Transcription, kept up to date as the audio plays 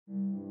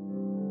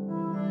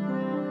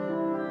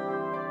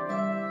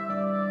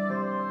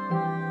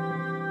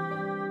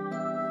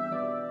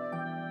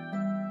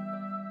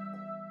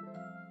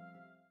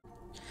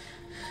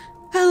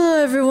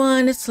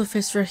it's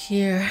Luphisra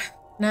here,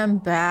 and I'm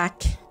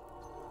back.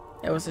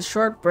 It was a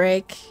short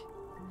break,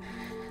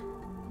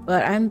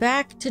 but I'm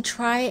back to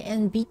try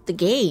and beat the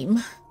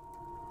game.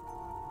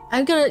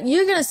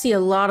 You're gonna see a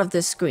lot of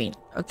this screen,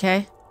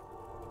 okay?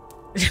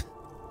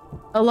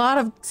 A lot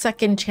of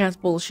second chance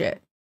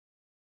bullshit.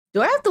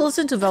 Do I have to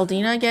listen to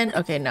Valdina again?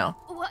 Okay, no.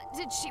 What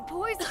did she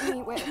poison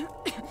me with?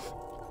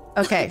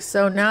 Okay,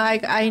 so now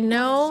I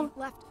know. She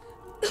left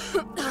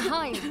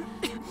behind.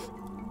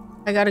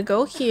 I gotta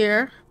go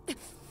here,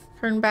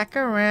 turn back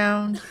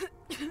around,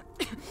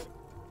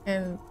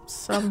 and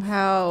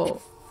somehow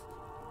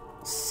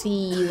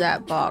see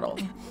that bottle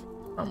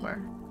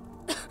somewhere.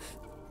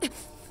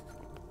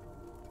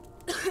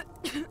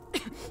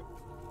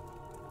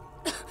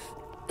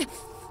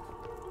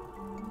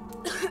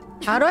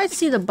 How do I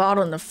see the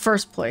bottle in the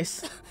first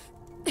place?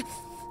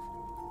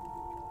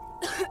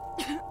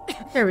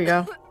 Here we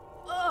go.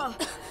 Ugh,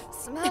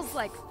 smells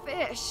like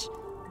fish.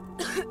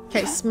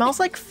 Okay, smells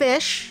like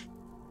fish.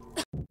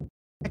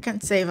 I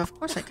can't save. Of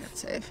course I can't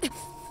save.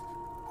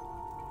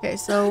 Okay,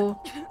 so...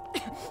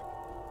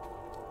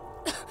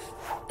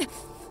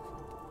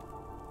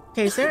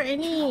 Okay, is there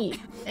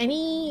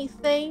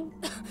anything?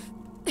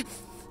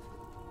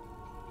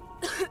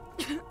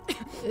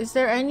 Is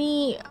there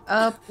any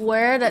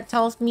where that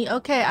tells me,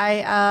 okay,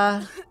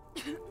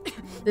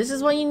 this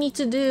is what you need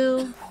to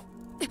do?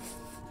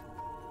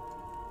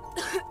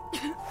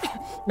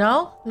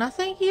 No?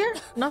 Nothing here?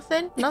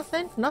 Nothing?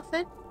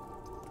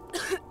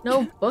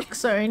 No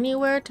books or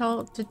anywhere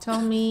to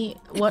tell me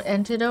what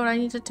antidote I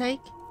need to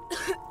take?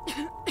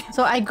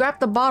 So I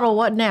grabbed the bottle,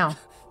 what now?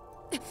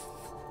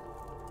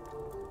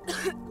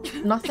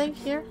 Nothing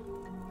here?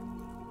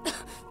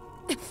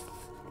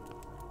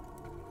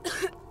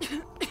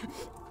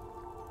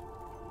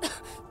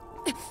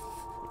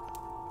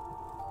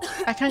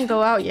 I can't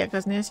go out yet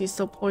because Nancy's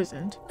still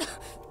poisoned.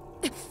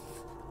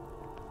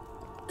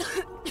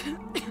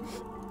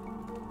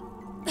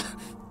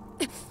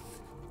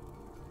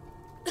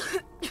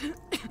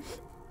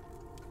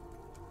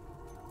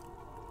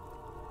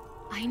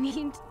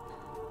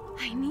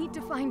 I need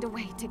to find a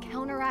way to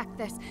counteract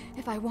this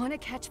if I want to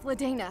catch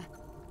Vladena.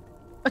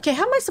 Okay,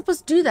 how am I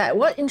supposed to do that?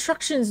 What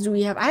instructions do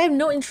we have? I have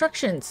no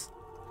instructions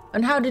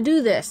on how to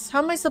do this. How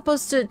am I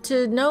supposed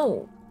to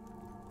know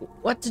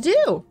what to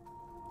do?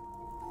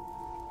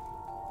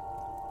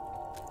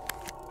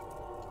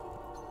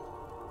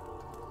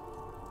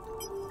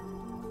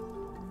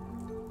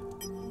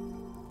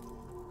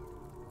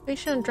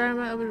 Patient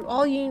drama.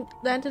 All you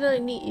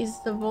antidote need is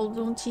the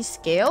Volonty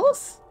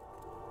scales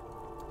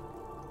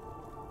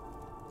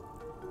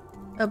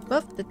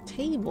above the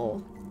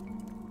table.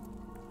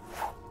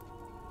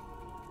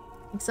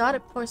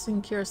 Exotic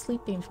poison cure,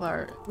 sleeping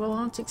flower,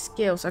 Volontic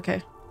scales.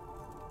 Okay.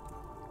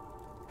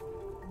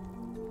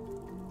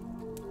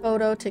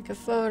 Photo. Take a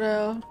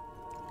photo.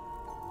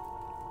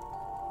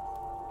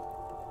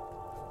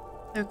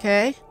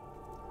 Okay.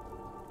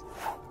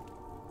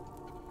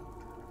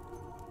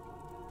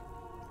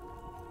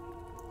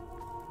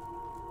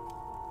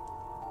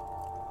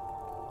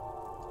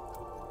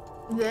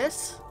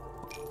 This.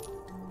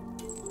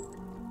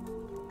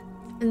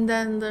 And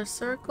then the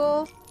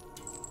circle.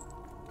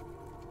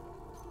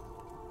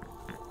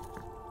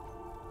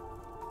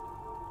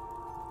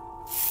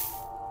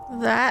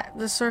 That,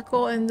 the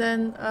circle, and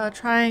then a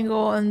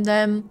triangle, and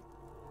then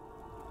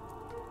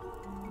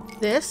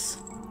this.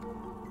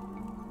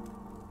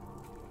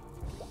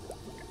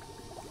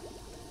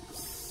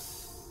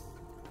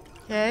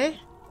 Okay.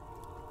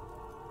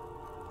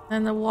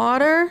 And the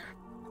water.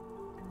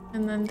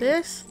 And then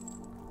this.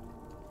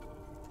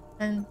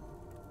 And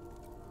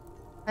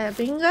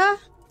Ayabinga.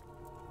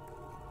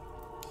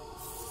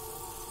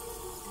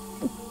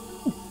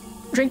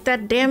 Drink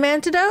that damn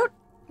antidote.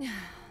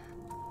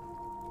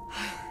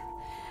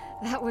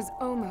 That was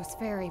almost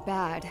very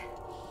bad.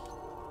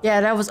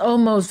 Yeah, that was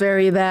almost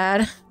very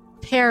bad.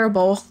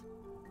 Terrible.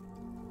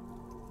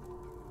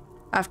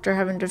 After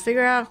having to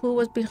figure out who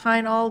was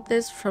behind all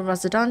this, from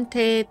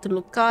Residente to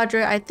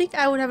Lucadre, I think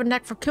I would have a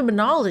knack for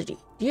criminology.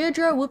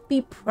 Deirdre would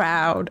be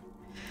proud.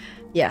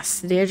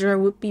 Yes, Deirdre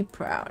would be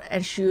proud.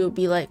 And she would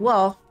be like,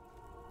 well,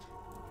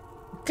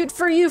 good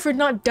for you for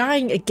not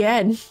dying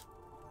again.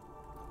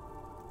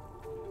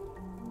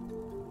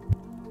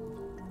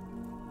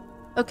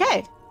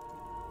 Okay.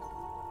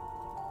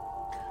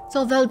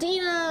 So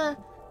Valdina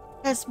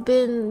has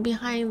been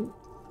behind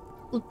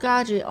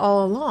Lucadre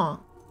all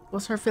along.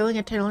 Was her feeling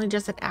eternally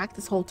just an act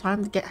this whole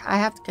time? I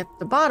have to get to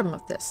the bottom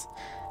of this.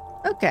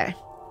 Okay.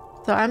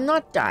 So I'm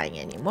not dying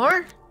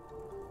anymore.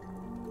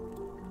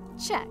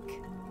 Check.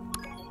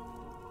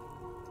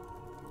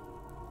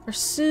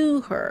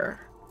 Pursue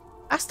her.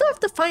 I still have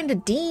to find a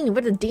dean.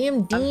 What a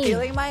damn dean. I'm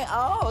feeling my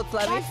oath.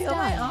 Let me feel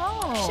my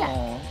oath.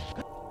 Check.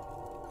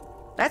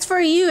 That's for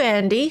you,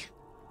 Andy.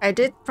 I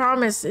did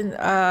promise in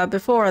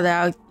before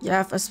that you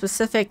have a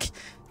specific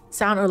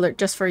sound alert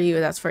just for you.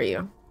 That's for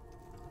you.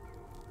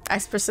 I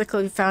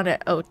specifically found an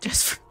oat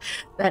just for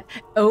that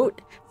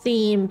oat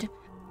themed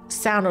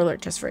sound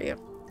alert just for you.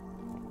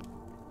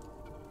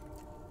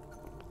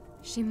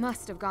 She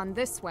must have gone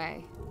this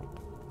way.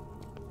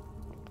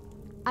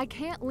 I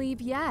can't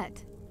leave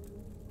yet.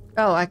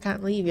 Oh, I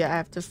can't leave yet. I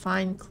have to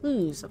find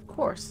clues, of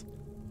course.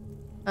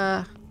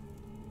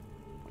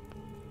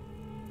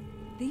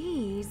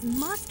 These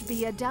must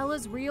be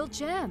Adela's real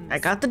gems. I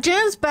got the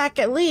gems back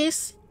at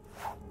least.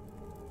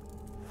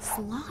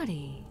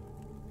 Slotty.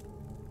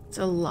 It's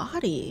a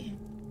Lottie.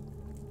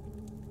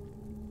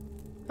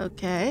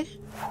 Okay.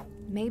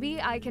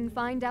 Maybe I can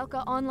find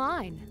Elka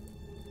online.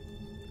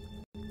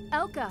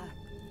 Elka!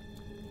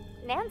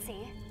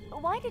 Nancy,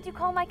 why did you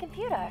call my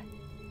computer?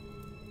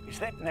 Is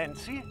that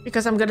Nancy?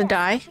 Because I'm gonna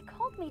die. She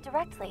called me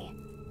directly.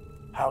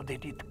 How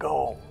did it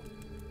go?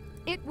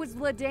 It was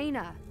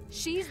Vladena.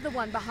 She's the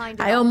one behind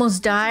it. I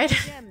almost died. The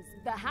gems,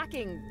 the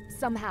hacking,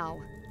 somehow.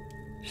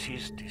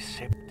 She's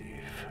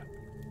deceptive.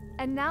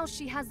 And now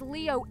she has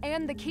Leo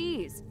and the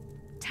keys.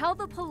 Tell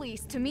the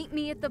police to meet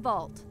me at the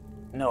vault.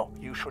 No,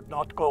 you should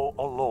not go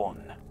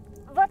alone.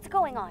 What's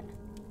going on?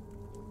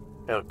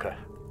 Elka,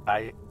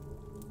 I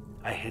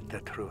hid the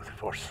truth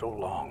for so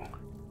long.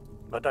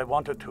 But I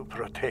wanted to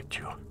protect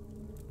you.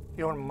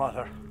 Your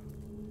mother,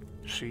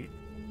 she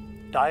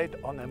died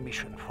on a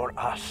mission for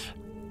us.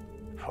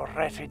 For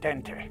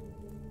Residente.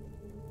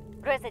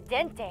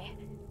 Residente?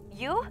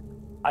 You?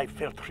 I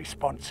felt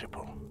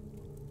responsible.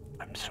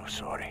 I'm so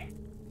sorry.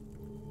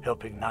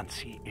 Helping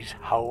Nancy is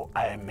how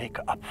I make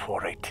up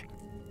for it.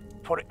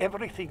 For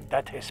everything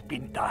that has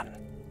been done.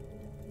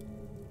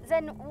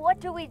 Then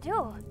what do we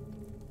do?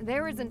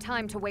 There isn't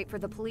time to wait for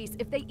the police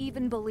if they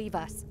even believe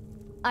us.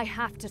 I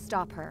have to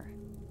stop her.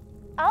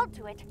 I'll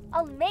do it.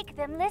 I'll make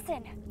them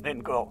listen. Then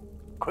go.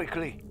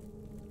 Quickly.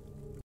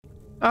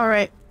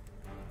 Alright.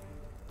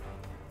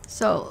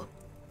 So.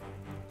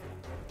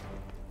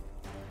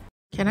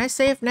 Can I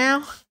save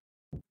now?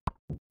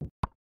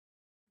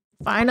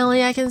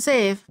 Finally, I can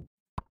save.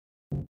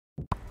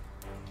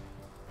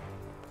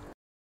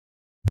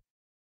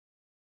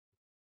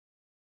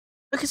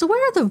 Okay, so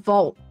where are the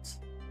vaults?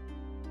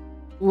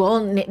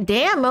 Well,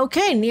 damn,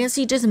 okay.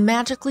 Nancy just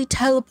magically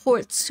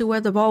teleports to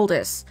where the vault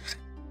is.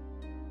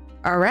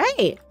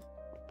 Alright.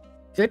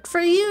 Good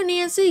for you,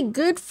 Nancy.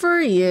 Good for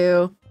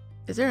you.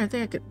 Is there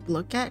anything I could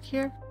look at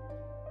here?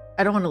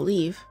 I don't want to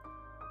leave.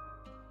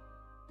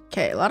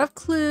 Okay, a lot of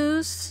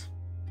clues.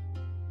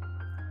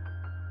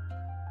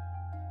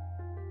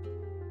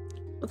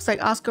 Looks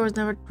like Oscar was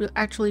never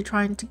actually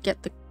trying to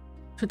get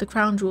to the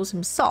crown jewels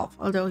himself,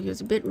 although he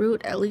was a bit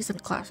rude, at least in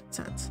the classic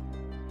sense.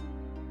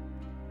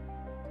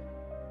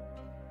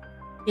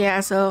 Yeah,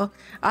 so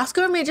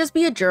Oscar may just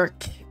be a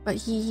jerk, but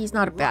he's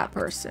not a bad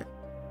person.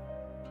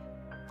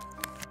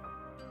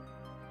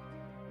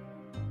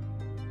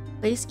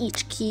 Place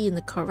each key in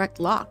the correct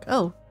lock.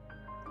 Oh.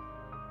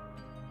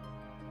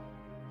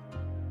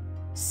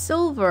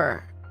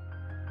 Silver.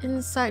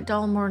 Inside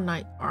Dalmor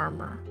Knight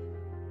armor.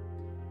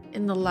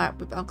 In the lab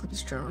with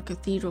Alchemist Journal,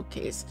 cathedral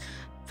case.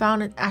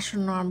 Found an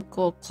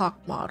astronomical clock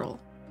model.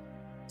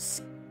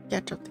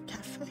 Sketch of the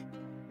cafe.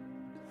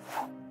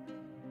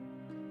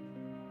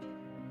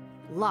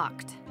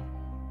 Locked.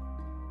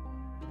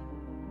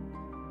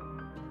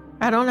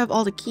 I don't have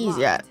all the keys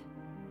yet.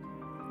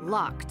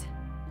 Locked.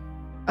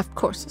 Of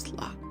course it's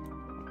locked.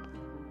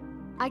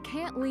 I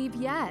can't leave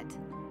yet.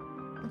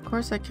 Of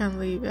course I can't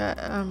leave yet.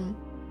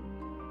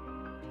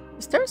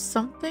 Is there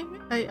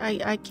something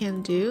I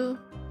can do?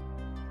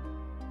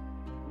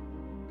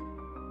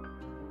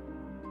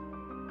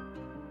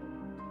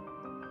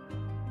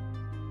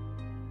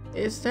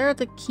 Is there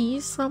the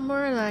keys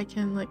somewhere that I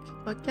can like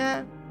look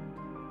at?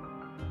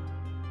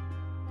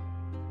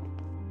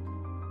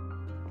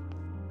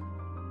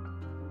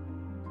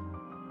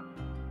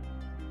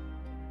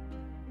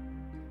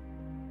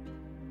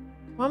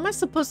 What am I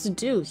supposed to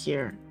do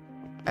here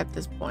at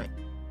this point?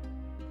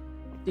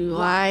 Do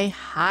I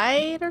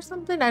hide or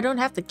something? I don't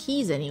have the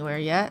keys anywhere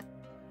yet.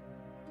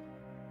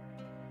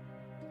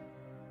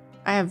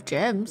 I have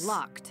gems.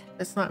 Locked.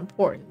 That's not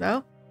important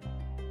though.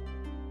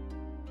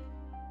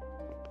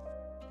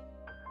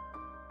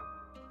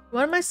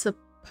 What am I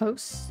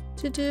supposed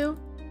to do?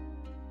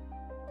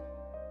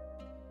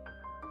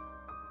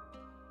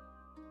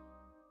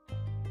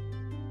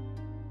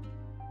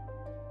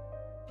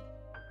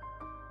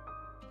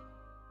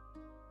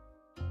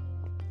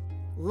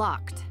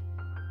 Locked.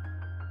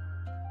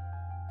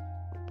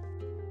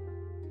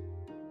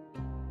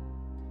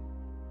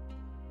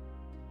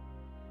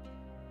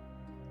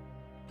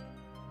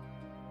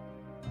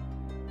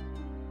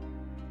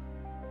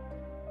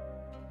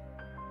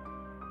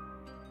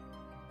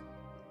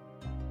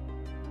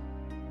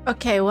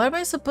 Okay, what am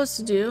I supposed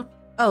to do?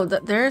 Oh,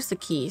 there's the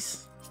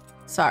keys.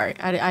 Sorry,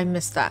 I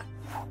missed that.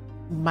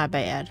 My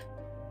bad.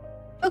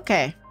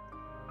 Okay.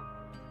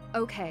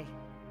 Okay.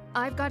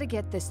 I've got to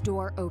get this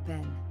door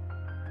open.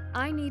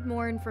 I need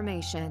more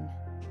information.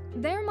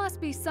 There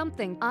must be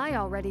something I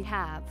already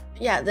have.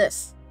 Yeah,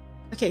 this.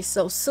 Okay,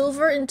 so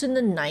silver into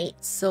the night.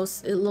 So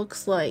it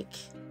looks like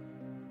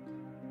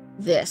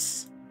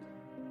this.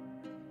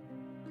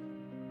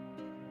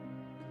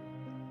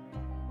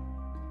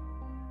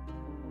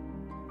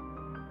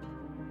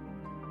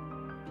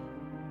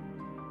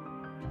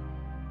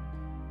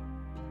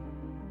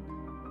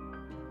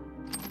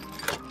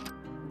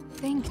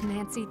 Think,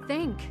 Nancy,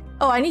 think.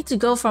 Oh, I need to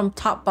go from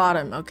top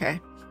bottom.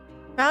 Okay.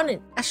 Found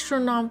an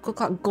astronomical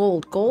clock.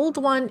 Gold.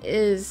 Gold one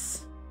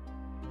is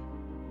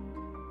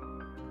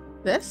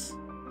this.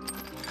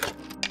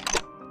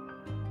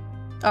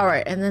 All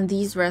right, and then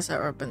these rest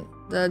are open.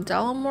 The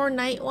Delamore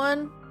night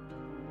one.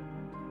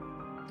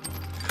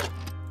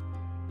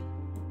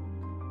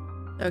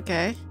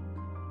 Okay.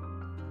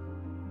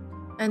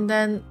 And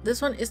then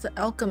this one is the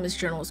Alchemist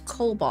Journal. It's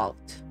Cobalt.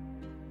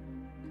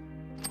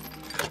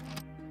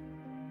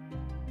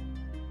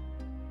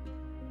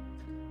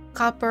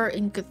 Copper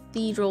in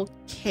Cathedral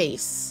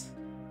case.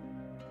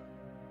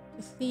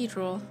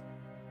 Cathedral.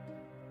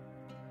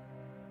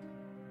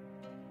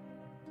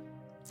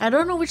 I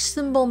don't know which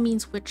symbol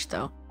means which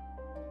though.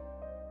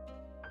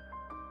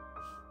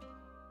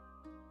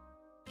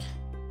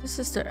 This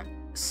is the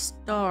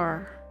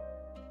star.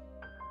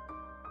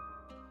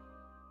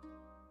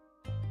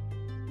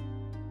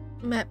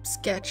 Map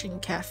sketching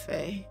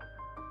cafe.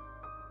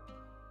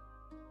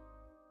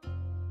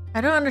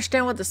 I don't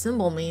understand what the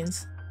symbol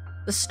means.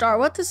 The star,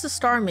 what does the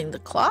star mean? The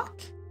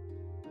clock?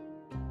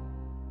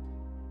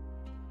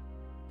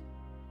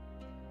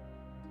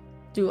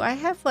 Do I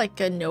have like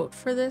a note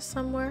for this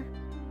somewhere?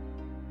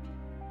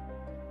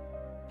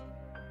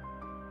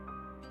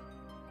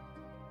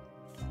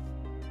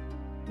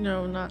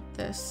 No, not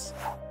this.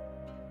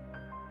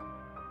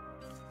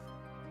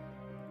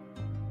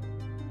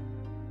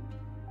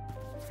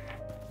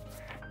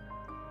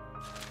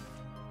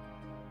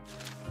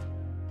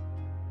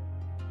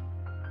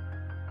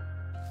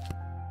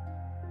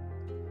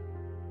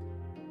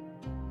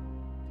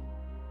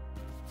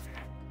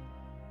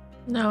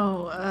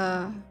 No,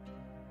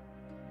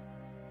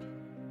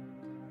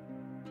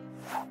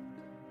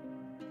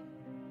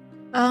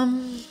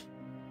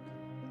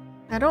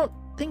 I don't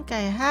think I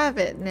have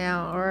it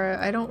now, or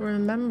I don't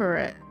remember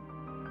it.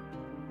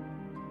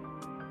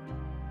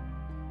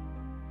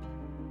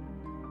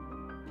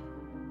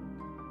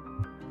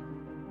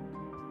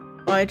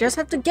 Well, I just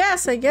have to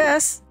guess, I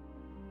guess.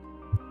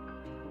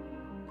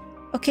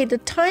 Okay, the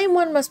time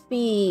one must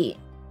be...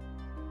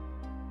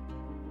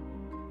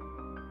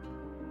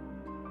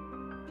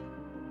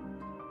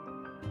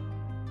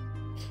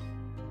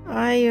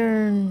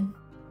 Iron.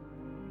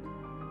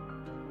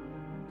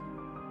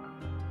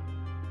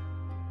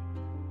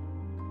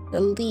 The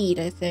lead,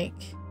 I think.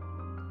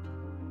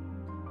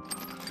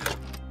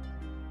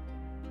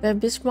 The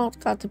Bismarck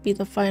got to be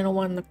the final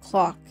one, the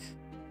clock.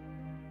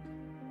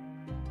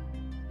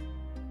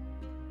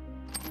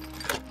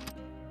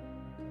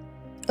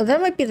 Oh,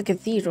 that might be the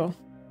cathedral.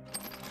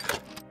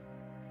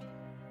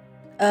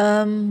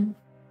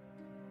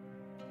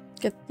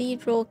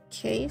 Cathedral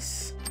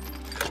case.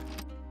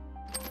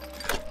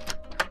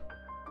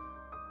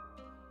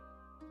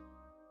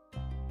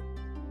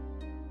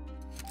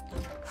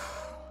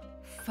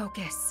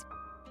 Focus.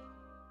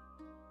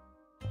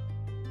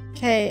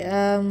 Okay,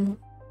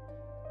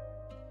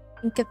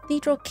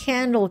 cathedral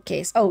candle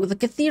case. Oh, the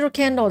cathedral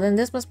candle, then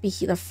this must be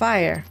the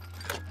fire.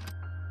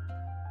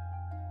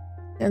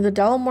 And the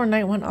Delamore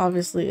night one,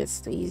 obviously,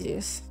 it's the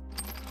easiest.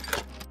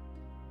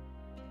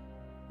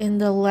 In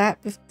the lab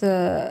with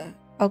the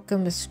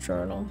Alchemist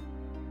Journal.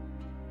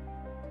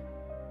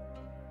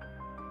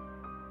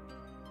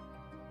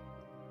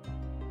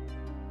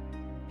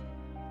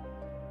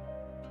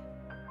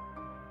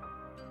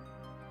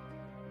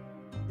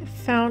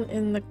 Found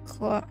in the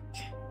clock.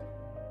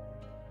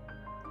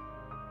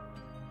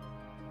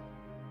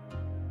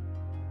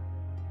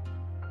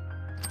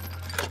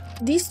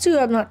 These two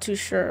I'm not too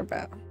sure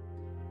about.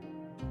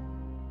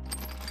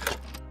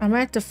 I might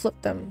have to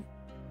flip them,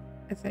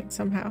 I think,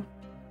 somehow.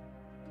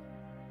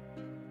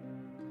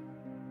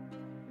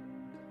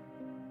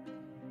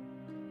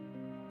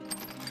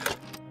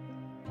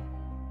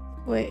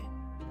 Wait.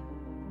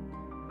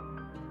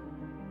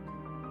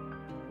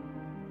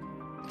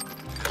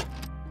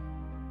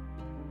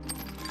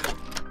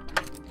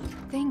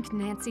 Think,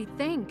 Nancy,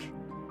 think.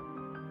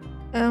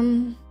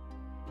 In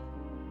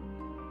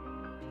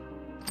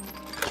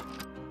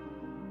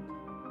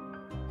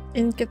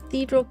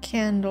cathedral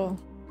candle.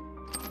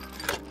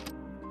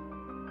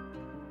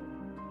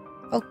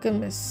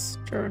 Alchemist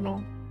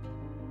Journal.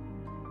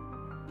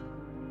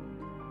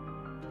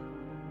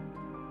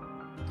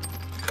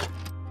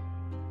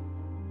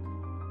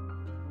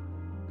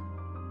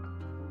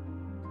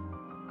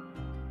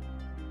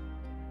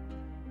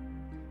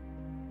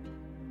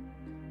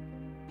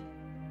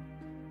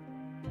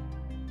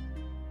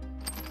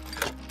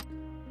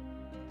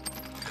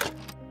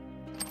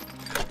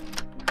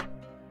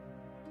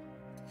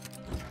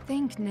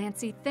 Think,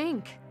 Nancy,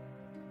 think.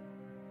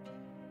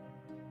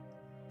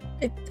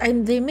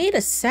 They made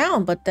a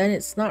sound, but then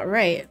it's not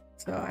right,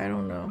 so I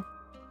don't know.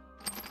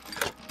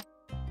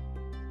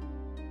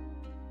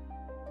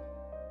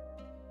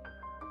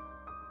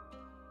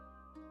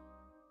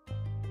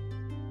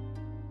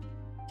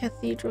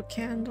 Cathedral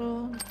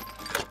candle.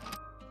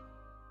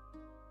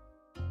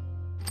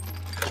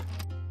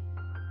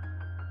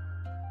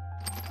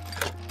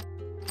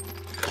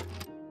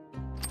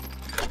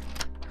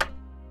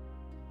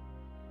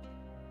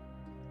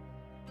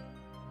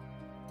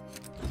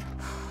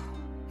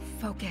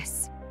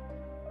 Focus.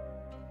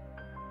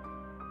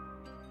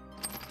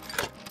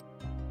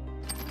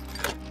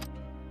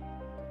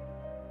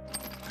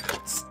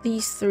 It's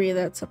these three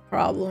that's a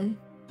problem.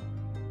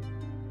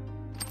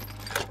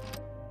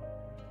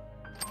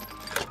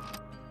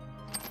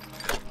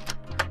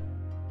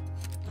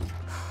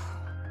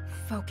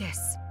 Focus.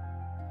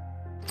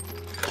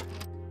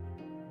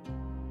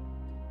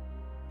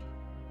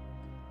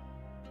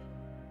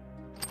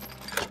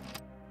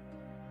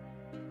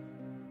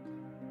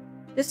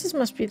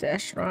 Must be the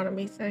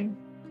astronomy thing.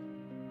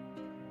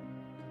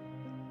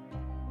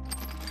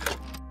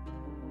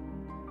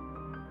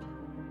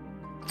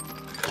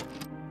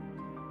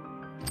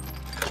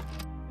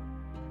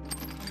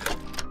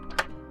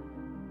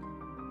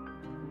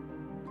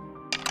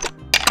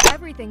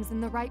 Everything's in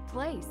the right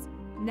place.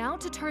 Now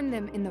to turn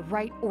them in the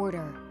right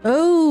order.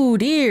 Oh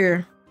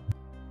dear.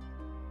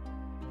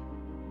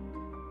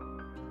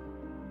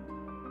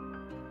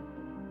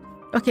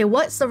 Okay,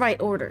 what's the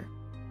right order?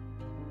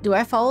 Do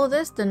I follow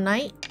this? The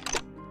knight?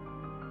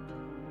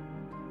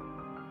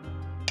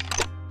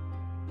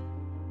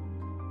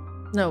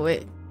 No,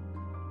 wait.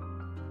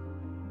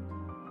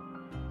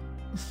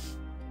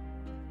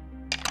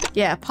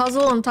 Yeah,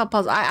 puzzle on top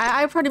puzzle.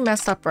 I pretty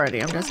messed up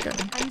already. I'm just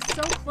gonna... I'm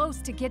so close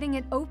to getting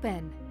it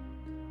open.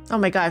 Oh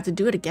my god, I have to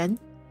do it again.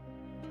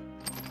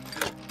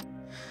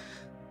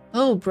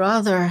 Oh,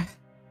 brother.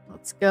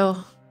 Let's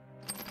go.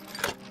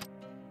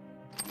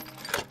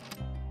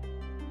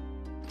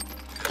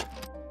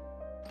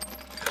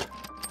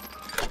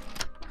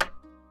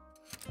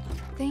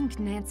 Think,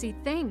 Nancy,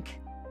 think.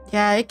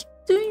 Yeah, I keep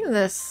doing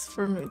this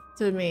for me,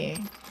 to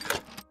me.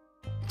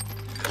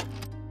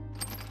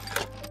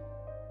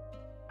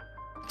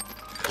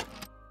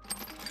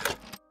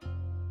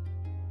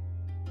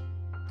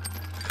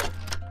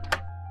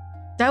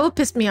 That would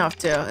piss me off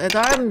too.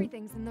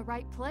 Everything's in the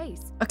right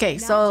place. Okay,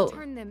 now so to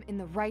turn them in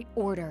the right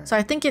order. So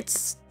I think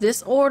it's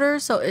this order.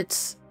 So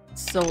it's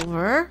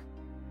silver.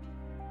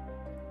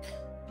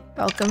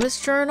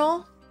 Alchemist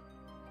journal.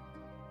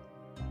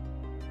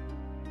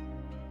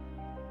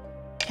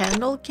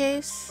 Candle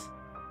case.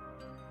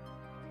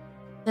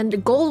 Then the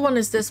gold one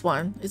is this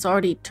one. It's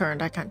already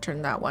turned. I can't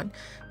turn that one.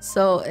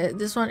 So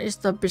this one is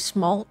the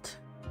bismuth.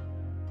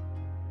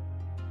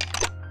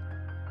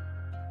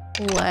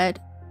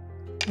 Lead.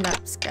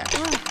 Map sketch.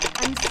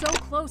 I'm so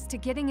close to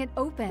getting it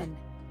open.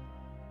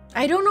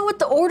 I don't know what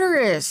the order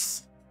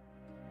is.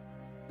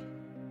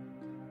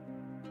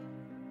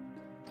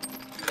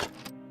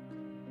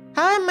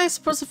 How am I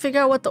supposed to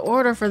figure out what the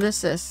order for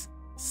this is?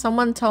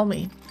 Someone tell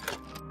me.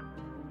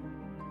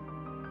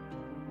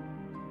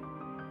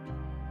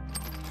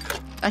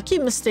 I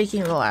keep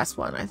mistaking the last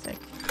one, I think.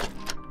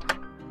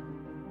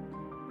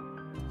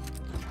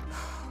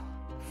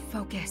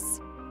 Focus.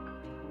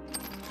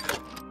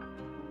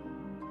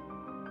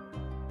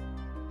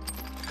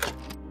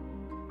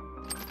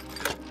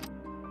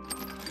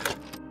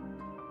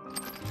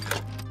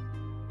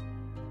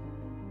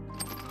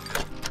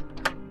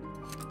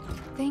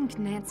 Think,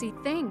 Nancy,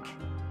 think.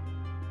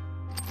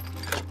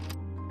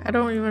 I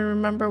don't even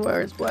remember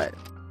where is what.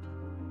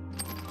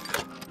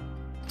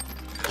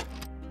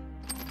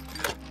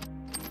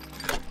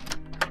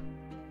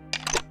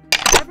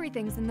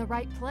 Everything's in the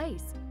right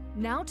place.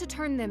 Now to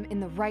turn them in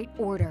the right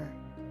order.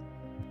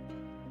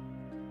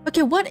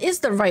 Okay, what is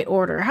the right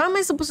order? How am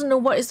I supposed to know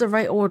what is the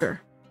right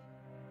order?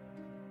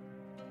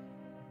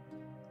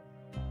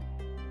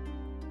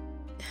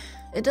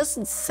 It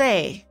doesn't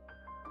say.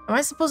 Am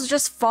I supposed to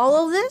just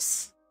follow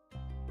this?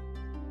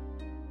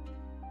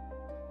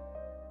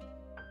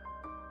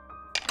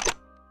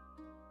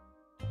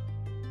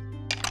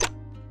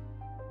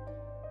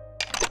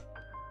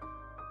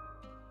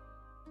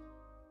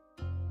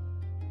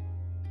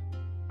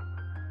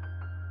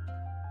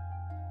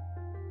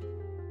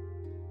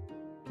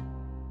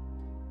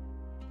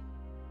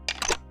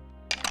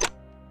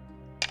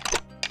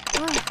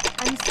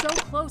 I'm so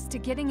close to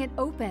getting it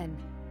open.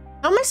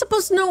 How am I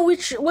supposed to know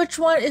which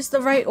one is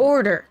the right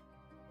order?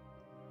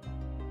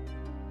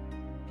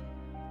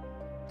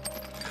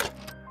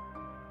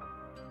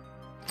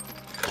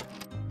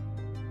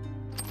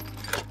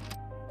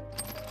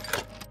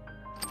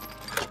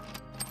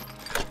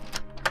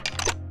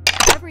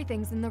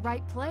 Everything's in the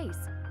right place.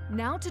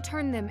 Now to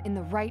turn them in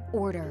the right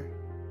order.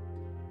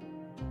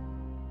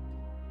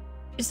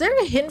 Is there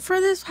a hint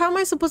for this? How am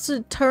I supposed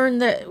to turn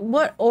the...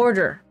 What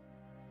order?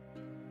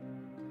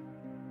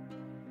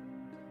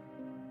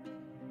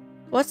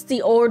 What's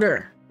the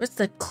order? What's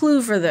the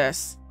clue for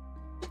this?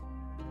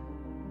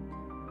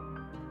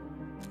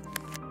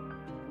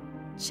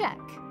 Check.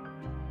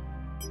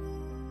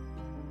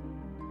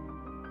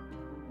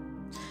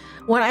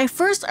 When I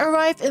first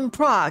arrived in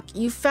Prague,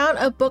 you found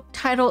a book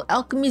titled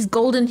Alchemy's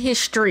Golden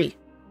History.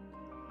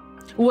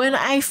 When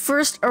I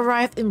first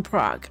arrived in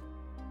Prague.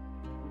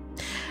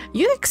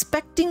 You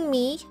expecting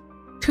me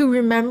to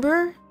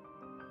remember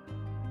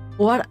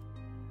what,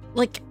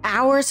 like,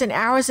 hours and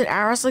hours and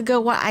hours ago,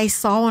 what I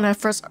saw when I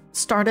first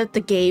started the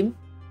game?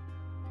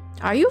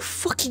 Are you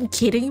fucking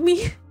kidding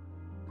me?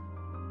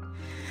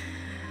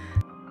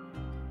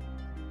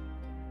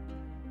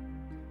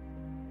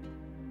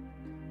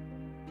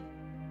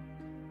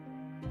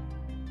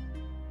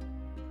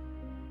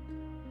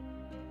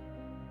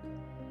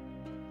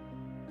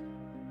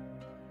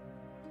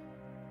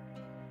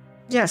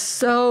 Yes,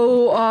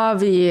 so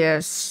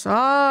obvious.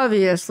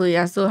 Obviously,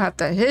 I still have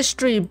the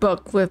history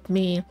book with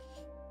me.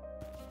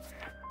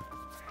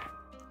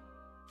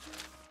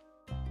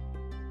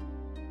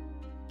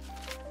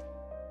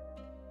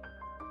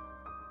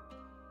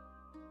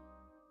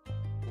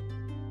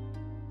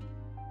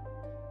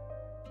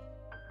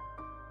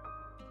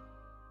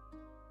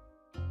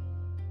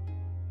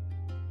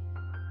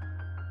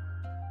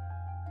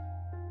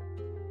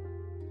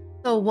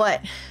 So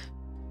what?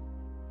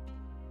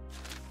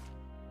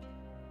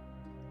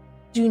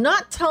 Do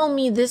not tell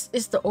me this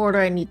is the order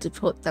I need to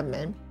put them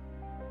in.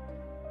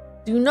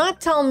 Do not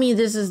tell me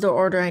this is the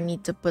order I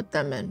need to put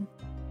them in.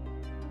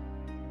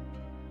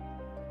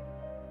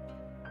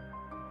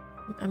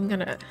 I'm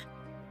gonna...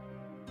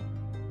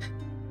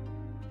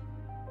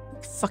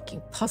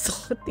 fucking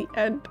puzzle at the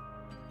end.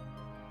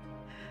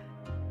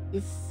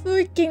 You're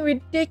freaking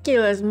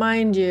ridiculous,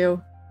 mind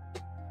you.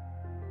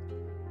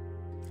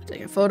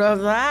 Take a photo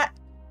of that.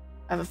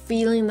 I have a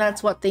feeling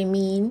that's what they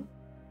mean.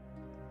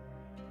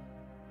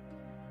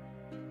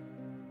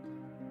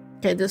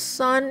 Okay, the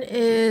sun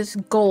is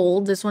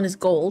gold. This one is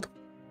gold.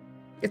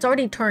 It's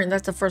already turned.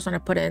 That's the first one I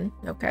put in.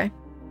 Okay.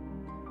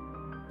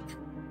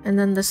 And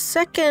then the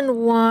second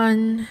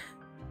one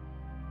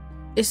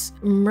is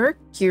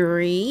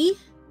Mercury.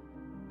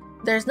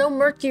 There's no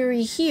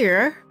Mercury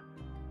here.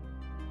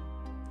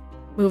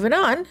 Moving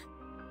on.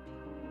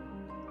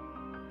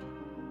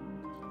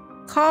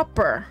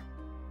 Copper.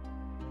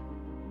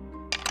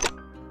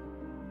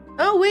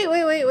 Oh,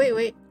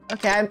 wait.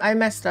 Okay, I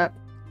messed up.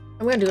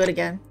 I'm gonna do it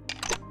again.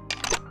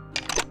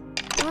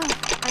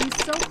 I'm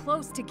so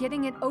close to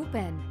getting it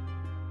open.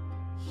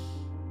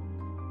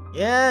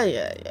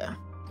 Yeah.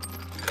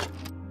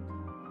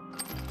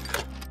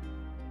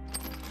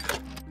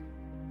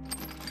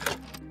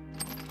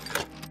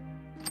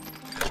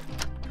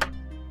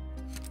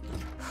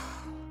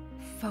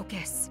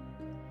 Focus.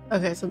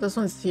 Okay, so this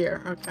one's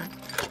here. Okay.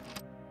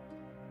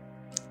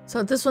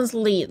 So this one's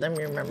lead. Let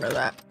me remember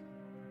that.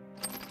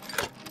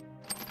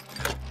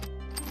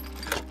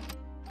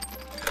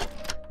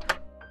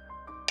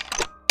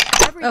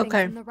 Everything's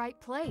Okay. in the right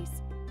place.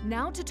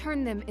 Now to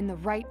turn them in the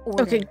right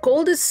order. Okay,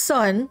 gold is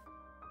sun.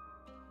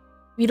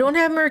 We don't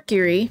have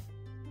Mercury.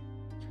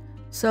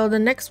 So the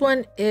next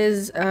one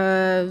is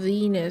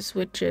Venus,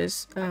 which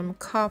is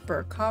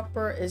copper.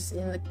 Copper is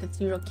in the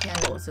cathedral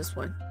candle. Is this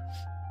one?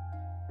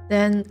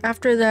 Then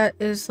after that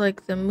is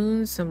like the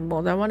moon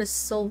symbol. That one is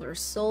silver.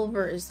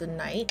 Silver is the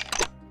night.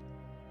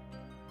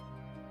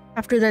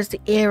 After that's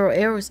the arrow.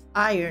 Arrow is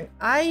iron.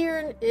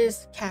 Iron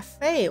is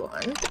cafe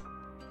one.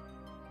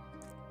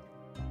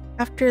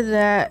 After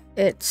that,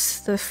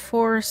 it's the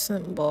 4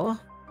 symbol.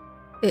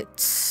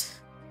 It's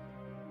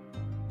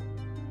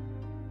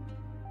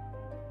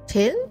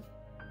tin?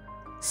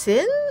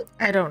 Sin?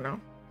 I don't know.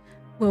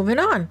 Moving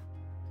on.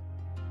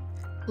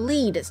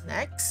 Lead is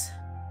next.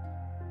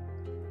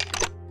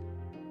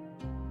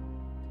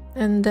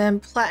 And then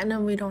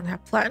platinum, we don't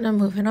have platinum.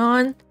 Moving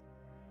on.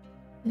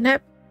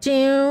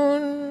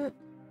 Neptune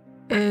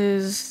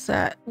is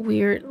that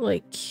weird,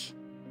 like,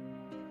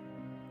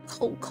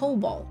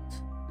 cobalt.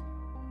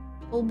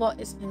 Cobalt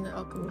is in the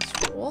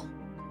alchemist rule.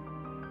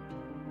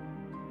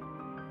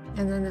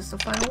 And then there's the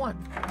final one.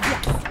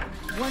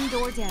 Yes. One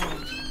door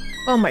down.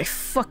 Oh my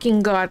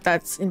fucking god,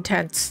 that's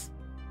intense.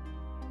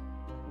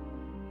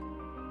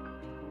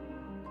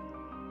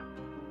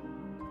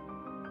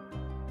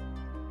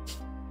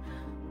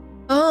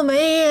 Oh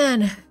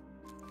man.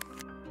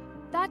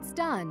 That's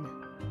done.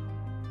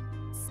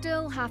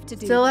 Still have to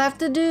do Still have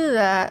to do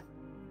that.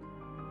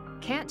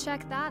 Can't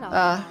check that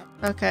off.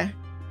 Okay.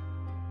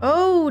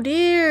 Oh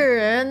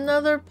dear,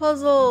 another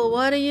puzzle.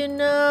 What do you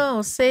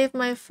know? Save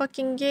my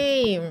fucking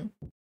game.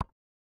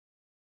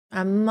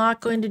 I'm not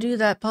going to do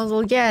that puzzle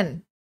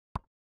again.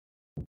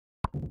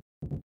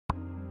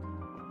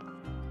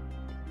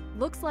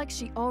 Looks like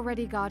she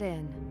already got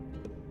in.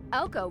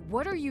 Elka,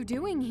 what are you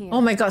doing here? Oh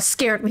my god,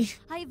 scared me.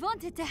 I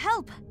wanted to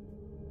help.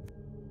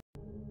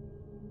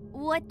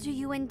 What do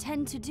you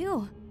intend to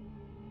do?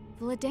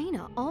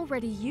 Vladena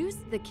already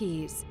used the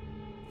keys.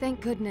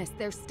 Thank goodness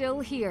they're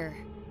still here.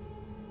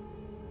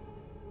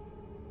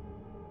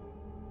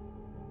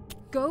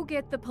 Go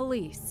get the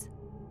police.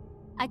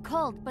 I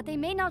called, but they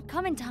may not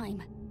come in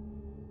time.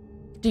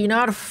 Do you know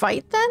how to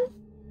fight then?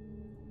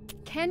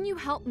 Can you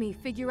help me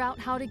figure out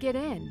how to get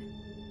in?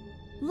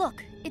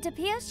 Look, it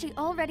appears she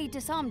already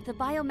disarmed the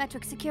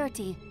biometric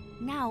security.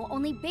 Now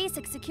only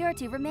basic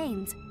security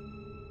remains.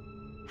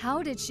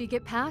 How did she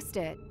get past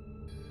it?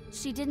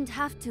 She didn't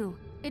have to.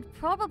 It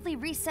probably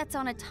resets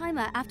on a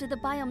timer after the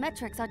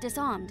biometrics are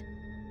disarmed.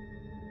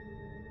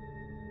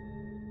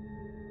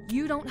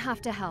 You don't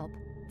have to help.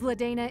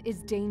 Vladena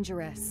is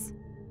dangerous.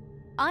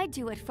 I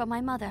do it for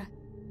my mother.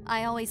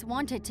 I always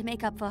wanted to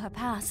make up for her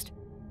past.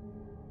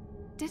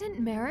 Didn't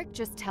Merrick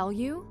just tell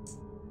you?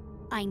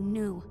 I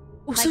knew.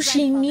 Oh, My so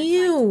she grandfather tried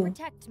knew. to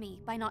protect me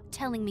by not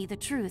telling me the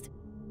truth.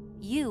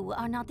 You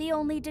are not the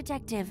only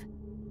detective.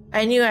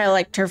 I knew I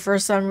liked her for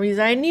some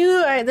reason.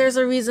 There's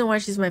a reason why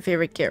she's my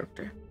favorite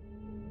character.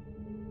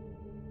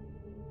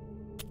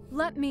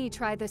 Let me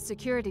try this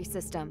security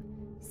system.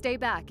 Stay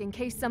back in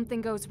case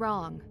something goes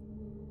wrong.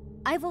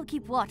 I will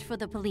keep watch for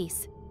the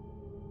police.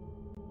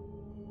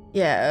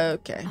 Yeah,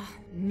 okay. Oh,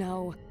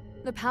 no.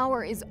 The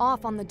power is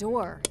off on the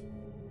door.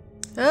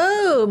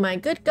 Oh my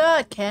good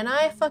god, can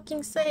I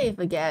fucking save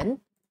again?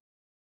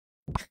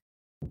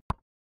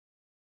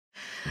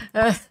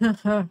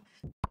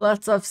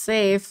 Lots of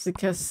saves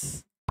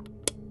because...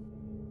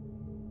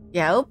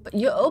 Yeah,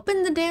 you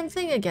open the damn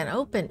thing again.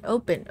 Open.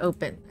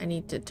 I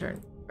need to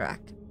turn back,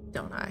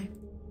 don't I?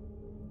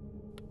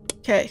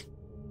 Okay.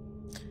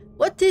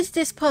 What is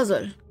this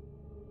puzzle?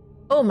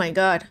 Oh my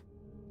god.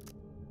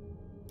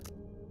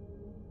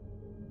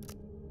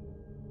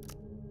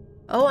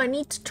 Oh, I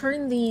need to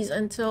turn these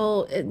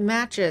until it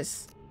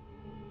matches.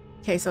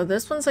 Okay, so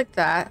this one's like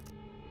that.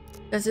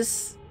 Is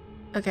this...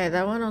 Okay,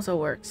 that one also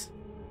works.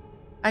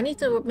 I need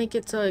to make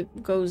it so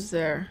it goes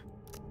there.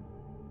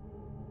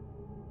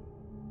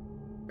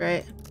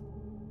 Right?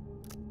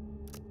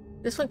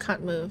 This one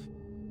can't move.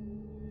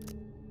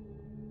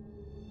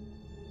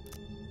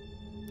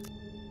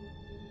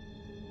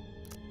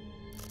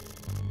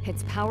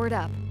 It's powered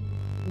up.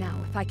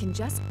 Now, if I can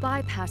just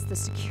bypass the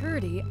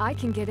security, I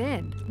can get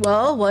in.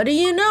 Well, what do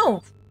you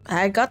know?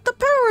 I got the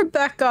power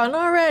back on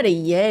already.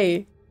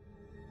 Yay.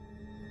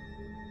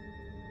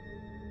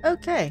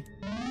 Okay.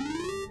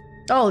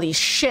 Holy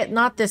shit,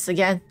 not this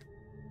again.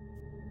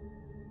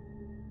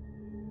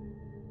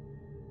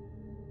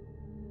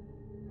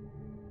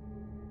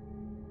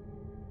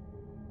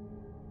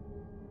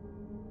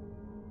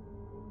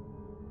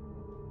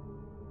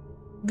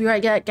 Be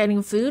right back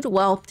getting food?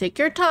 Well, take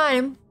your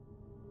time.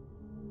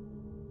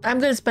 I'm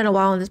gonna spend a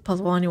while on this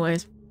puzzle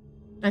anyways.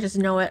 I just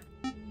know it.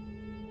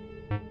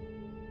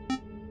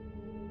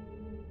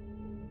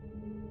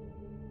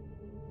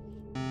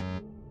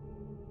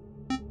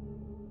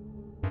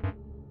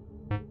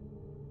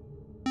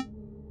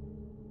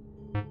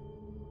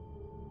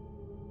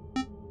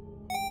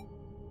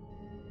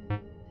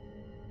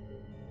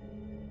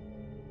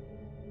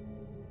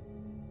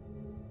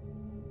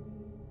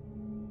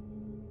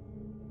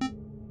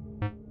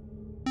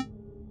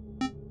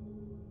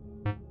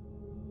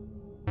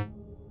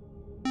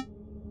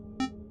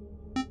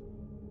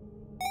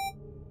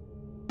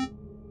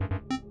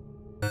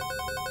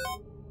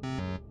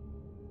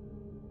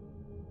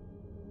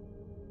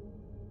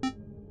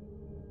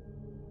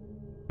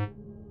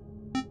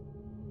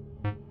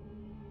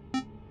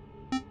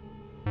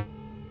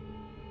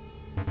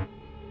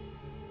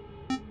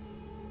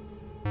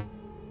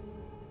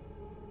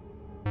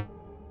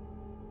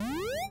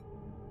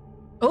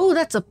 Oh,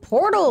 that's a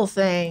portal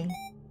thing.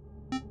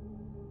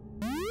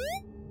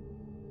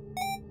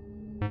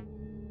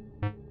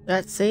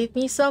 That saved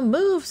me some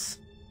moves.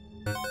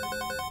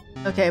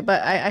 Okay,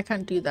 but I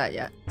can't do that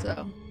yet,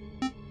 so.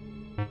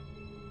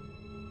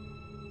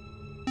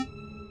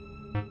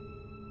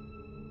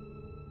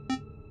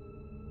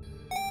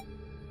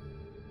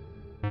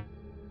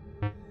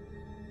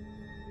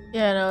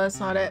 Yeah, no, that's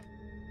not it.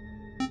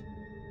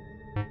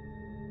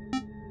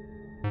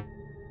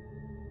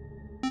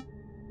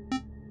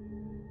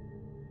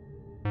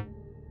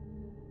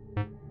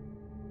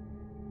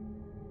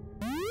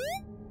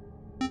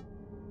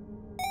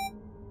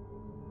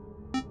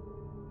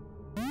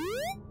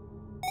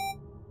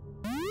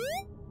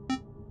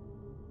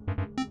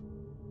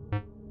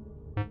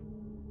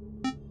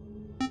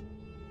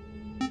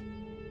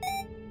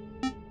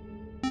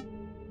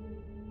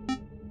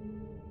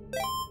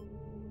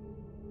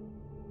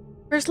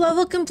 First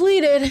level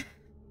completed.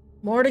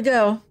 More to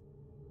go.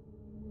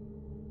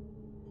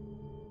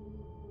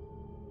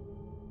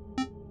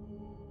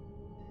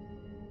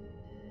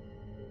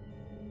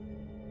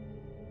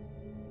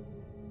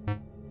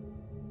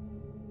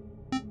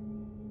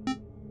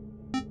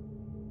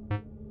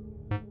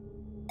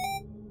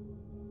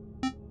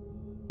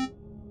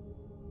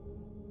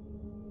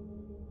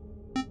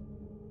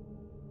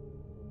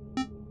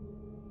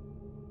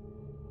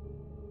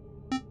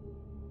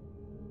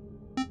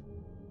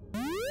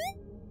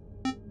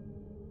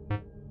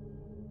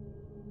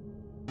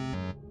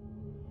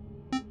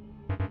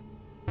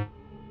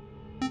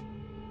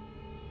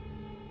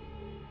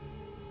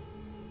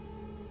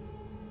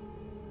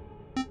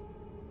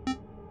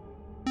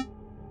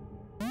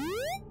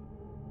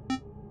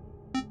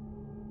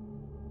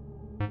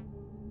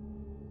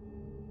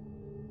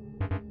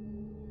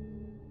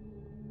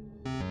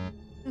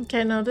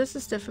 Okay, no, this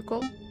is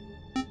difficult.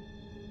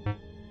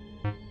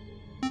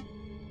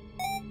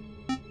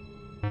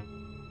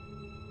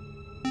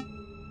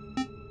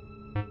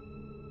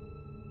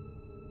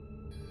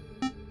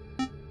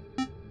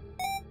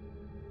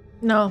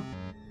 No.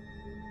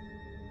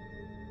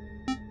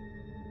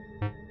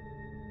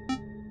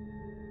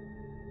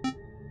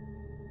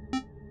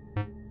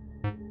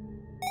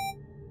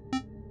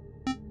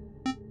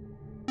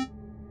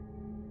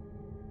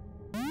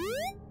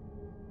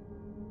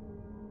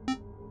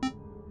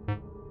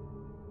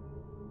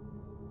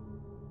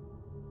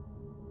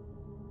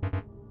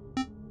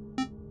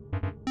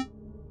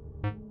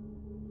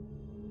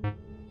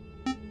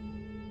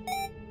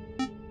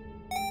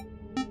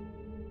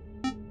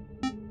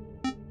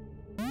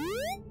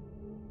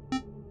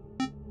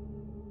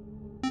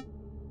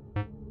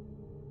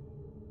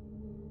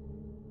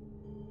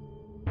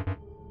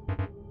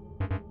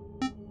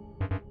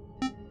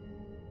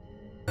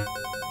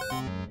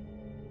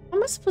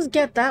 am I supposed to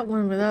get that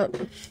one without...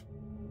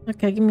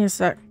 Okay, give me a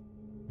sec.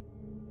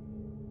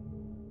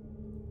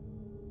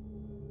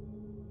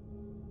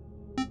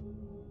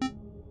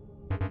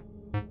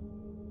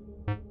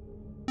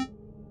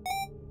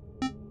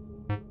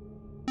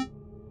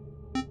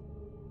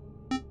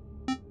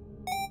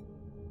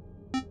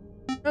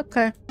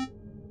 Okay.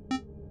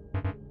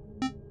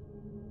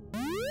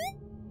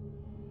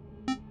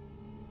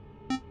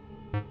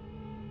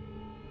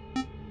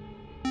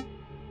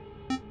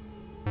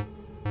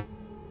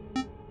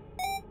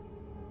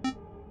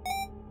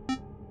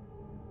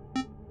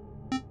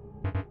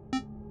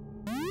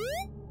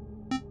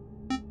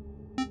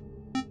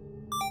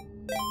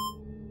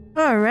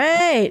 All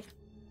right.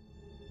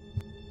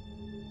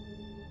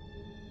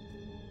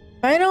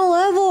 Final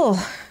level.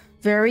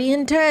 Very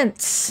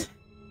intense.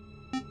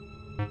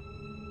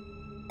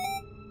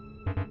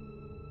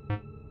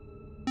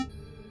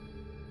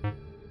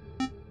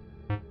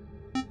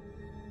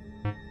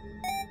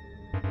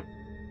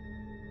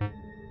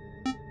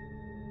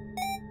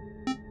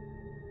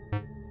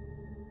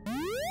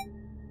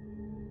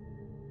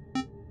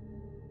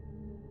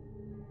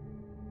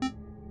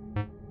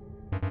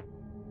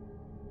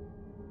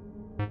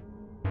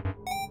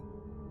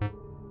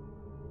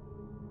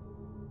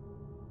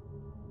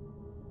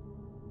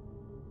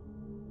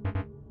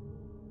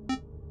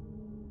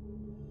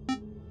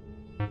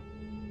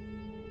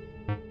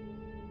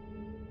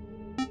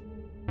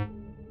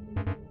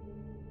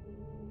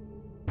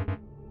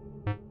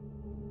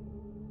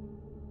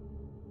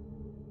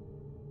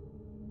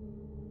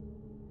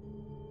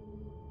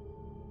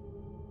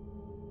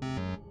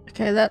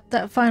 Okay,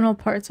 that final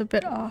part's a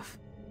bit off.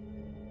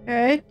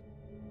 Okay.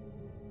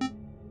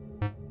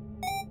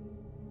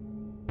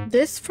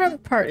 This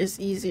front part is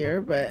easier,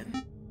 but...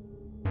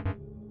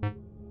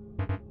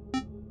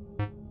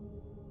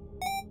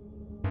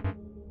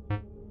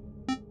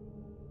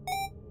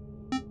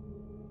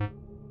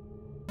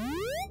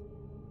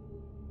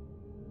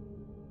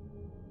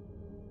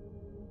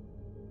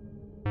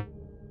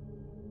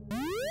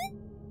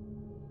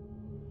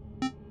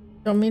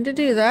 Don't mean to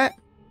do that.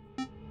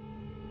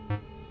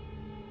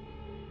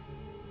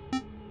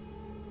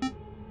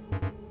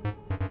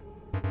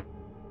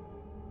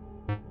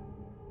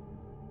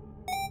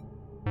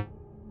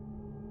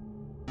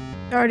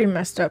 Already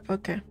messed up,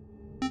 okay.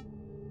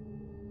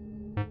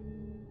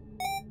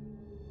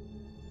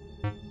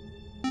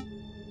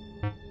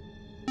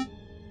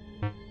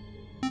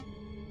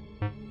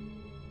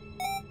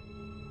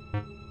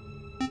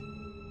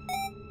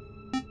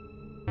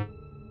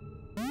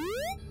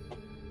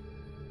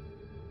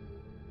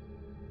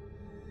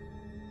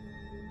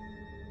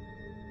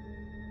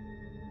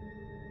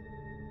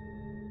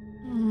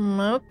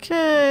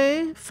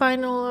 Okay.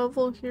 Final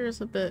level here is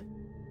a bit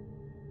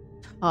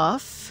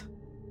tough.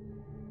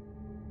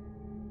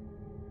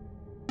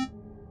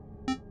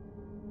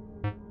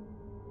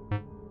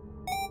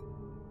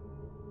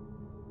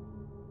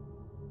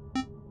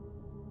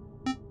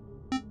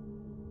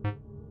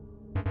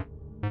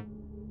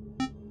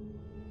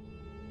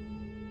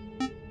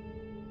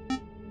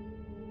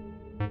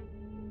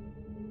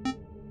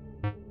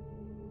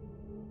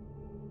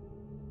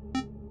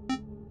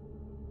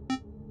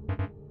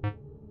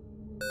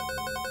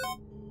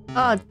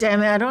 Oh,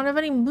 damn it. I don't have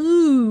any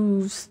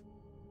moves.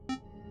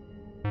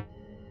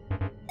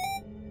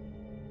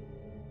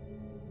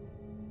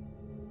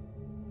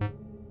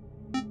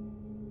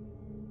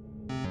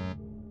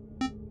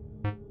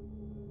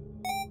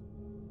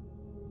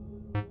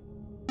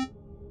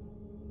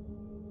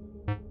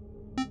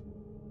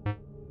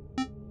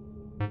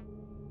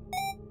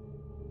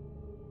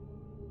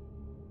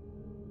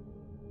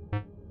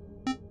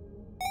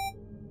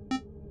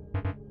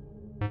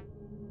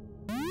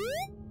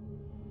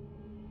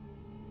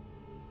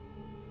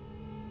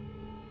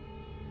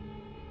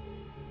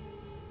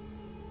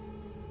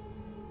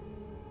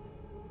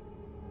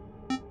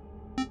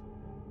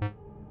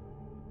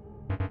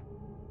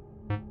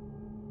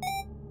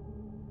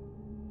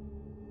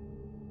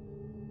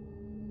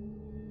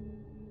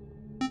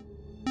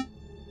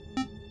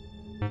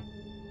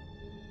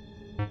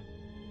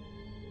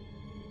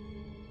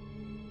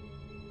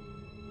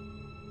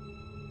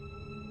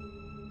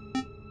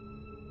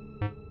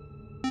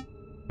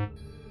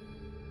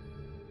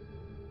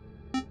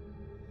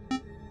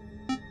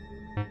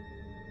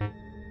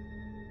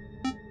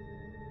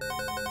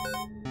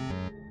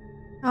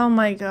 Oh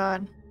my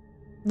god.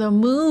 The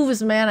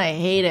moves, man, I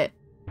hate it.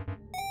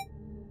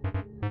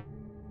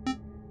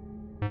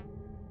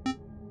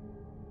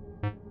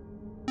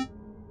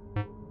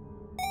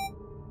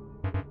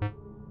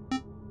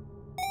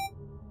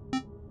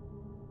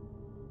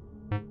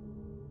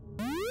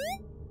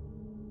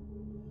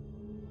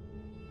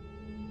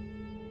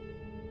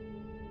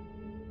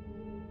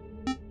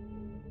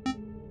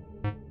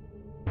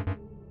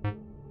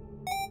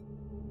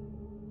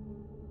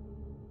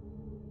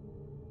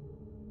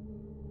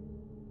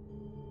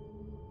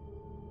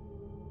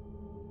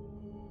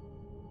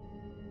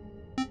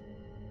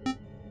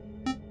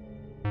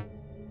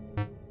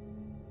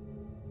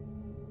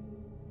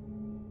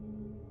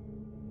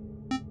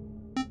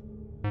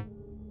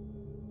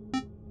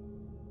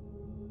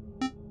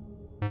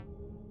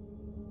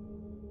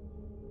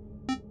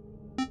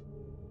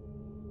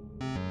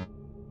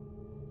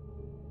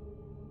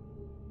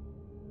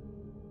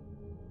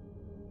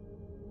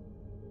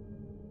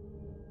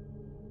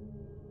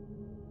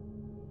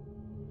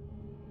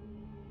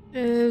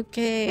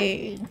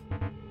 Okay.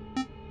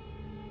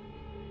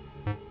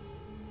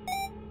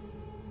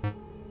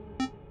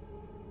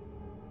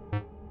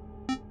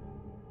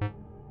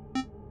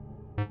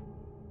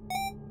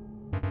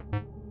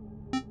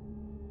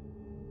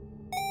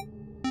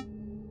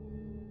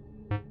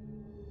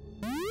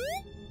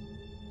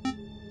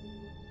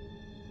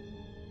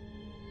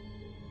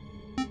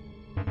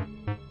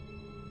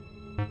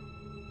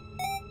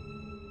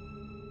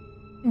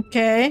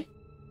 Okay.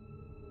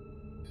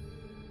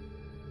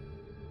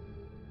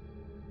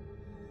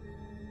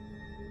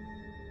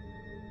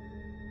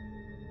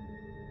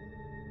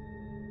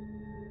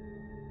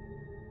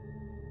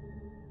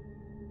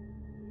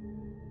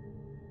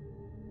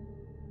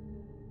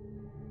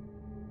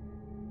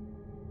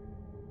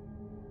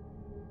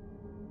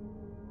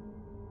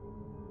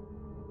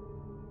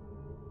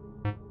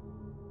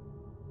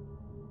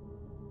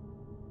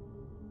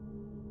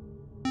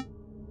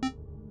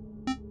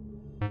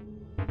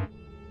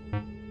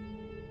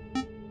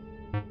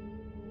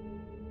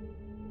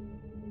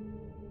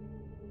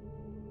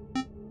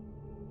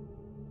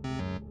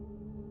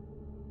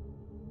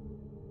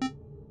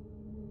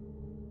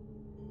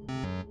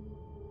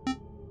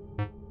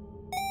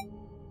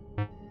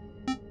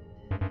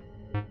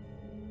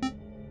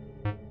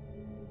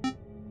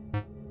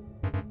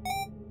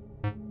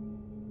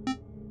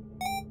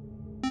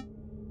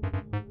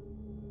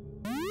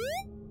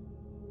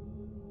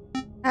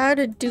 How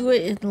to do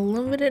it in a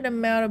limited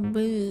amount of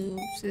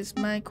moves is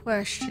my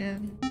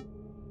question.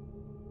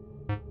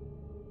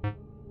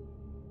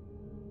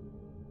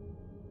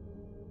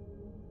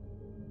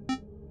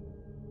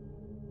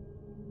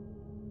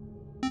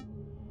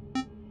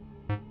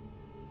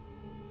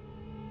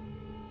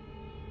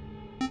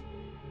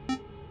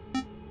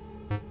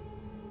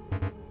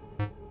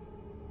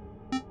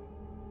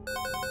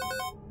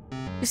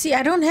 You see,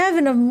 I don't have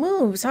enough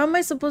moves. How am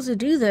I supposed to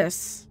do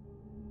this?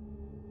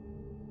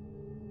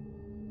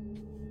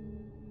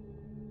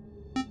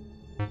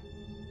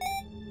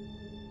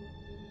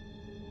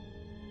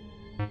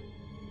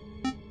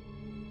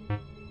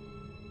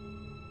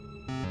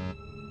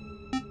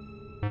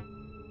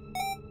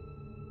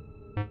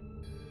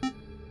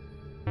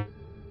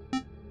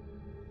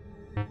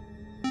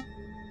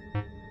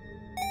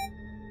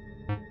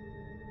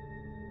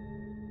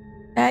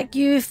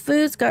 Agu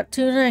Foods got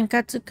tuna and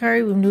katsu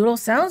curry with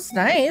noodles. Sounds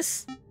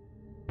nice.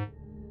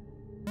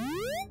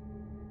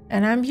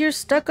 And I'm here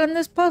stuck on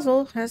this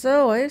puzzle, as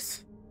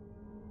always.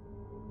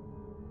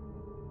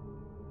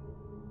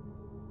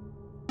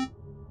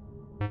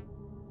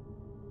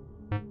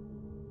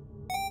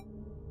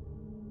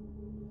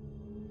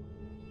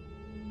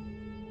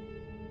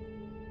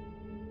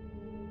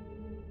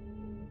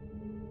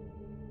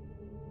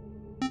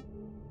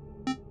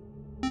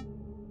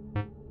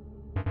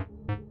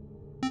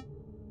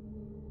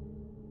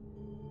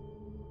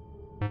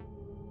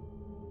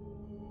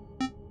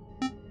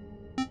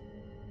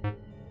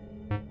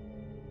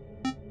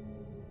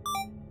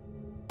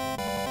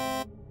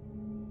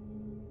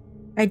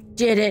 I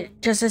did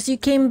it, just as you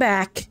came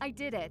back. I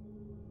did it.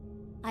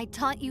 I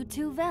taught you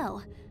too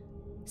well.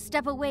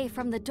 Step away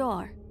from the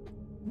door.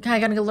 I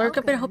gotta go lurk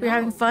a bit. Hope you're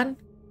having fun.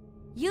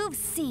 You've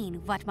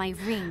seen what my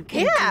ring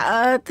can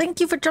Yeah, thank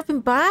you for dropping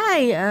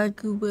by,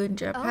 Gooba and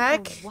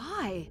Jetpack. Oh,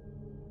 why?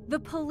 The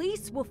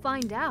police will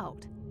find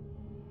out. do.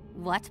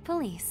 What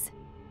police?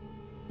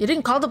 You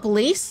didn't call the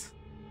police?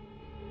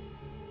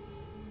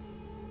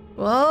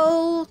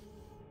 Well...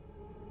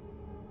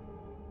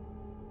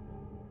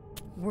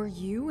 Were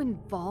you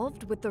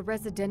involved with the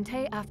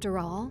Residente after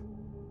all?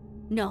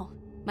 No,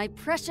 my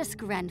precious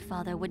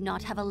grandfather would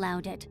not have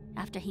allowed it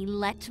after he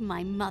let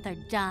my mother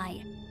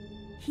die.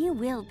 He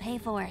will pay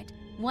for it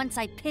once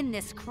I pin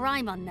this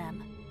crime on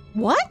them.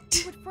 What?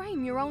 You would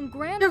frame your own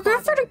grandfather. Your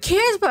grandfather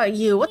cares about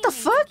you. What the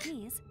He fuck?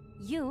 keys.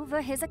 You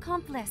were his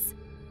accomplice.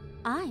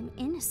 I'm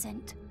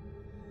innocent.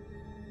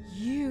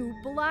 You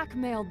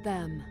blackmailed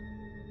them.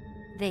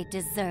 They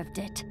deserved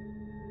it.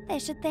 They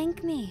should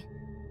thank me.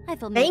 I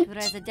will Thank- make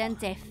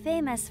Residente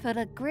famous for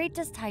the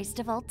greatest heist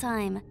of all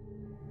time.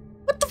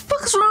 What the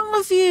fuck's wrong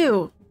with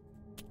you?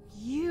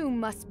 You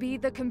must be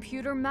the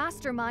computer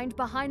mastermind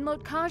behind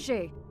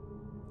Luphisra.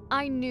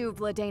 I knew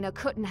Vladena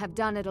couldn't have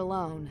done it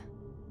alone.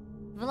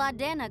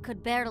 Vladena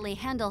could barely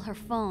handle her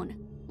phone,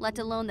 let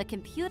alone the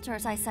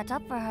computers I set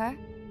up for her.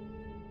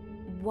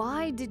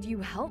 Why did you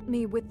help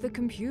me with the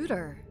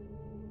computer?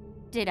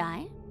 Did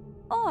I?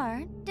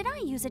 Or did I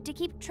use it to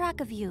keep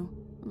track of you,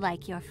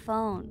 like your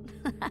phone?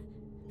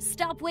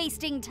 Stop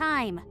wasting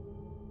time!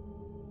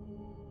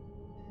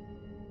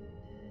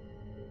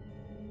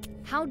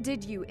 How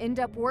did you end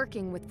up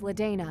working with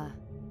Vladena?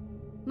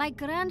 My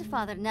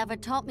grandfather never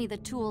taught me the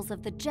tools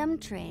of the gem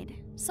trade,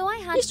 so I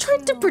had He's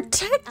trying to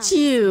protect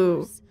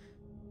you. outsource.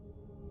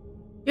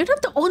 You're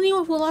not the only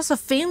one who lost a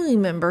family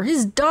member.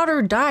 His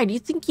daughter died. You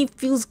think he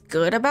feels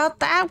good about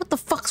that? What the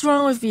fuck's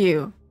wrong with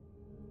you?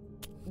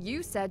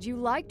 You said you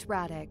liked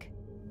Radek.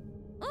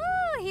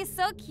 Ooh, he's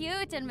so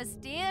cute and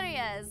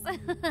mysterious.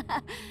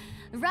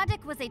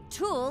 Radek was a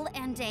tool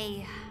and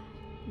a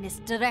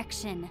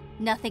misdirection,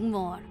 nothing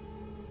more.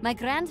 My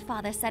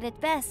grandfather said it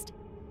best.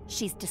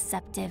 She's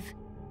deceptive.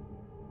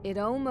 It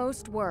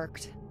almost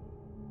worked.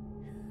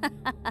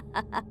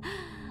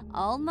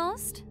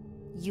 Almost?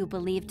 You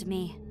believed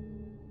me.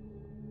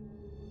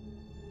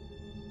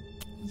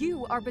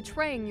 You are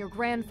betraying your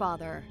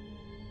grandfather.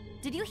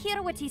 Did you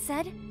hear what he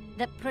said?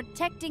 That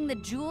protecting the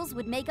jewels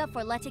would make up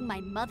for letting my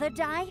mother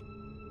die?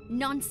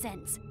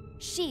 Nonsense.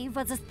 She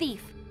was a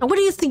thief. And what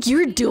do you think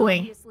you're He doing?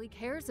 obviously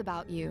cares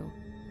about you.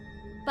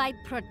 By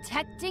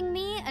protecting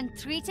me and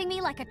treating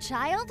me like a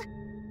child?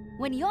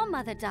 When your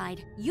mother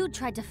died, you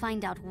tried to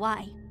find out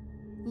why.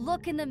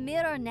 Look in the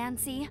mirror,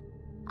 Nancy.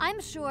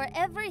 I'm sure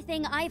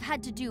everything I've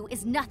had to do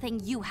is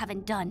nothing you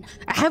haven't done.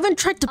 I haven't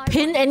tried to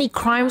pin any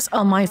crimes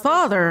on my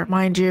father,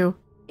 mind you.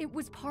 It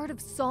was part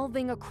of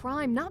solving a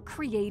crime, not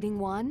creating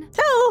one.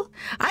 Hell,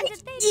 I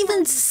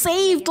even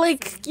saved,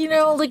 like, you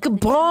know, like a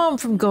bomb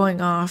from going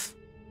off.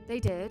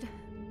 They did,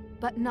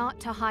 but not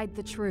to hide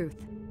the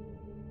truth.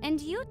 And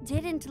you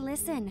didn't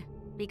listen,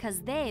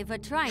 because they were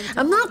trying to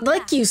I'm hold not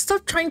like back. you.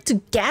 Stop trying to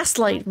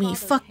gaslight My me.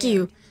 father Fuck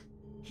you. cared.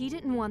 He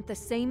didn't want the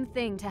same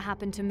thing to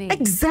happen to me.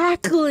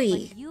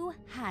 Exactly. But you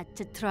had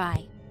to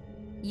try.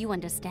 You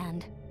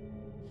understand.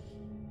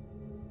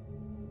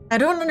 I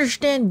don't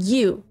understand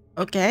you,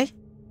 okay?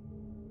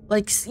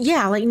 Like,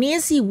 yeah, like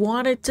Nancy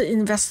wanted to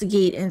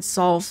investigate and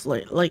solve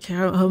like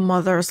her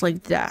mother's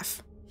like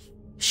death.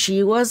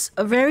 She was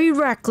very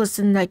reckless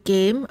in that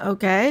game,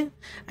 okay?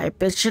 I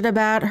bitched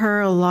about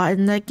her a lot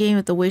in that game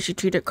with the way she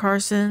treated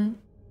Carson.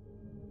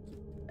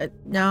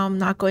 Now I'm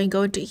not going to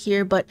go into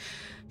here, but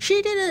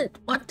she didn't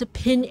want to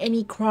pin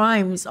any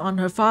crimes on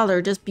her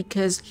father just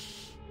because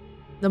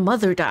the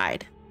mother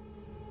died.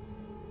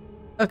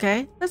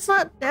 Okay? That's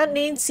not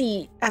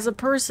Nancy as a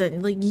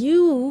person. Like,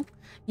 you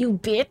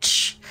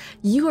bitch,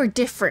 you are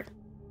different.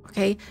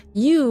 Okay?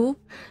 You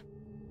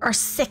are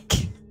sick.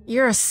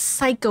 You're a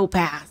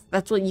psychopath.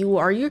 That's what you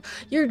are.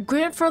 Your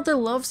grandfather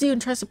loves you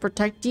and tries to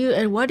protect you.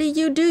 And what do?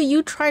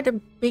 You try to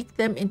make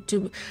them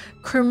into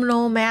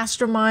criminal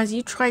masterminds.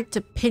 You try to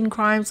pin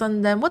crimes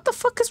on them. What the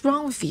fuck is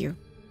wrong with you?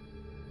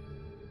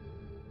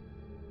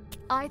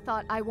 I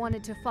thought I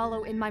wanted to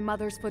follow in my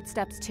mother's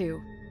footsteps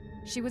too.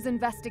 She was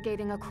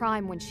investigating a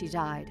crime when she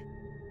died.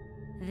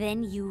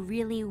 Then you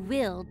really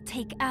will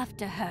take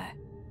after her.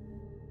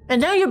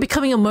 And now you're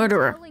becoming a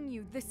murderer. I'm telling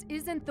you, this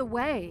isn't the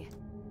way.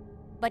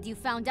 But you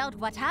found out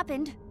what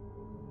happened.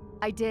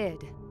 I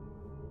did.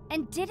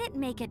 And did it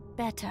make it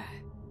better?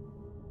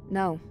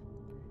 No.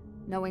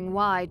 Knowing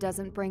why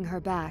doesn't bring her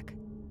back.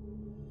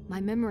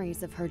 My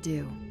memories of her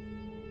do.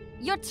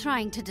 You're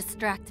trying to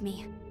distract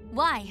me.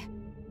 Why?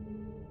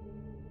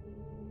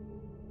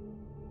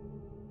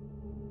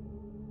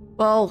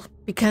 Well,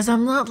 because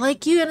I'm not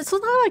like you, and it's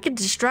not like a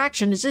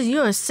distraction. It's just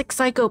you're a sick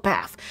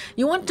psychopath.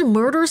 You want to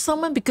murder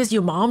someone because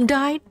your mom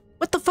died?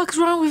 What the fuck's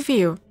wrong with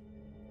you?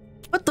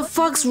 What the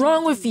fuck's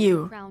wrong with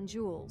you? Crown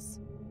jewels.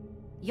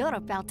 You're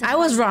about to I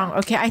was find wrong. out.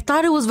 Okay, I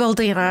thought it was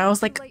Valdana. I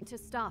was like, Too late to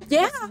stop.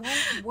 yeah.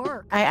 This won't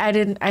work. I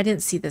didn't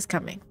see this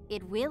coming.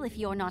 It will if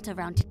you're not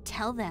around to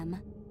tell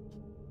them.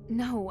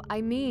 No,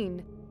 I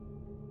mean,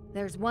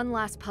 there's one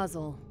last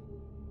puzzle.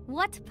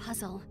 What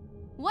puzzle?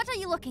 What are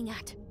you looking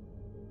at?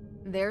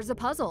 There's a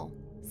puzzle.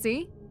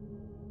 See?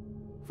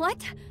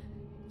 What?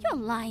 You're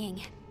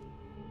lying.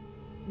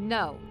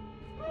 No,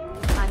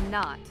 I'm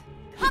not.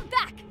 Come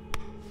back!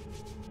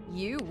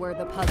 You were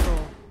the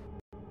puzzle.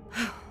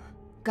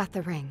 Got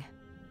the ring.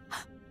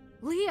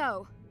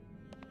 Leo!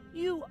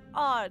 You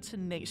are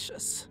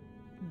tenacious.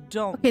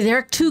 Don't. Okay, there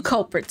are two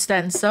culprits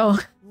then, so...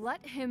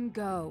 Let him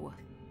go.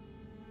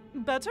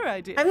 Better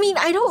idea. I mean,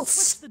 I don't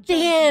Switch the gems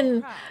stand in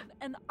the crown,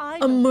 and I a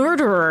don't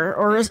murderer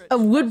or a favorite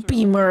would-be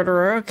treasure.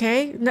 murderer,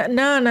 okay?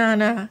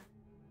 No.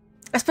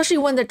 Especially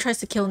one that tries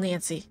to kill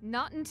Nancy.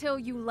 Not until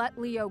you let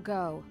Leo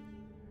go.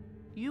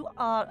 You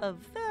are a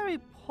very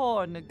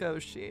poor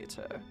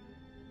negotiator.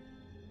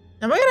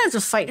 Am I gonna have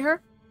to fight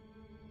her?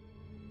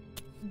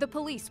 The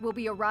police will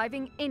be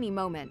arriving any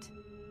moment.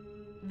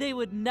 They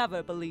would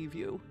never believe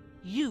you.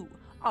 You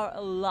are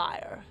a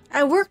liar.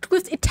 I worked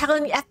with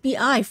Italian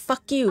FBI,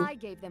 fuck you. I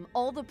gave them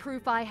all the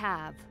proof I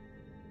have.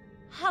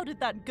 How did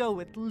that go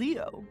with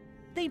Leo?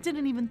 They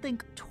didn't even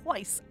think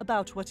twice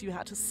about what you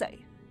had to say.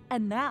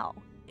 And now,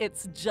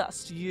 it's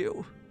just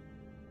you.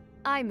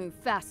 I move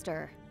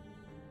faster.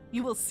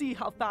 You will see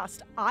how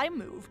fast I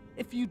move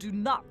if you do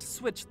not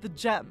switch the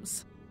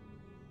gems.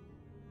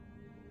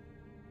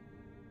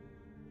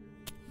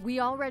 We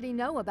already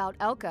know about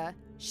Elka.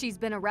 She's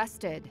been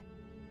arrested.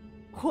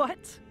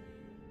 What?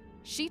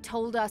 She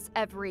told us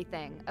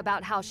everything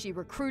about how she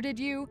recruited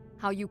you,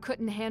 how you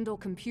couldn't handle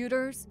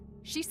computers.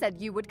 She said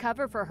you would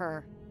cover for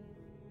her.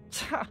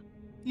 Tch,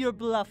 you're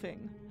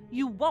bluffing.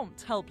 You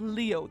won't help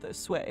Leo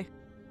this way.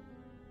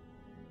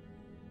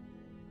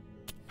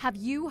 Have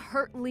you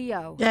hurt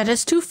Leo? Yeah,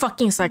 there's two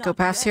fucking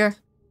psychopaths here.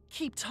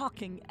 Keep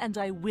talking and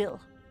I will.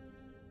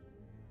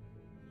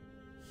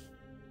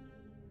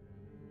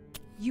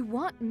 You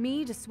want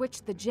me to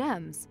switch the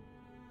gems?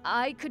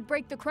 I could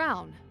break the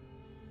crown.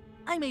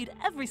 I made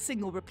every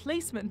single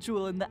replacement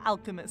jewel in the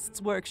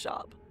alchemist's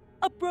workshop.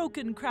 A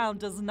broken crown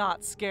does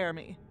not scare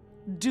me.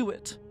 Do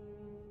it.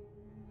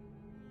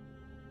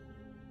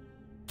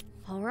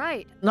 All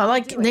right. Not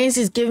like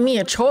Nancy's giving me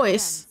a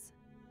choice.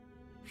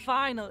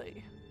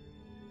 Finally.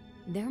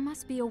 There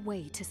must be a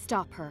way to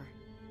stop her.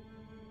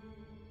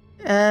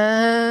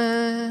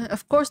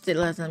 Of course they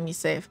let me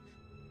save.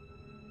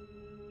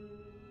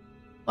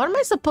 What am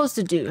I supposed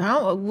to do?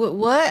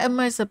 What am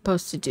I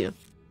supposed to do?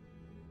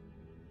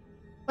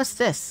 What's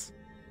this?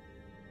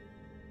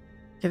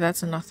 Okay,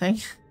 that's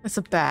nothing. That's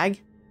a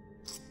bag.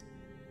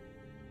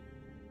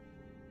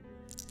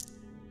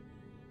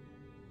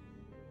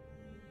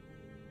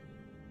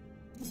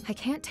 I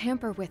can't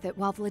tamper with it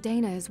while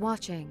Vladena is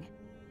watching.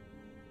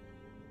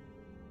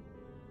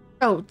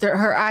 Oh,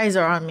 her eyes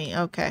are on me.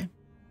 Okay.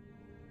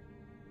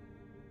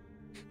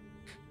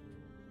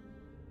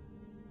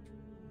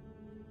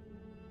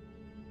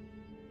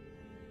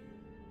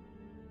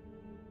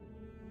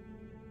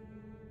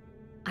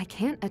 I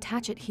can't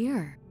attach it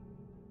here.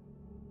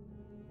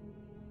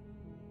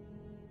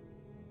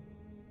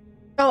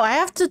 Oh, I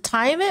have to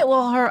time it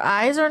while her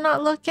eyes are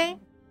not looking?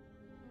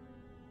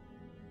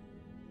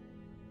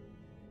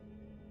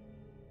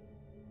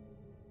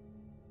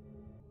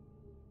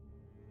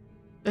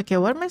 Okay,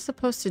 what am I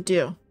supposed to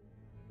do?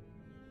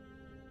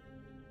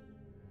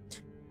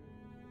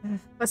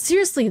 But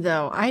seriously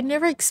though, I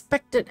never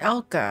expected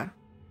Elka.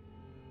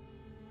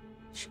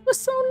 She was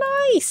so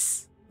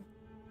nice.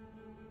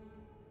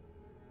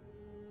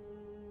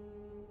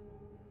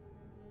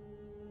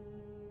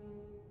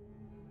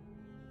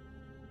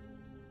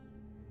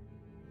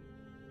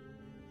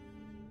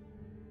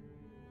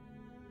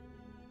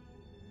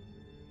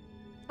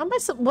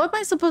 What am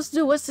I supposed to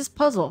do? What's this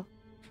puzzle?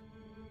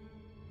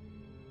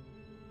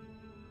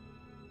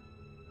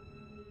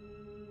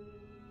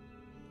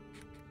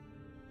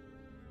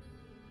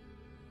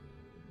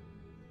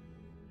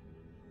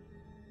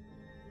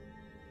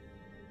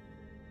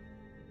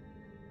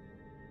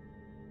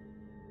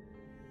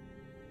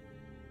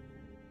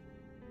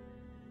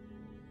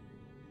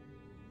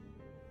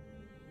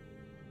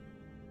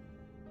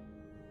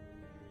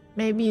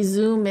 Maybe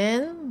zoom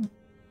in?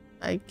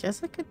 I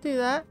guess I could do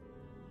that.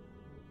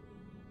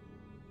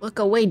 Look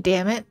away,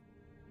 damn it.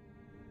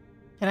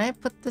 Can I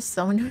put this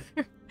somewhere?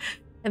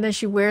 And then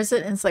she wears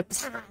it and it's like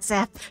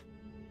zap.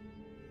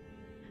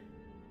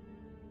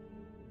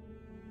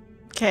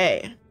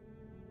 Okay.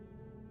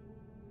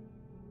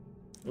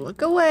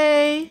 Look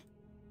away.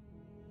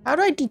 How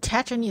do I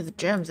detach any of the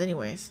gems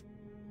anyways?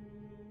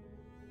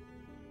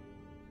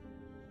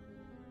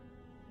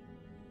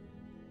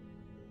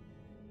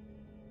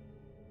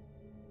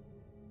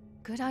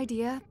 Good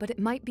idea, but it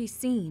might be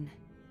seen.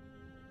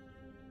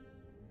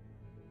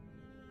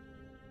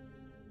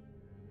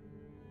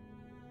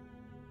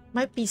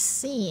 Might be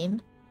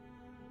seen.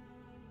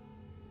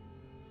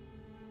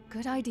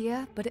 Good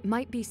idea, but it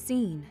might be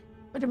seen.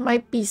 But it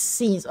might be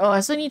seen. Oh, I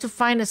still need to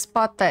find a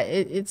spot that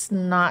it's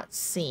not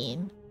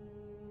seen.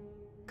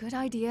 Good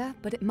idea,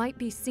 but it might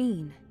be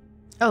seen.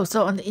 Oh,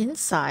 so on the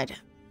inside.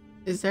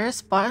 Is there a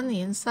spot on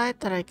the inside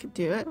that I could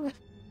do it with?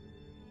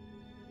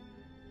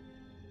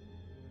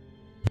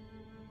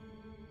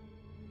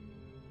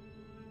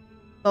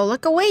 Oh,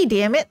 look away,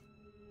 damn it.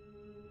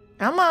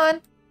 Come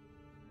on.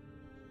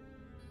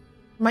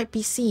 Might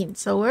be seen.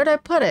 So where'd I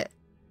put it?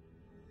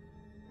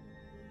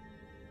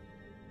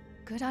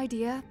 Good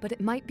idea, but it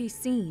might be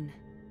seen.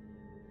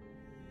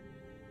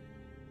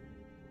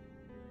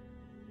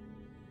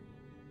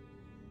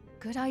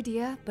 Good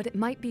idea, but it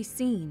might be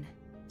seen.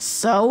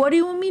 So what do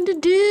you want me to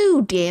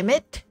do, damn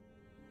it?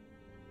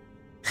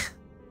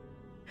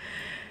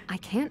 I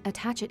can't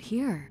attach it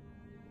here.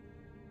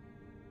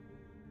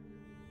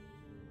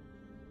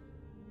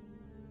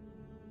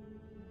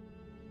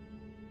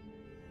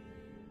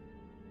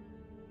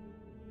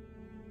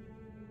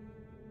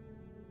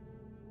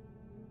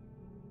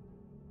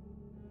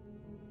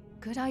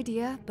 Good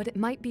idea, but it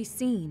might be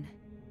seen.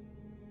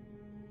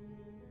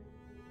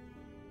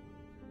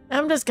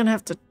 I'm just gonna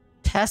have to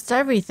test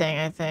everything,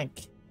 I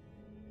think.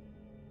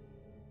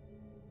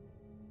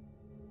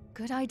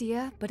 Good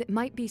idea, but it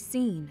might be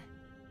seen.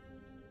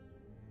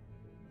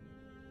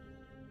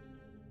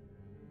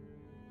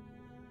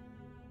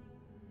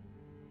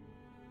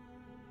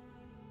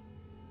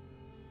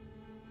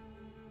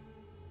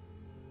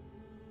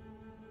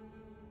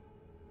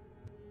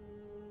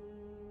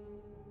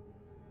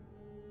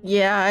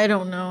 Yeah, I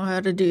don't know how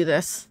to do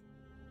this.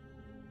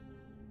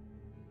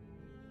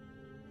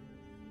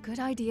 Good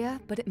idea,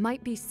 but it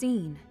might be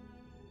seen.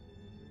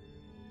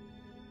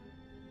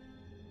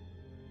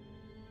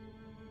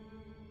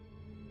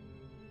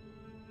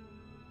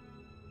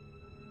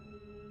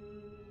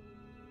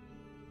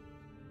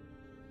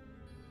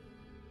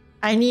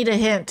 I need a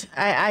hint.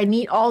 I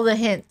need all the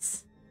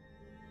hints.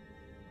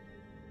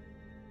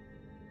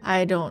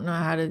 I don't know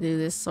how to do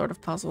this sort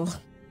of puzzle.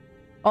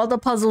 All the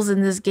puzzles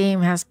in this game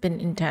has been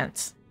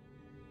intense.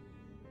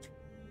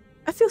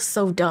 I feel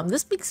so dumb.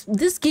 This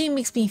game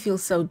makes me feel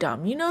so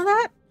dumb. You know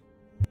that?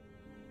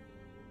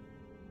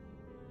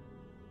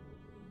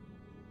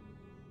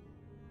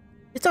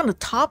 It's on the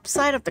top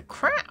side of the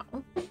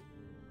crown.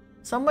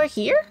 Somewhere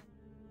here?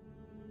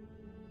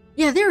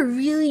 Yeah, they're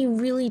really,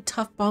 really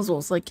tough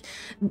puzzles. Like,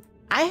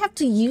 I have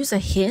to use a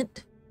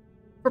hint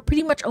for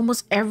pretty much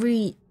almost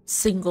every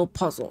single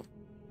puzzle.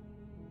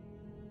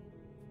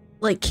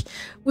 Like,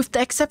 with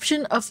the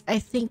exception of, I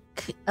think,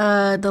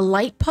 the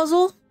light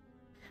puzzle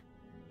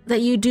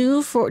that you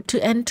do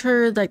to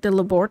enter, like, the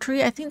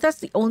laboratory. I think that's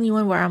the only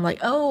one where I'm like,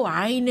 oh,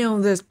 I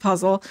know this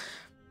puzzle.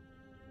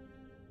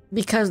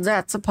 Because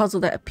that's a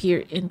puzzle that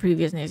appeared in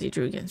previous Nancy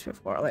Drew games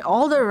before. Like,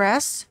 all the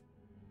rest,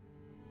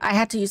 I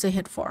had to use a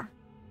hint for.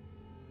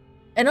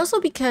 And also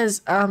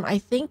because I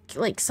think,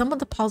 like, some of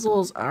the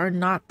puzzles are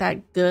not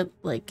that good,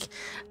 like,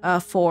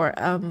 for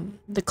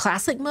the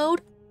classic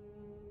mode.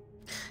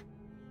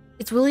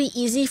 It's really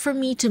easy for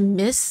me to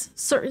miss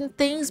certain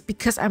things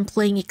because I'm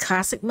playing a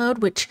classic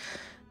mode, which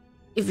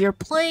if you're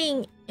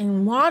playing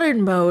in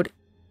modern mode,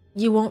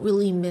 you won't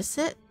really miss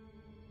it.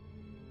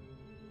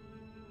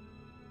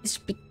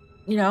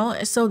 You know,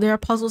 so there are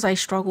puzzles I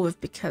struggle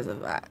with because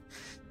of that,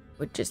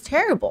 which is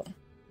terrible.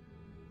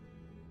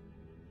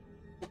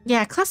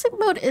 Yeah, classic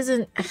mode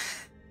isn't...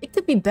 It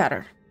could be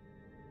better.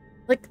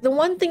 Like, the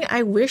one thing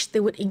I wish they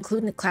would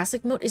include in the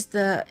classic mode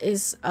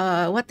is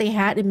what they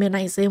had in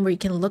Midnight Zane, where you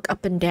can look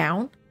up and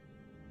down.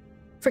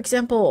 For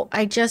example,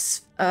 I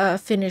just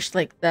finished,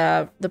 like,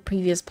 the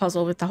previous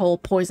puzzle with the whole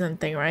poison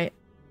thing, right?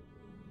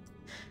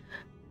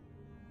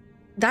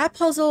 That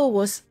puzzle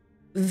was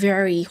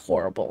very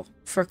horrible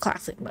for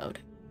classic mode.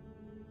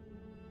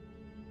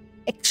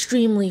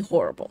 Extremely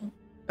horrible,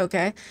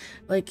 okay?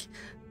 Like,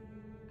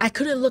 I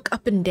couldn't look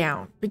up and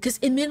down because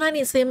in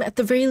Midnight Zane, at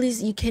the very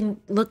least, you can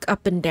look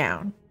up and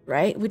down,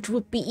 right? Which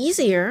would be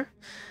easier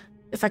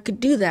if I could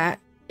do that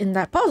in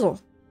that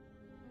puzzle.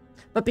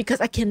 But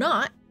because I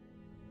cannot,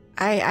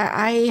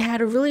 I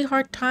had a really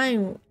hard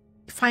time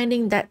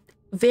finding that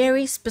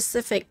very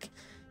specific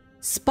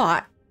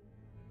spot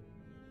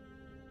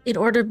in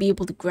order to be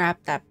able to grab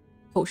that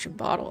potion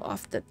bottle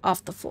off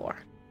the floor.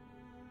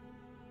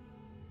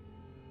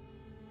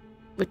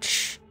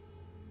 Which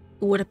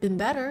would have been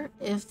better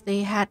if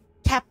they had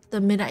kept the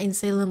Midnight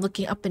Zane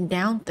looking up and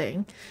down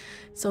thing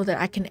so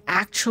that I can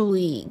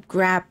actually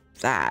grab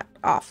that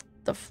off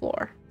the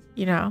floor,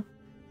 you know?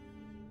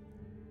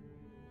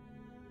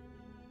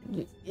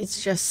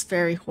 It's just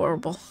very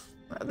horrible.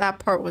 That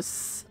part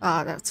was,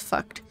 that's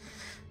fucked.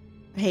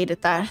 I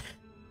hated that.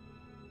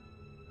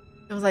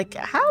 I was like,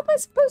 how am I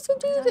supposed to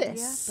do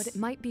this? Idea, but it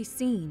might be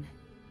seen.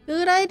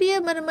 Good idea,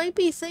 but it might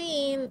be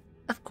seen.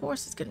 Of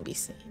course it's gonna be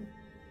seen.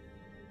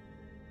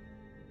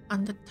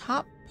 On the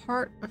top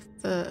part of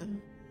the...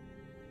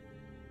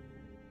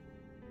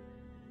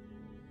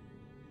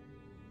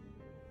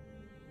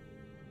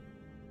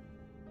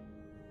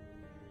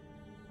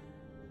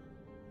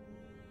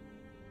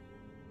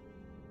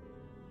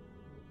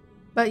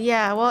 But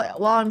yeah, well,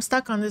 while I'm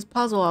stuck on this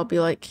puzzle, I'll be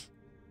like,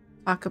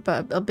 talk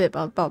about a bit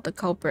about the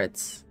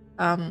culprits.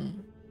 I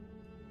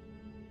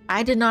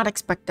did not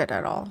expect it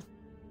at all.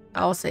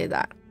 I'll say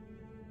that.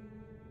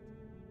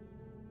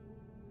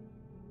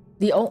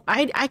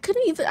 I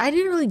couldn't even, I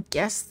didn't really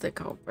guess the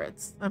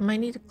culprits. I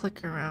might need to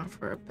click around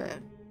for a bit.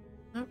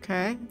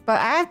 Okay, but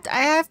I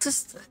have to.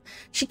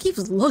 She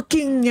keeps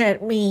looking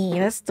at me.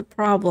 That's the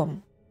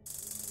problem.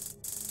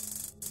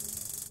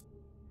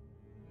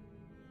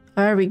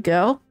 There we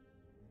go.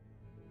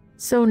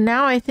 So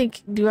now I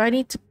think, do I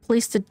need to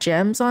place the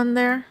gems on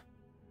there?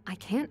 I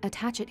can't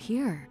attach it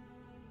here.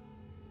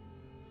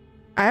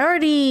 I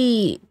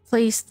already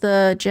placed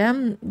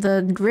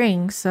the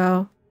ring,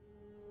 so...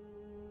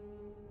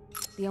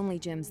 The only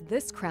gems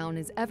this crown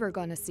is ever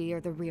gonna see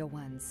are the real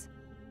ones.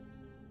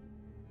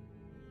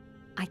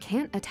 I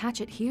can't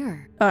attach it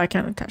here. Oh, I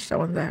can't attach that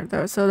one there,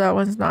 though, so that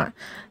one's not...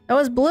 That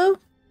was blue?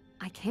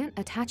 I can't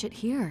attach it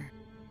here.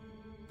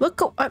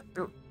 Look,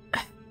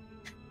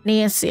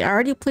 Nancy, I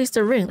already placed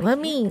a ring. Let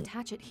me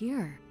attach it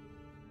here.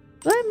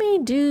 Let me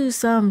do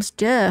some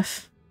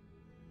stuff.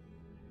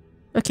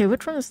 Okay,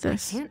 which one is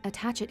this? I can't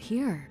attach it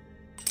here.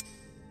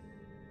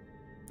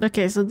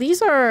 Okay, so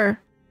these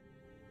are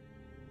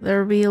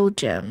the real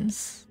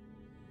gems.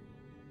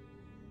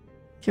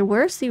 Okay,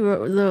 where's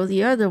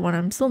the other one?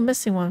 I'm still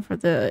missing one for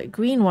the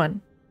green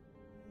one.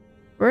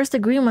 Where's the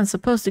green one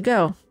supposed to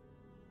go?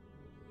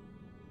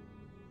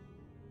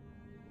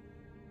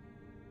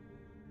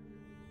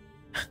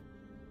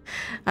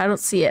 I don't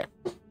see it.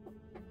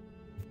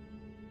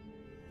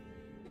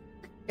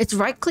 It's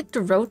right click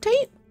to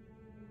rotate?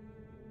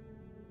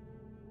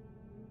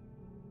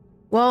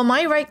 Well,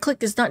 my right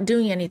click is not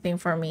doing anything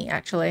for me,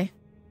 actually.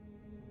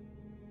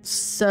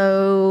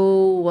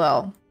 So,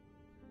 well.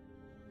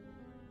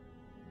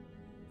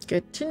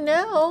 Good to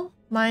know.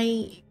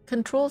 My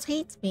controls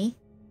hates me.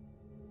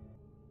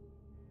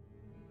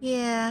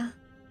 Yeah.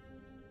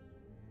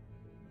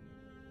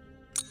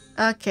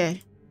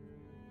 Okay.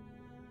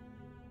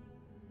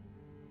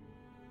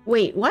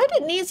 Wait, why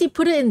did Nancy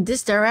put it in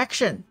this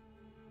direction?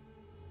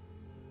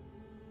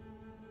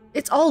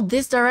 It's all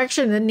this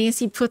direction and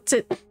Nancy puts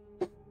it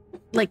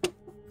like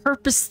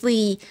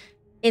purposely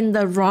in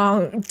the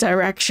wrong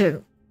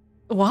direction.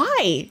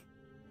 Why?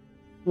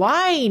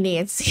 Why,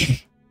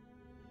 Nancy?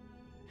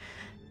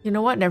 You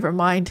know what? Never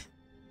mind.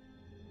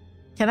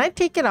 Can I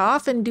take it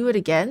off and do it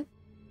again?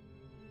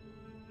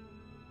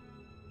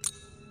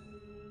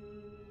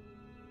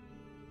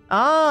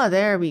 Ah,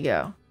 there we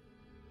go.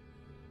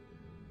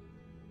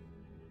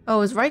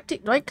 Oh, it's right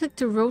click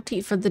to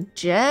rotate for the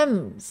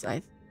gems.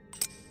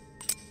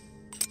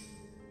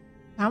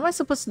 How am I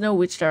supposed to know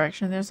which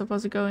direction they're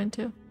supposed to go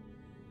into?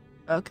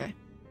 Okay.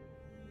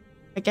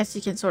 I guess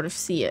you can sort of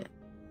see it.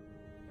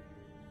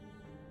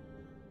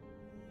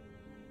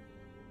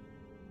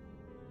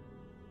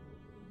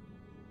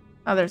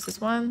 Oh, there's this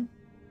one.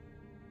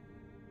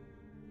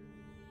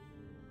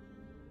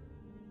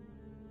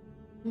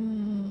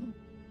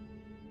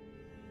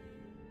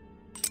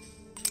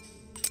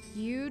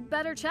 You'd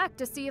better check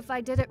to see if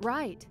I did it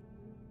right.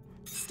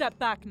 Step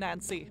back,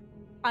 Nancy.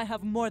 I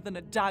have more than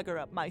a dagger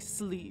up my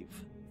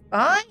sleeve.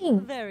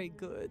 Fine. Very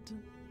good.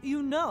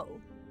 You know,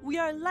 we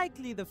are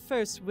likely the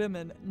first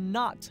women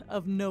not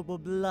of noble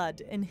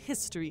blood in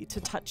history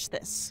to touch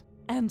this.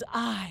 And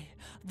I,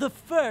 the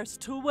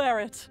first to wear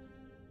it.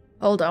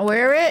 Hold on,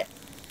 wear it.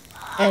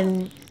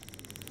 And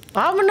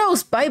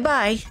vamonos,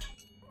 bye-bye.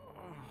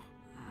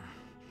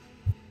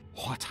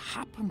 What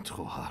happened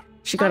to her?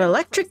 She got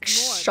electric More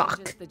than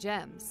shock. just the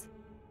gems.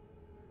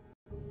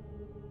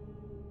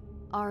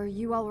 Are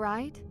you all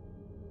right?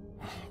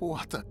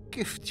 What a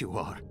gift you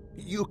are.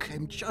 You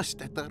came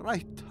just at the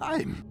right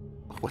time.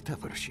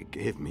 Whatever she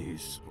gave me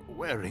is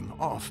wearing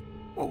off.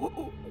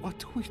 What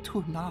do we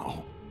do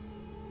now?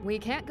 We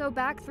can't go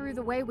back through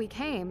the way we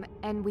came,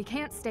 and we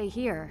can't stay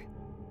here.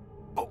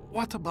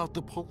 What about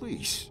the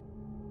police?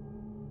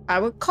 I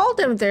would call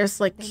them. There's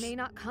like... They may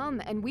not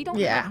come, and we don't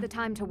Yeah. have the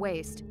time to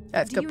waste.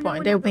 That's a Do good you know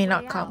point. They another may way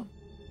not out? come.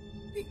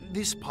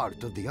 This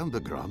part of the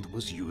underground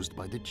was used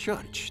by the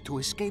church to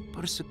escape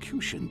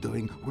persecution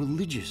during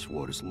religious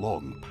wars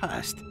long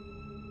past.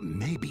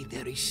 Maybe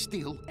there is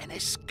still an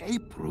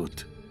escape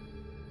route.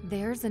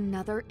 There's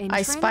another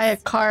entrance? I spy a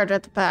card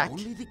at the back.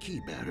 Only the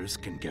key bearers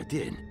can get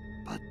in,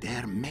 but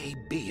there may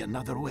be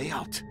another way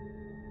out.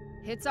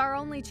 It's our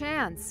only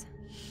chance.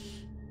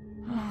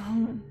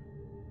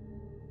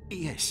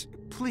 Yes,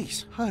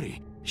 please,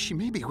 hurry. She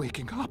may be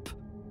waking up.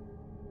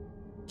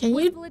 Can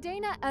Was you...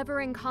 Vladena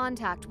ever in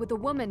contact with a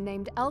woman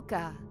named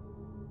Elka?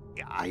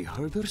 I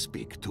heard her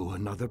speak to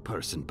another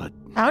person, but...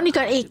 I only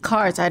got 8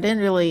 cards. I didn't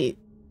really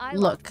I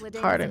look left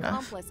hard Vladena's enough.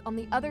 accomplice on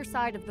the other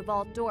side of the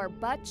vault door,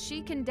 but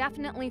she can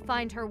definitely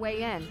find her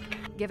way in,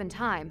 given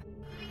time.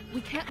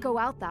 We can't go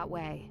out that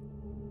way.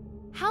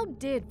 How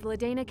did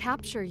Vladena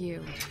capture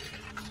you?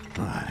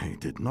 I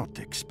did not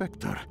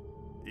expect her.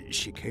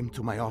 She came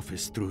to my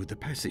office through the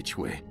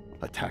passageway,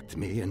 attacked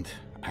me, and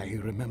I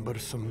remember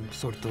some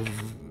sort of...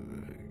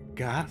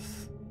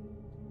 gas?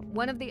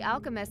 One of the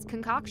alchemist's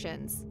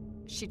concoctions.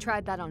 She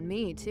tried that on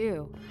me,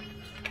 too.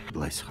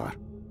 Bless her.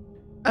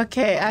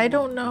 Okay, I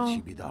don't Will know.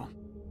 she be down?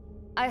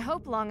 I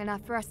hope long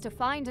enough for us to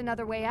find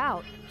another way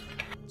out.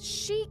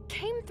 She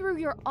came through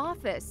your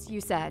office,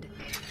 you said.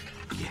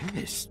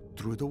 Yes,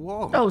 through the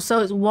wall. Oh, so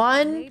it's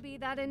 1. Maybe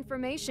that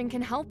information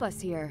can help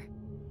us here.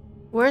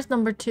 Where's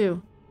number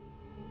 2?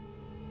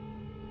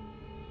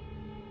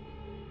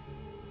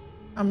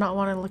 I'm not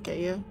want to look at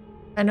you.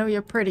 I know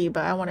you're pretty,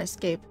 but I want to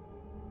escape.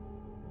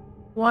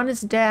 1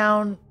 is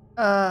down.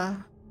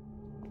 That's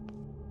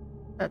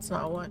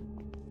not 1.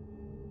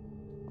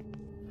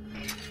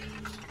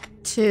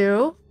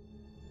 2.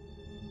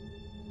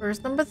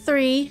 Where's number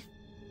 3?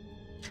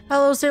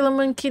 Hello, Sailor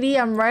Moon Kitty.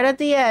 I'm right at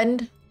the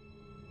end.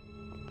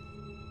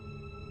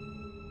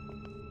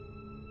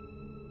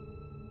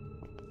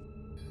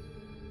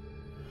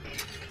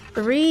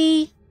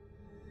 Three.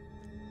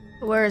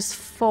 Where's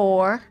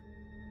 4?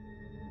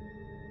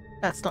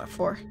 That's not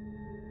 4.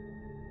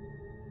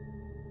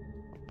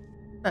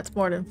 That's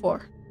more than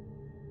 4.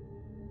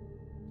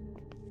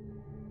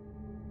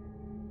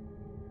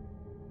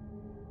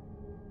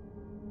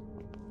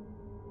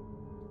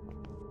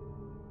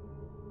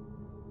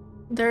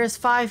 There is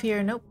 5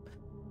 here. Nope.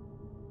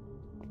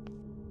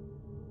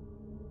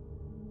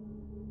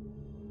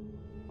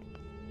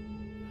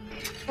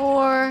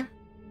 Four.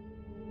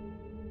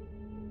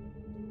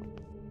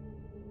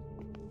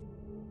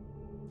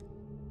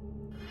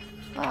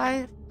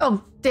 5.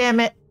 Oh, damn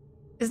it.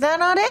 Is that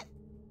not it?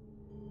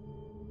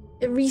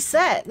 It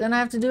reset. Then I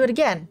have to do it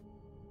again.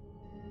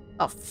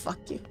 Oh,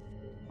 fuck you.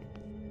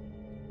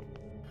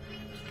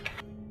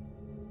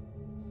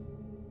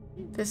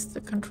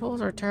 The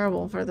controls are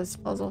terrible for this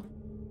puzzle.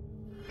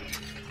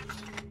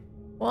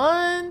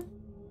 1.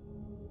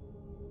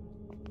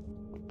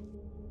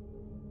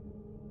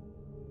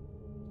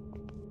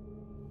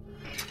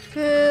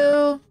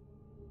 2.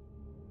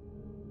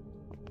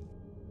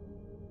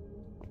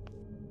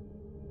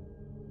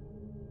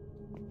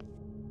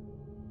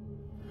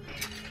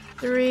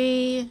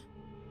 3.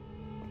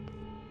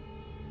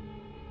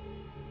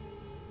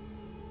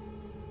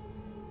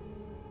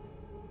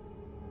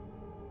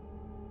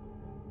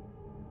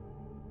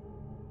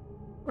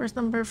 'Where's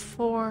number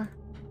 4?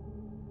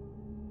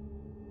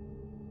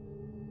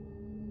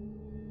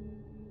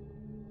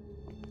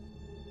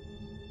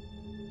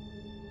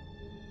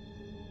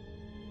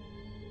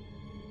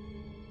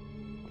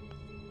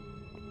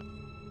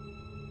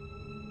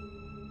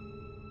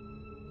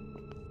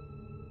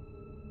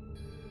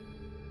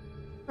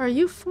 are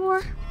you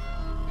for?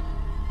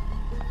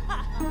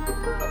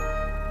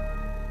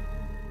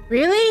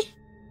 Really?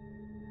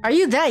 Are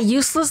you that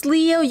useless,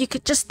 Leo? You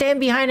could just stand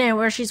behind her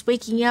where she's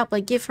waking up,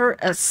 like give her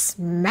a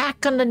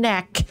smack on the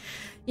neck.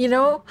 You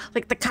know?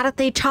 Like the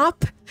karate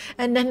chop?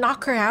 And then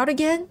knock her out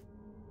again?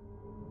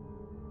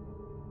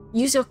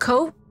 Use your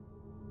coat?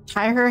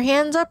 Tie her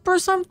hands up or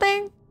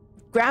something?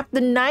 Grab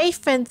the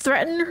knife and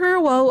threaten her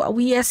while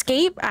we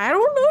escape? I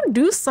don't know,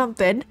 do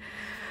something.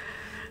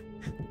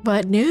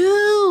 But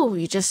no,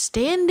 you just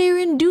stand there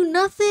and do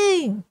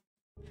nothing.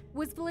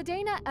 Was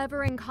Vladena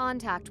ever in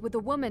contact with a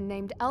woman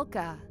named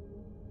Elka?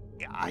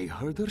 I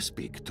heard her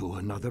speak to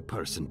another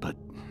person, but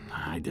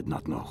I did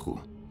not know who.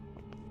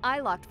 I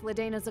locked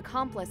Vladena's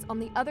accomplice on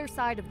the other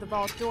side of the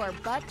vault door,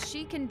 but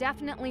she can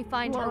definitely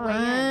find her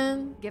way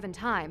in, given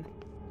time.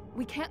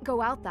 We can't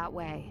go out that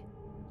way.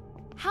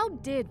 How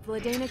did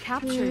Vladena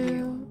capture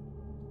you?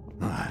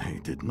 I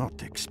did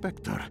not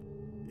expect her.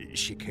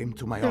 She came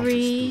to my office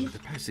through the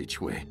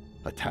passageway,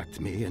 attacked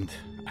me, and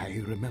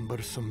I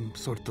remember some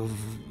sort of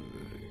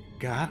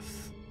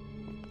gas.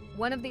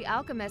 One of the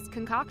alchemist's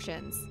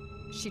concoctions.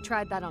 She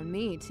tried that on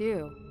me,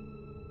 too.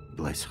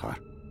 Bless her.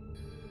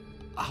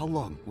 How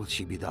long will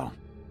she be down?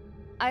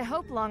 I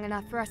hope long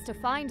enough for us to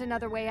find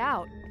another way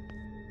out.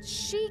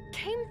 She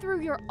came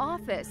through your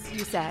office, you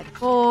said.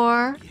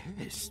 Or...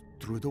 Yes,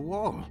 through the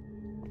wall.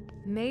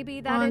 Maybe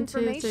that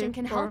information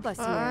can help us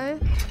here.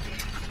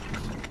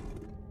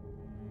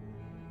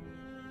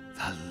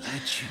 The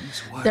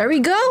legends work. There we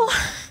go.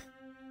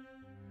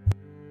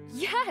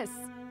 Yes.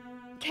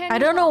 I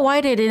don't know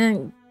why they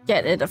didn't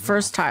get it the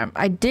first time.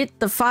 I did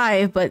the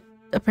 5, but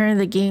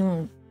apparently the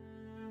game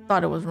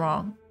thought it was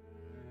wrong.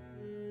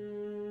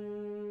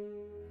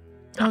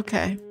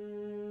 Okay.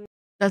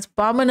 That's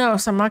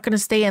Bominos. I'm not gonna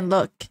stay and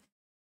look.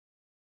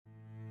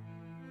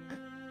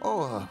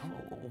 Oh,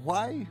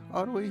 why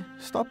are we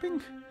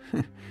stopping?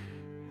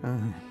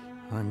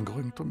 I'm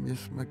going to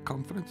miss my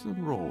conference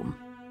in Rome.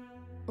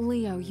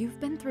 Leo, you've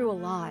been through a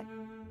lot.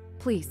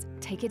 Please,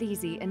 take it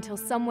easy until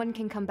someone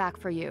can come back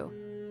for you.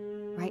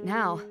 Right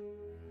now,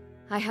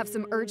 I have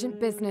some urgent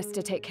business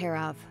to take care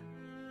of.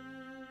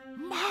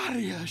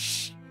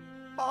 Marius!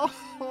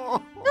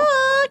 Oh,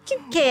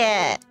 cute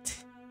cat.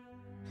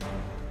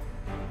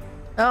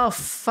 Oh,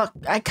 fuck.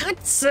 I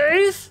can't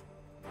save.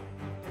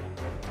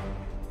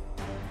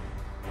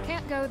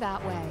 Can't go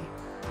that way.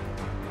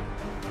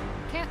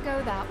 Can't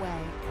go that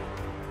way.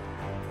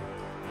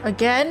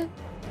 Again?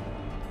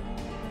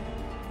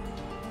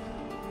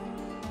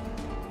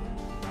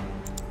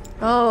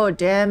 Oh,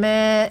 damn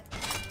it.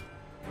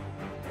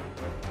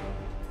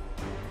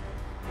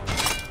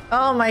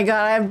 Oh my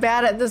god, I'm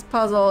bad at this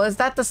puzzle. Is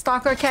that the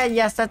stalker cat?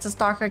 Yes, that's a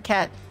stalker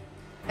cat.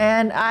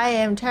 And I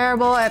am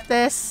terrible at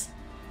this.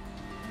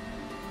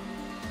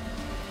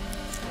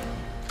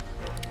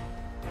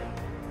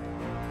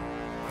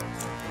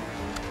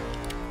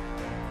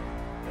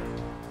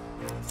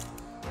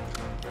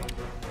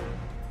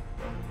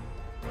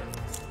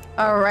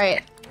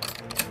 Alright.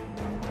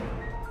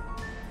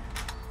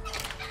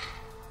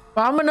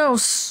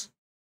 Vámonos.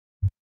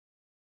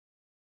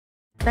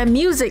 That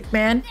music,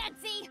 man.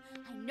 Nancy,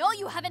 I know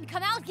you haven't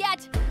come out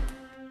yet.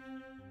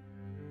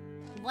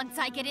 Once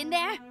I get in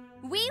there,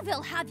 we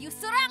will have you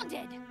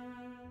surrounded.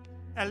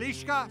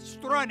 Elishka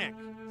Stronik.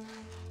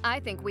 I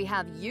think we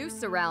have you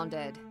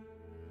surrounded.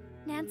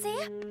 Nancy,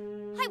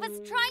 I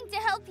was trying to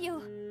help you.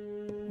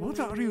 What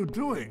are you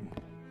doing?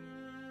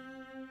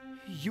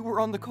 You were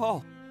on the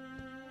call.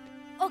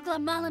 Okla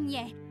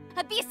malamye,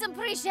 abisam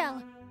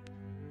prishel.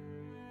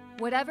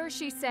 Whatever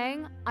she's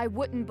saying, I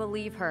wouldn't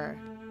believe her.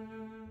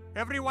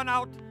 Everyone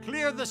out,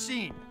 clear the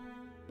scene.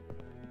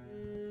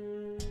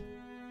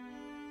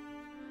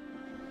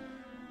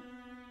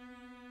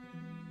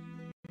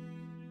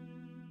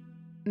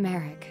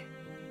 Merrick.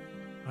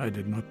 I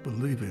did not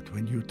believe it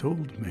when you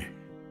told me.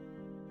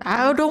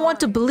 I don't want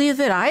to believe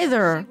it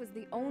either. She was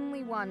the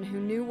only one who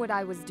knew what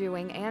I was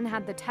doing and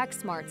had the tech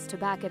smarts to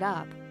back it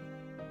up.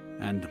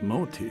 And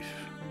motive.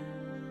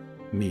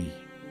 Me.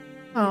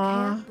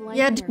 Aw. blame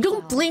Yeah, yourself.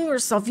 don't blame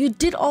yourself. You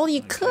did all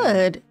you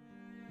could.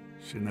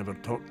 She never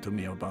talked to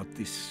me about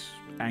this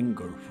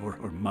anger for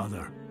her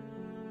mother.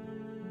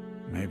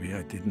 Maybe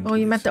I didn't. Oh,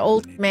 you met the listen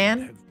old when it man?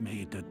 would have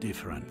made a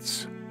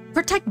difference.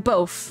 Protect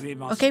both. We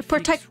must Okay, fix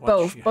protect what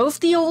both. she has Both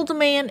the old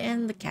man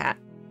and the cat.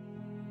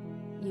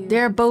 You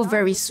They're both saw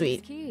very these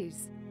sweet.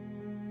 Keys.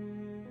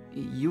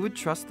 You would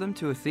trust them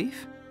to a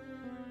thief?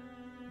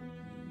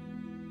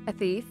 A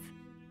thief?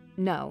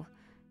 No.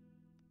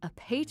 A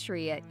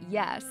patriot,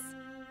 yes.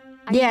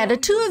 I Yeah, know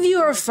the two of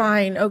you are spoke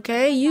fine,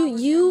 okay? You That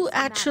was you so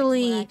dramatic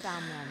actually when I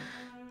found them.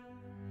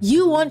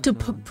 you want to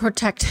No,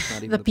 protect not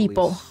even the the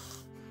people.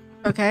 police.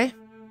 Okay?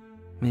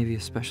 Maybe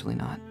especially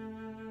not.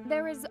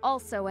 There is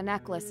also a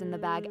necklace in the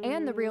bag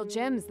and the real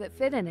gems that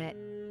fit in it.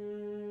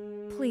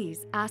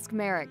 Please ask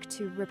Merrick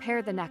to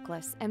repair the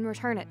necklace and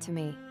return it to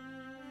me.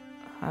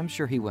 I'm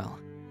sure he will.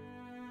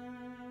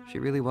 She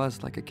really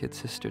was like a kid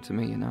sister to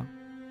me, you know?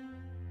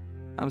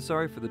 I'm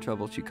sorry for the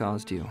trouble she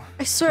caused you.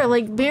 I swear,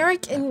 like,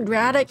 Merrick and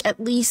Radek at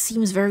least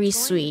seems very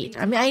sweet.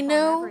 I mean, I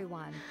know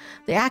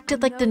they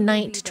acted like the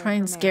knight to try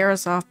and scare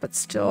us off, but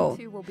still.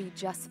 You two will be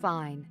just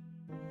fine.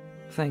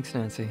 Thanks,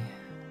 Nancy.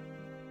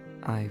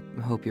 I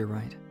hope you're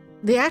right.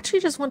 They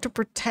actually just want to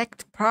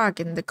protect Prague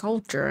and the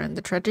culture and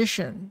the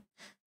tradition.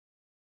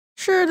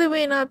 Sure, they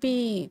may not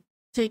be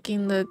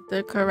taking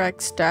the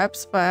correct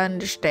steps, but I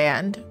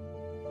understand.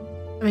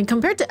 I mean,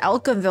 compared to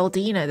Elka and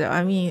Valdina, though,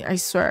 I mean, I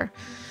swear.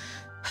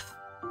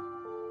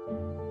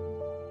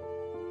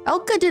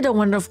 Elka did a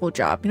wonderful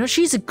job. You know,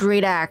 she's a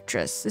great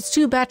actress. It's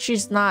too bad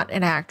she's not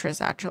an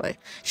actress, actually.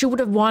 She would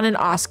have won an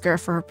Oscar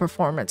for her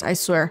performance, I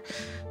swear.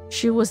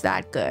 She was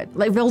that good.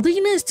 Like,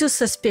 Valdina is still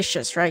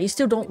suspicious, right? You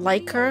still don't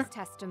like her.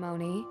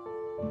 Testimony.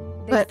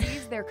 But they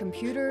seized their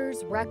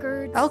computers,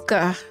 records.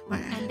 Elka,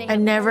 I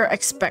never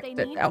expected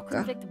Elka. To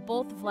convict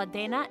both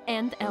Vladena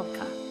and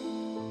Elka.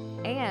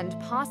 And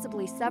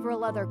possibly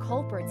several other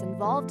culprits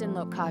involved in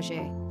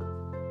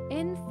Lopkaje.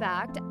 In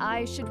fact,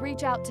 I should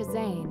reach out to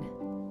Zane.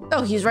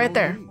 Oh, he's right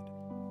there.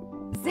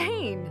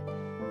 Zane!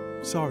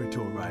 Sorry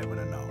to arrive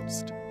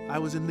unannounced. I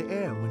was in the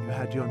air when you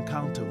had your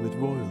encounter with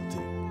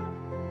royalty.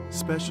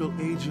 Special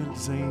Agent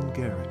Zane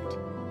Garrett.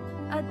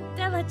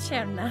 Adela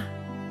Čzerná.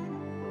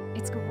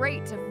 It's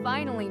great to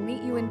finally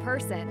meet you in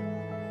person.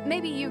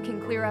 Maybe you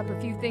can clear up a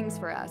few things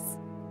for us.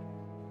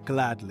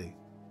 Gladly.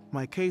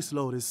 My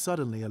caseload is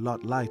suddenly a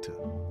lot lighter.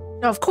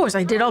 No, of course,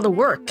 I did all the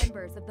work. How many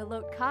members of the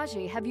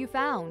Lopkaje have you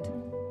found?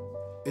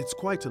 It's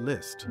quite a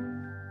list.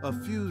 A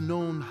few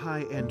known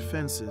high-end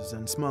fencers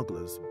and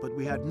smugglers, but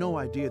we had no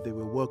idea they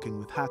were working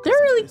with hackers.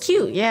 They're really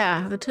cute,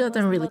 yeah. The two of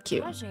them are really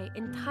cute. Lopkaje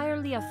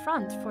entirely a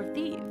front for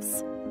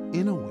thieves.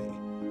 In a way,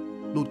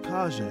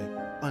 Lopkaje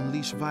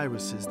unleash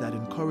viruses that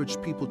encourage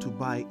people to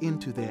buy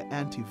into their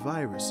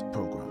antivirus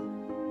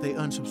program. They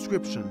earn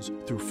subscriptions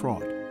through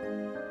fraud.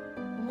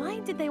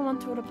 Why did they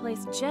want to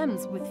replace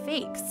gems with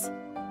fakes?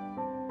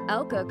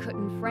 Elka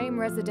couldn't frame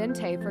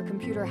Residente for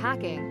computer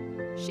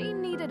hacking. She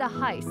needed a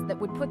heist that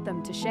would put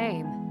them to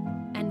shame.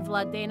 And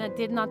Vladena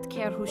did not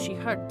care who she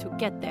hurt to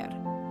get there.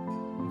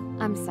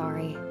 I'm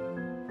sorry.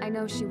 I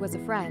know she was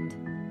a friend.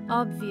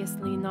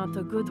 Obviously not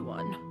a good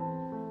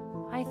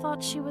one. I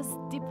thought she was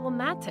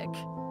diplomatic,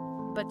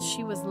 but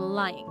she was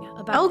lying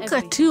about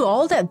everything. Elka too,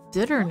 all that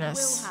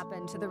bitterness. What will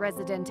happen to the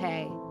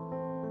Residente?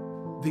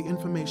 The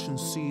information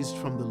seized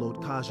from the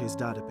Lopkaje's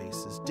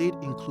databases did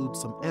include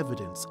some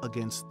evidence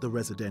against the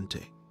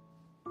Residente.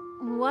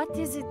 What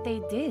is it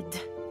they did?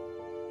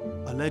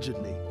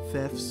 Allegedly,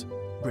 thefts,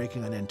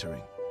 breaking and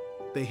entering.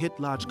 They hit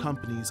large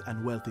companies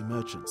and wealthy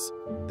merchants.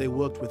 They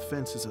worked with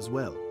fences as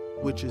well,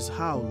 which is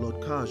how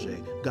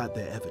Lopkaje got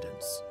their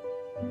evidence.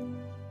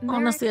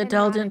 Honestly,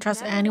 Adele didn't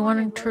trust anyone,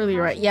 and truly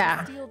right.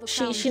 Yeah,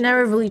 she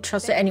never really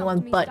trusted anyone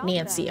but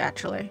Nancy,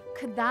 actually.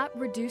 Could that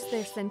reduce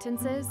their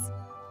sentences?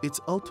 It's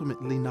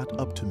ultimately not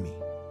up to me.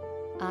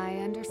 I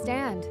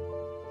understand.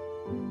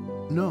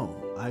 No,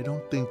 I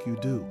don't think you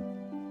do.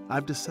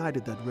 I've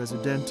decided that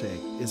Residente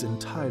is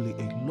entirely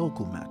a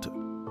local matter,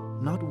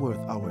 not worth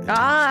our attention.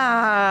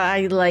 Ah,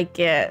 I like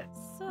it.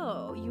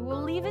 So, you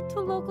will leave it to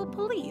local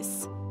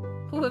police,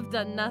 who have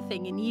done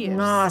nothing in years.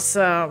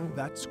 Awesome.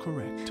 That's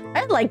correct.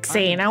 I like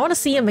Zane. I want to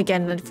see him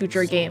again in a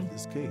future game.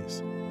 This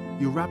case.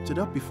 You wrapped it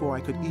up before I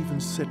could even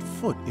set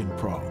foot in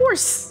Prague. Of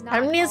course.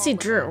 I'm Nancy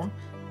Drew.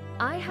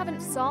 I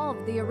haven't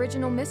solved the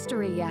original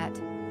mystery yet.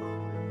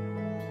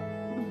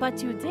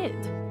 But you did.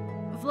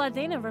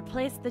 Vladena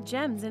replaced the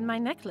gems in my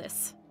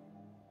necklace.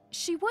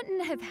 She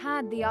wouldn't have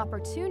had the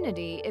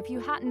opportunity if you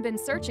hadn't been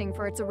searching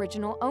for its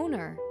original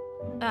owner.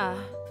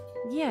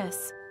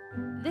 Yes.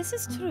 This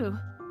is true.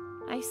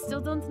 I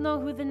still don't know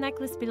who the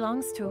necklace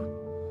belongs to.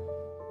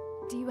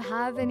 Do you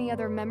have any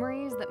other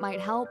memories that might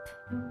help?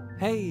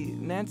 Hey,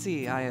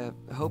 Nancy, I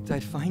hoped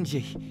I'd find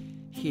you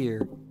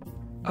here.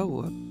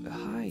 Oh,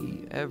 hi,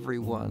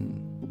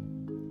 everyone.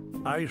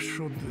 I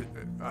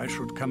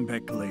should come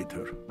back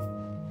later.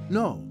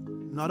 No,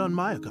 not on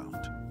my account.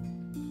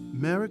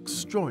 Merrick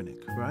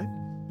Strojnik, right?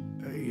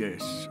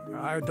 Yes,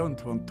 I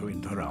don't want to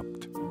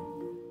interrupt.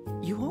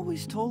 You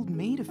always told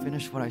me to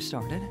finish what I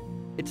started.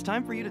 It's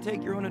time for you to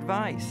take your own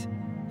advice.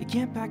 You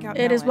can't back out.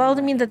 It is well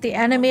to mean that they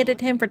animated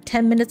him for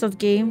 10 minutes of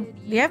game.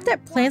 They have to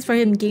have plans for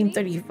him in game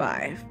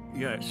 35.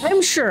 Yes.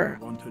 I'm sure.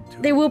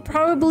 They will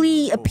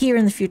probably appear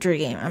in the future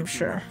game, I'm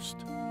sure.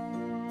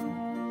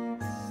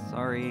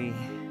 Sorry.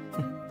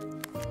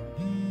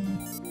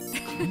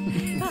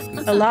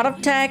 A lot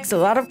of texts, a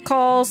lot of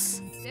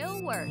calls.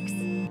 Still works.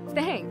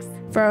 Thanks.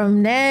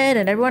 From Ned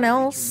and everyone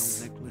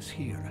else.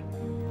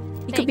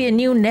 He could be a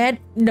new Ned.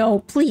 No,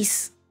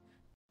 please.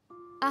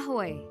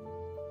 Ahoy.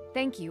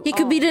 Thank you. He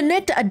could be the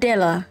Ned to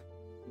Adela,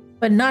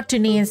 but not to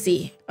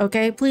Nancy.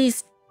 Okay,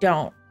 please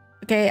don't.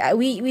 Okay,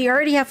 we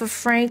already have a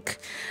Frank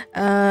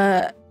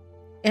and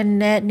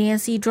Ned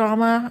Nancy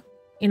drama,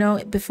 you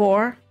know,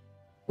 before,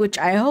 which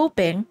I'm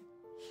hoping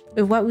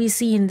with what we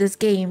see in this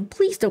game,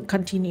 please don't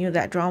continue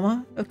that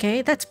drama.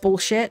 Okay, that's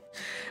bullshit.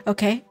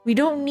 Okay, we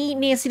don't need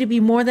Nancy to be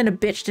more than a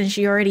bitch than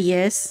she already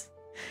is.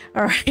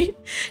 Alright?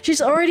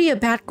 She's already a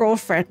bad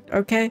girlfriend,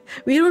 okay?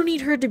 We don't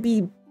need her to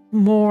be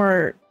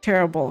more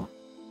terrible.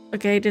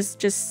 Okay,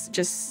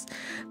 just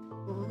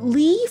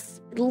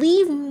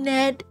leave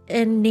Ned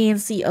and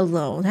Nancy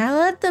alone. Now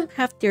let them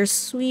have their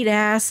sweet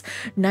ass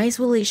nice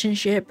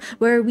relationship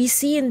where we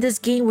see in this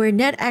game where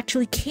Ned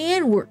actually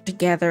can work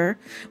together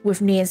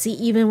with Nancy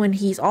even when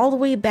he's all the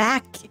way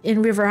back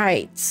in River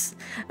Heights.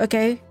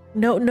 Okay?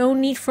 No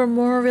need for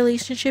more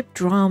relationship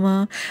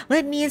drama.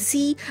 Let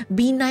Nancy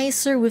be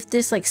nicer with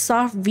this like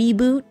soft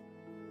reboot.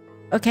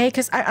 Okay,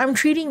 because I'm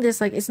treating this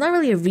like it's not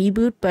really a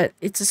reboot, but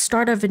it's the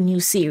start of a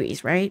new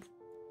series, right?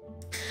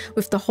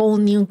 With the whole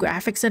new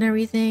graphics and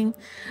everything.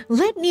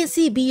 Let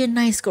Nancy be a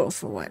nice girl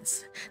for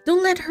once.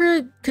 Don't let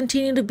her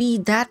continue to be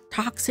that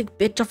toxic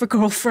bitch of a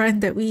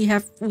girlfriend that we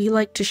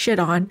like to shit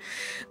on.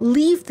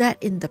 Leave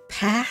that in the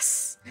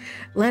past.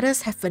 Let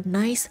us have a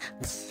nice,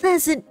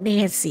 pleasant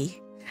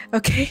Nancy.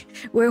 Okay?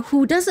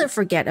 Who doesn't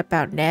forget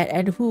about Ned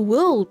and who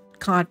will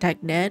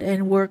contact Ned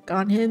and work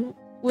on him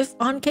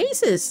on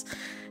cases.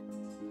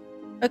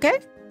 Okay?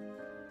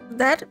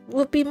 That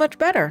would be much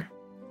better.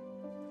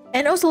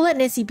 And also let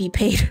Nancy be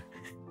paid.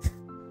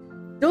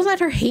 Don't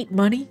let her hate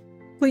money,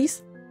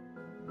 please.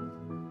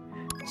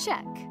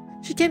 Check.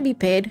 She can be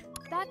paid.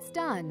 That's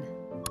done.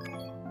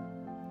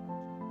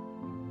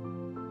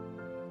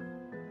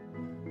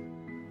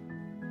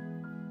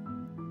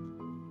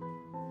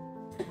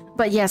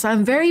 But yes,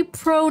 I'm very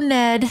pro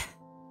Ned.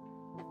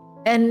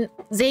 And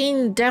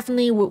Zane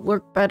definitely would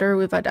work better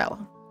with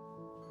Adela.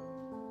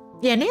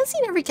 Yeah, Nancy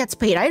never gets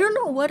paid. I don't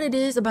know what it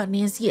is about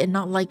Nancy and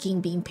not liking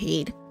being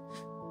paid.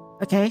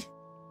 Okay?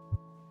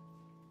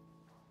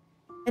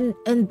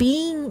 And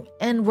being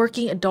and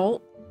working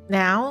adult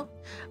now,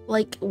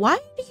 like, why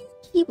do you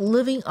keep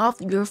living off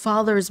your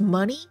father's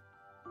money?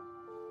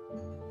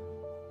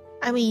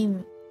 I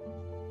mean,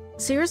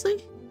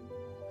 seriously?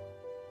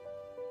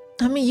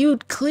 I mean, you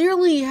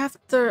clearly have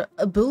the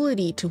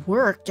ability to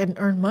work and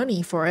earn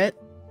money for it.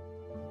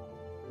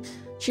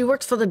 She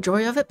works for the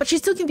joy of it, but she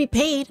still can be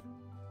paid.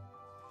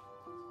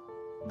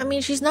 I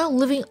mean, she's not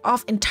living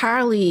off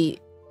entirely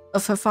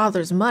of her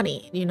father's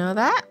money. You know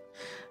that?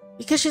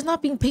 Because she's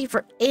not being paid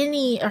for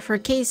any of her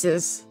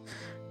cases.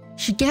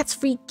 She gets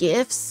free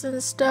gifts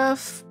and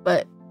stuff,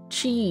 but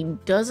she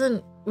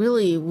doesn't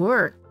really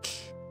work.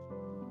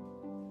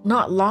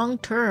 Not long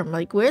term.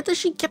 Like, where does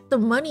she get the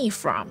money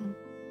from?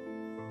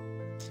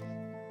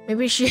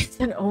 Maybe she has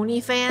an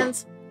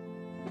OnlyFans?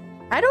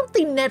 I don't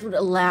think Ned would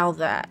allow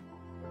that.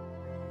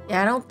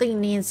 Yeah, I don't think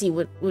Nancy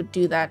would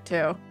do that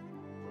too.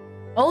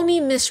 Only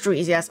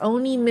mysteries, yes,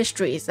 only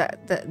mysteries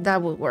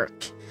that would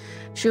work.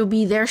 She'll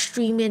be there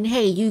streaming,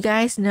 hey, you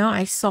guys know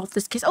I solved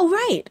this case. Oh,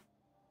 right!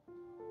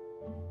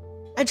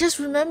 I just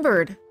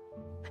remembered.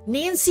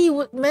 Nancy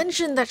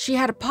mentioned that she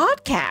had a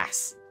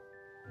podcast.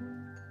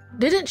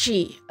 Didn't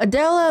she?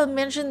 Adela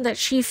mentioned that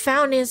she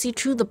found Nancy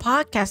through the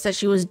podcast that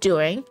she was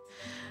doing.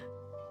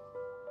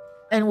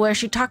 And where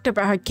she talked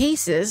about her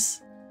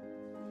cases.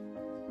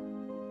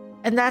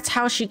 And that's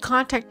how she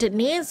contacted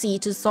Nancy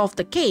to solve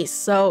the case.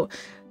 So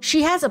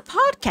she has a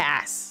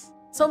podcast.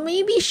 So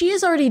maybe she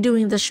is already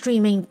doing the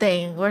streaming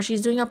thing where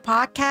she's doing a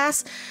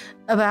podcast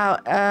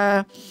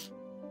about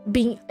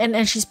being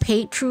and she's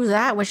paid through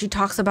that where she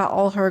talks about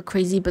all her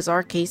crazy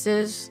bizarre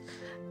cases.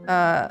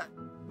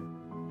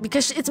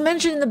 Because it's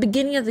mentioned in the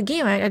beginning of the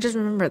game. I just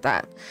remember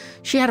that.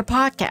 She had a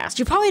podcast.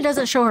 She probably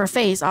doesn't show her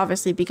face,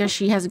 obviously, because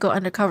she has to go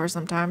undercover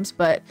sometimes,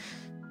 but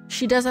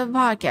she does have a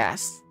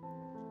podcast.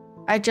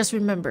 I just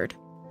remembered.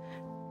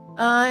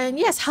 And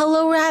yes,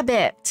 hello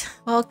Rabbit.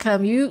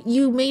 Welcome.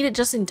 You made it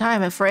just in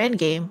time for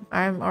endgame.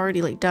 I'm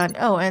already like done.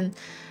 Oh, and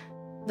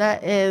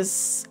that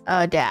is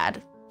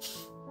Dad.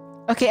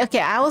 Okay,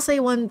 I will say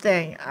one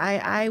thing.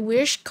 I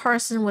wish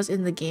Carson was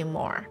in the game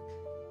more.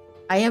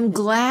 I am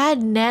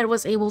glad Ned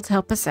was able to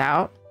help us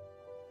out,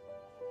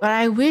 but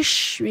I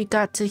wish we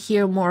got to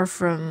hear more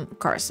from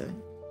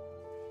Carson.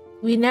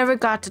 We never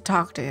got to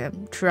talk to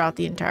him throughout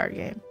the entire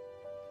game,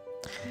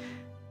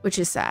 which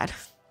is sad.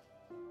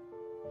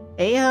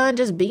 Hey, hon,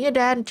 just being a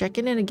dad and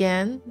checking in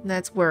again.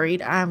 That's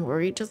worried. I'm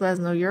worried. Just let us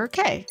know you're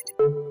okay.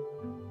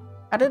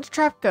 How did the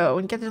trap go?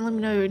 And get to let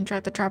me know you didn't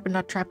trap the trap and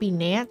not trappy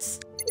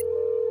Nance.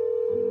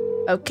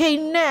 Okay,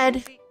 Ned.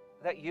 Is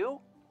that you?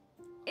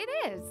 It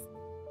is.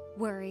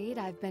 Worried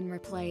I've been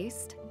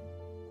replaced?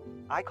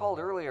 I called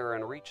earlier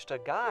and reached a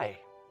guy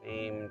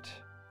named...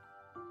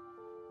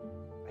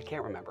 I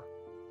can't remember.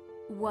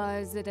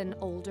 Was it an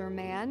older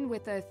man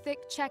with a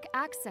thick Czech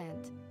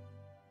accent?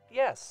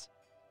 Yes.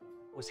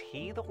 Was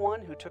he the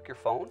one who took your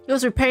phone? He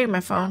was repairing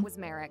my phone. That was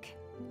Merrick.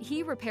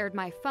 He repaired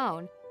my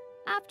phone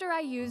after I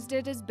used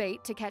it as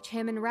bait to catch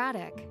him and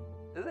Radek.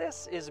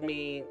 This is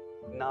me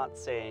not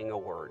saying a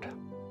word.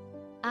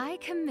 I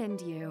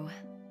commend you.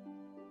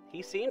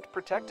 He seemed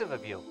protective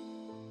of you.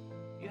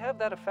 You have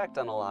that effect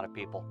on a lot of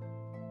people.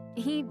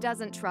 He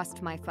doesn't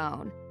trust my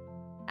phone.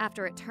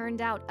 After it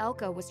turned out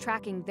Elka was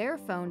tracking their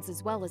phones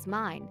as well as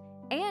mine,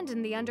 and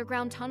in the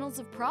underground tunnels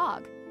of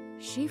Prague.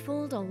 She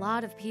fooled a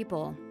lot of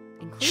people,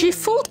 including She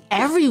fooled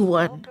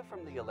everyone. Elka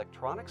from the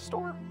electronics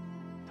store?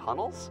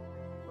 tunnels?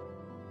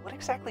 What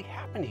exactly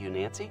happened to you,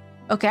 Nancy?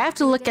 Okay, I have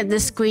to look at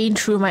this screen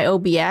through my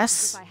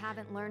OBS. If I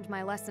haven't learned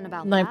my lesson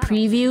about My that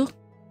preview.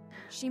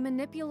 She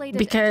manipulated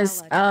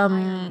Because, Adela to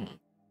hire me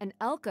and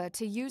Elka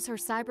to use her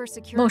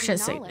cybersecurity motion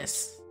knowledge.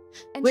 sickness.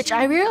 And Which she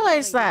I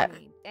realized that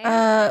manipulated me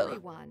and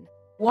everyone.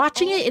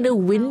 watching All it in a the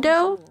crown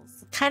window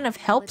jewels. kind of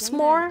helps Ladaina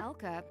more and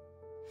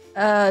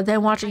Elka,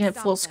 than watching I it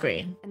full stopped them,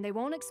 screen. and they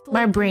won't exploit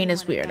My brain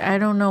is anyone weird. again. I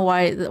don't know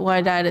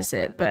why that is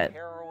it, but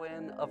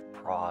Heroine of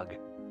Prague.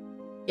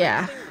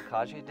 yeah.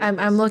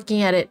 I'm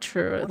looking at it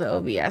through the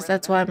OBS.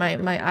 That's why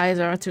my eyes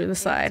are through the It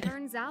side.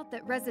 turns out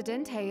that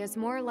Residente is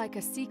more like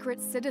a secret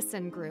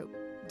citizen group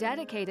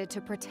dedicated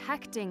to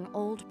protecting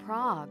old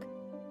Prague.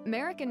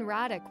 Merrick and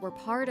Radek were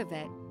part of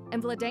it,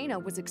 and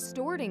Vladena was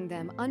extorting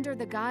them under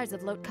the guise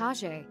of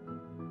Luphisra.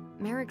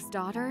 Merrick's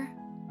daughter?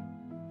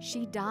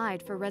 She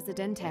died for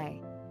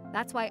Residente.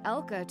 That's why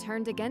Elka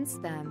turned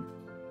against them.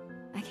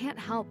 I can't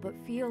help but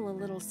feel a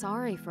little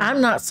sorry for her.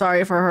 I'm not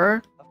sorry for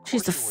her.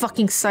 She's a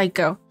fucking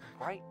psycho.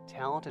 Bright,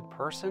 talented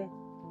person,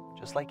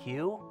 just like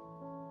you.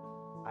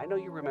 I know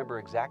you remember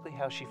exactly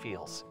how she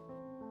feels.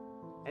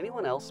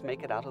 Anyone else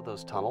make it out of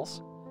those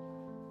tunnels?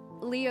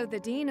 Leo, the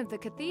dean of the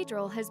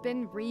cathedral, has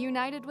been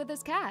reunited with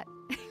his cat.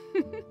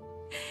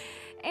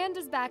 And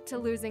is back to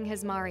losing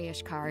his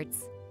Mariusz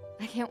cards.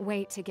 I can't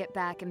wait to get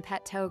back and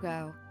pet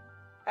Togo.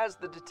 As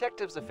the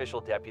detective's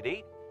official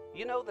deputy,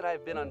 you know that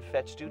I've been on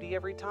fetch duty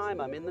every time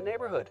I'm in the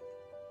neighborhood.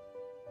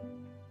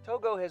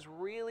 Togo has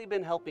really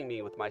been helping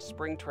me with my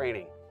spring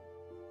training.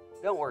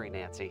 Don't worry,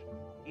 Nancy.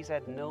 He's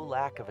had no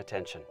lack of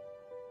attention.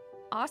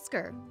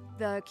 Oscar,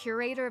 the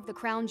curator of the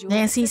Crown Jewels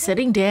Nancy exhibit,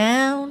 sitting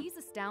down. he's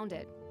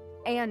astounded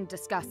and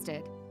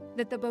disgusted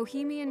that the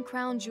Bohemian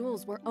Crown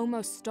Jewels were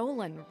almost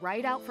stolen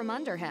right out from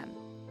under him,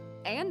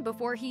 and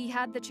before he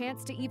had the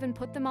chance to even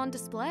put them on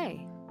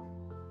display.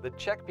 The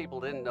Czech people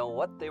didn't know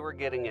what they were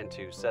getting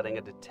into, setting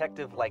a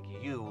detective like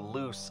you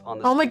loose on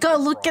the Oh my streets god,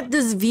 of look Prague. at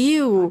this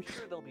view. I'm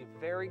sure they'll be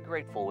very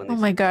grateful when Oh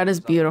they my see god, it's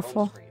pictures on the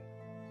phone beautiful. screen.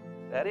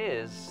 That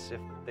is,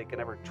 if they can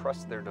ever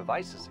trust their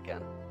devices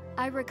again.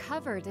 I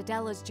recovered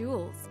Adela's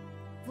jewels.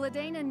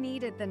 Vladena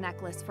needed the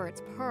necklace for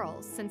its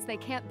pearls since they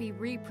can't be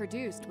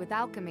reproduced with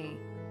alchemy.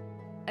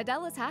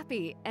 Adela's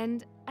happy,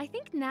 and I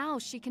think now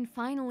she can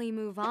finally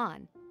move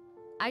on.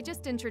 I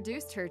just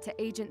introduced her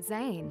to Agent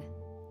Zane.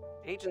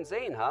 Agent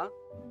Zane, huh?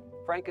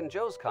 Frank and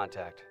Joe's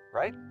contact,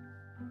 right?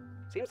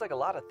 Seems like a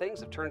lot of things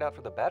have turned out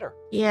for the better.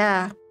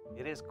 Yeah.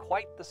 It is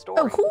quite the story.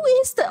 Oh, who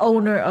is the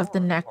owner of the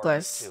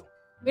necklace?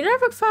 We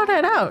never found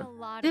that out,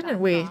 didn't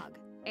we?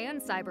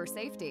 And cyber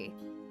safety.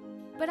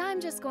 But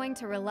I'm just going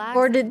to relax.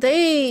 Or did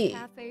they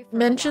cafe for a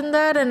mention while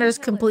that and I just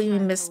until it's completely time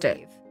to missed it?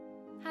 leave.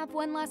 Have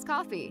one last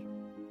coffee.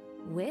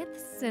 With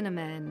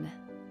cinnamon.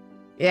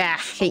 Yeah, There's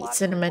a hate lot to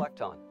cinnamon.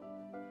 reflect on.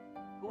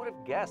 Who would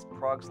have guessed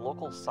Prague's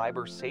local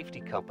cyber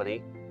safety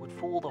company would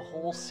fool the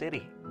whole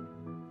city?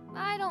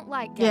 I don't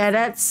like Yeah, guessing.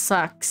 that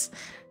sucks.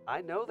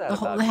 I know that The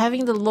whole, about you.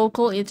 having the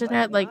local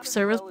internet like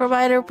service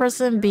provider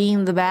person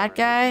being the bad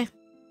guy.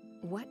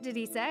 What did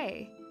he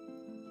say?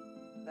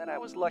 That I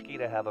was lucky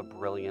to have a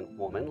brilliant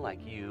woman like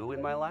you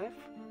in my life.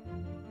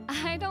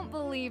 I don't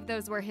believe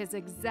those were his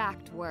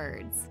exact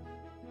words.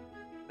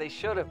 They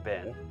should have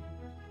been.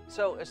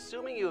 So,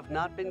 assuming you have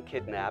not been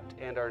kidnapped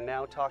and are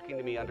now talking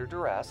to me under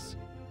duress,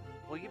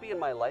 will you be in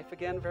my life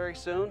again very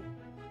soon?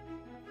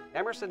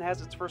 Emerson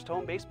has its first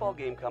home baseball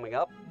game coming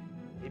up.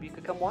 Maybe you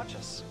could come watch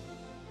us.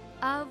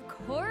 Of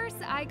course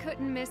I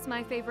couldn't miss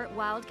my favorite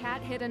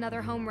Wildcat hit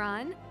another home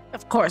run.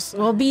 Of course,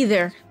 we'll be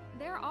there.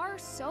 There are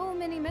so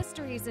many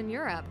mysteries in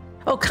Europe.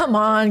 Oh, come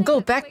on, go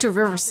Maybe back to Quake Stop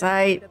in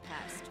Riverside.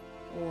 Budapest.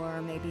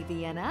 Or maybe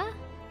Vienna?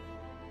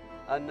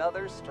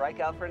 Another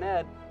strikeout for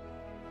Ned.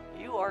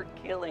 You are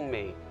killing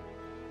me.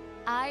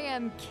 I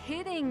am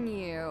kidding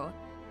you.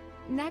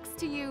 Next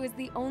to you is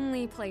the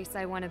only place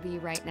I want to be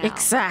right now.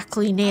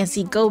 Exactly,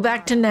 Nancy. Go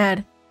back to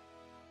Ned.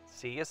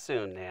 See you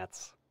soon,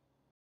 Nance.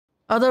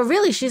 Although,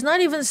 really, she's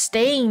not even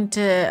staying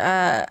to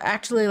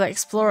actually like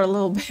explore a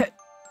little bit.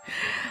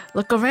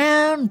 Look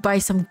around, buy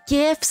some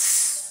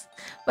gifts.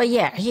 But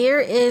yeah, here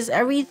is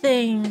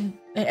everything,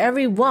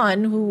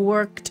 everyone who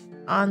worked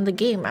on the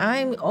game.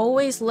 I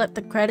always let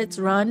the credits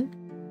run.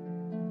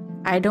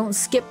 I don't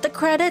skip the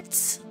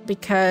credits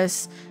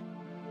because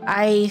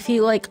I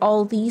feel like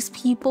all these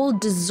people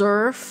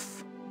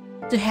deserve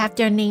to have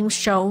their names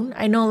shown.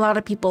 I know a lot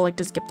of people like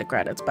to skip the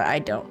credits, but I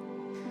don't.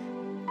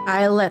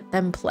 I let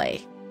them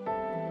play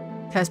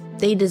because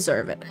they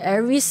deserve it.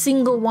 Every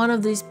single one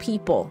of these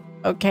people,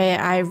 okay?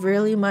 I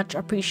really much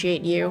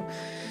appreciate you.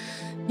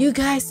 You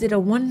guys did a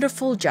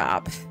wonderful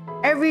job.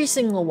 Every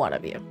single one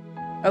of you,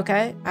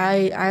 okay?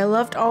 I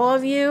loved all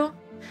of you.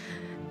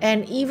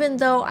 And even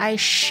though I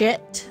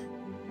shit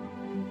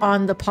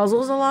on the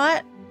puzzles a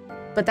lot,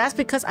 but that's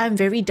because I'm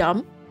very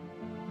dumb.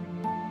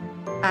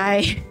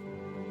 I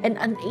am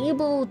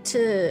unable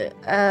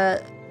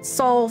to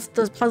solve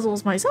the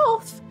puzzles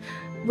myself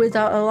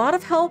without a lot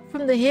of help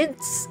from the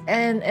hints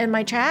and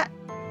my chat.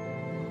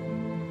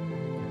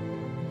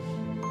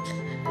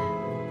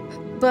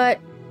 But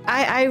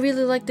I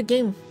really like the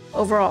game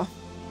overall.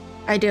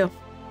 I do.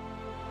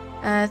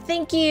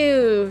 Thank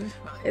you.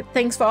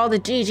 Thanks for all the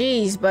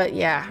GGs, but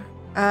yeah.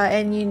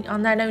 And you,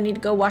 on that note, you need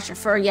to go wash your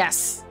fur.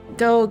 Yes.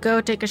 Go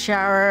take a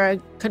shower.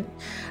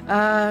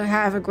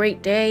 Have a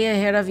great day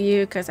ahead of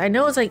you, because I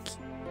know it's like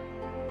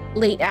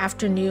late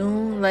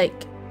afternoon, like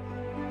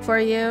for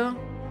you.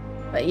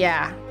 But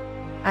yeah,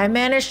 I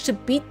managed to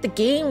beat the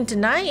game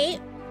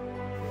tonight.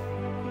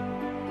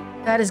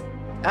 That is,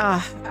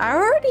 I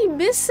already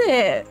miss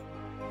it.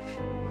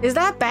 Is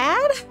that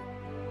bad?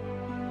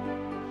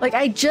 Like,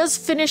 I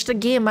just finished the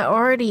game. I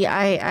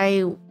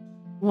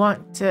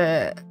want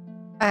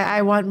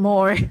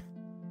more.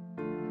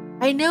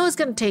 I know it's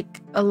gonna take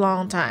a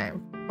long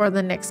time for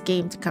the next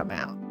game to come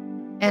out,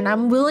 and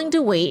I'm willing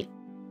to wait.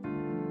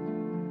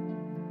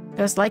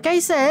 Because like I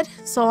said,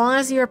 so long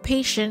as you're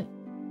patient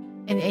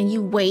and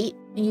you wait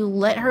and you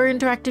let Her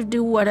Interactive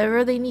do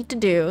whatever they need to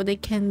do, they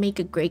can make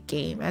a great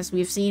game, as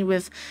we've seen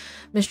with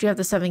Mystery of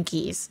the Seven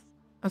Keys.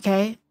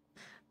 Okay?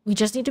 We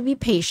just need to be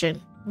patient.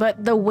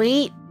 But the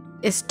wait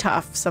is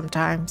tough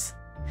sometimes,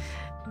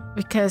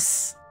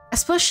 because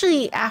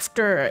especially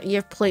after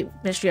you've played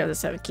Mystery of the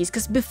Seven Keys,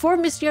 because before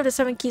Mystery of the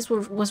Seven Keys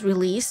was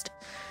released,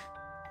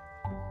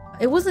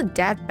 it wasn't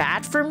that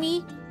bad for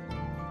me,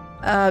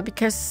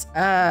 because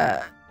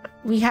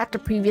we had the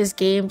previous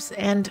games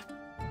and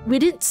we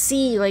didn't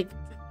see like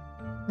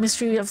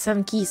Mystery of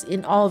Seven Keys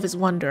in all of its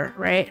wonder,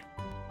 right?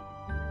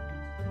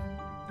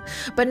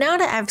 But now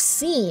that I've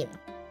seen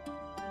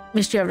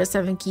Mystery of the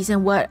Seven Keys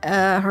and what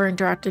Her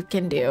Interactive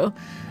can do,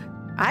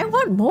 I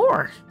want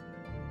more.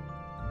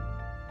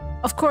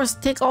 Of course,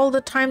 take all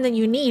the time that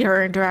you need,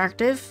 Her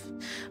Interactive,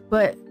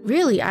 but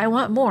really, I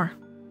want more.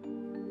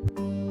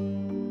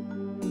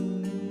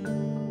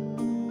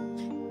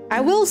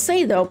 I will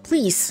say though,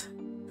 please,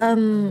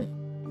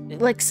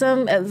 like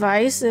some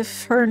advice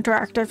if Her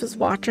Interactive is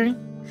watching,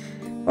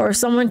 or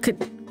someone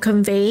could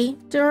convey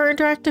to Her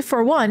Interactive.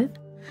 For one,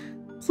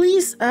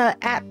 please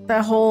add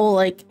the whole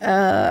like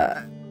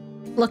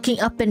looking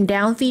up and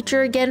down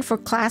feature again for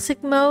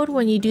classic mode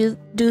when you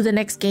do the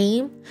next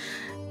game,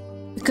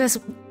 because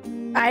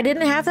I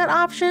didn't have that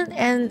option,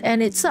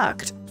 and it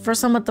sucked for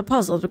some of the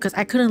puzzles because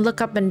I couldn't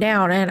look up and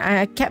down and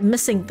I kept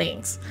missing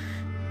things.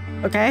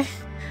 Okay,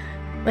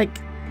 like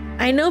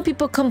I know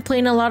people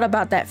complain a lot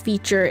about that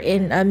feature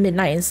in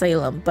Midnight in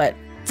Salem, but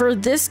for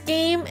this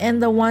game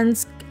and the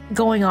ones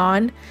going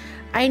on,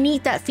 I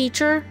need that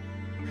feature,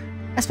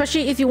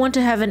 especially if you want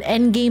to have an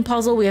end game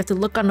puzzle where you have to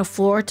look on the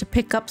floor to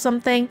pick up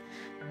something.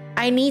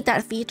 I need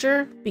that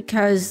feature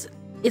because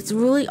it's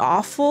really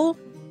awful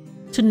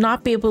to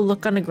not be able to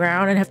look on the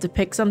ground and have to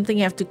pick something.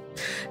 You have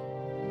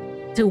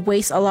to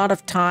waste a lot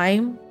of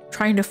time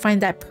trying to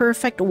find that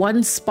perfect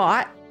one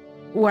spot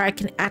where I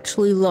can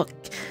actually look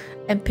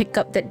and pick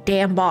up that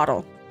damn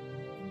bottle.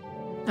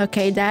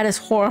 Okay, that is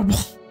horrible.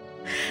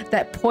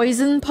 That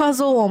poison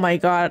puzzle, oh my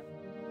god.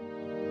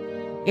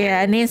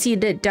 Yeah, Nancy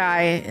did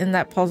die in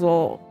that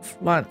puzzle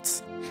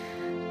once.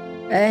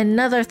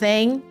 Another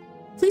thing,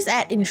 please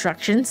add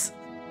instructions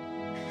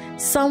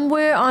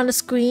somewhere on the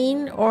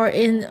screen, or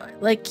in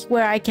like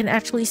where I can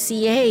actually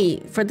see, hey,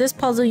 for this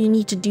puzzle you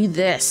need to do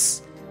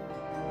this,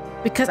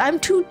 because I'm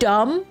too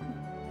dumb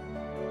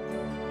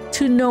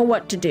to know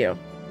what to do.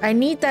 I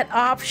need that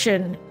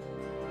option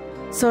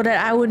so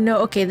that I would know,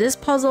 okay, this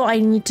puzzle I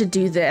need to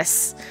do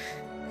this.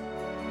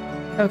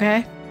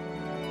 Okay,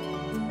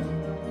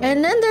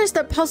 and then there's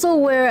the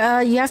puzzle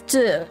where you have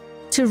to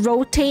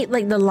rotate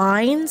like the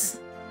lines,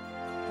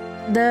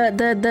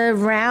 the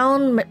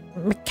round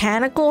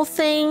mechanical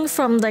thing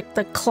from like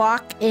the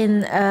clock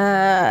in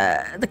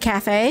the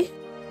cafe.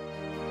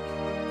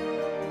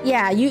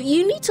 Yeah,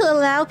 you need to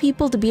allow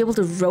people to be able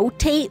to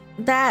rotate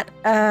that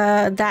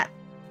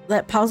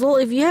that puzzle.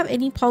 If you have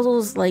any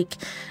puzzles like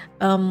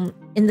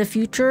in the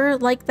future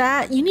like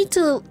that, you need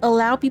to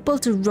allow people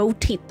to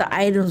rotate the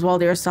items while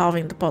they're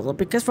solving the puzzle,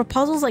 because for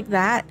puzzles like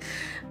that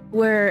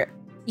where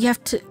you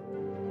have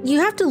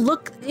to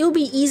look, it'll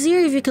be easier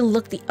if you can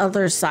look the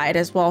other side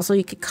as well, so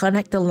you can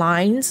connect the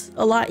lines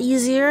a lot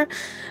easier.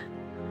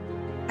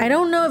 I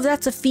don't know if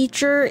that's a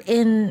feature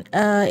in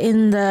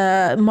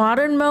the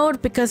modern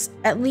mode, because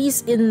at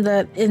least in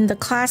the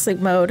classic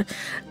mode,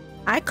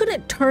 I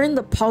couldn't turn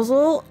the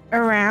puzzle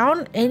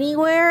around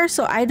anywhere,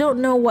 so I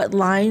don't know what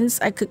lines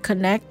I could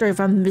connect or if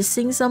I'm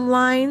missing some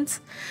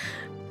lines.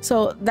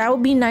 So that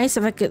would be nice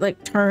if I could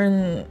like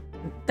turn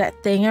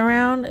that thing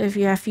around if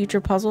you have future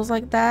puzzles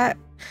like that.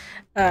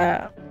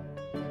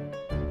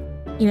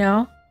 You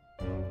know?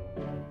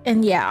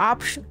 And yeah,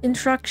 option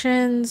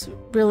instructions,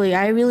 really,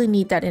 I really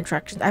need that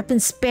instructions. I've been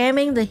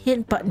spamming the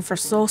hint button for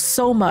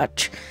so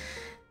much.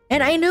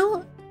 And I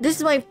know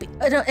this might be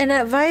an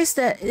advice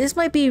that this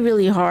might be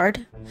really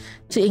hard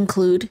to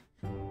include,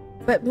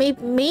 but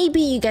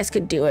maybe you guys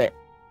could do it.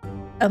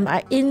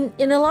 In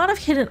a lot of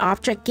hidden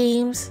object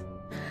games,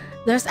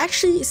 there's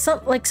actually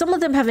some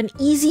of them have an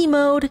easy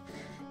mode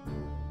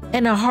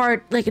and a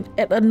hard, like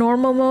a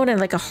normal mode and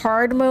like a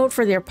hard mode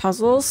for their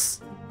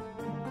puzzles.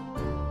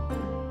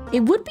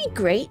 It would be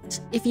great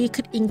if you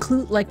could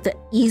include like the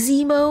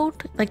easy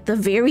mode, like the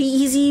very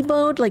easy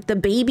mode, like the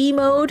baby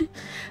mode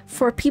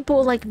for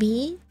people like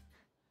me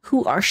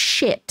who are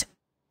shit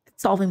at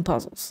solving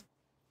puzzles.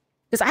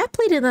 Because I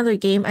played another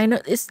game, I know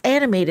it's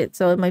animated,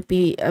 so it might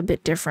be a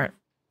bit different.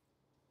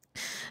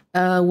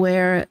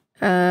 Where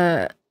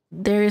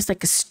there is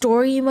like a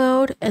story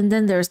mode and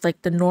then there's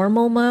like the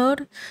normal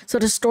mode. So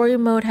the story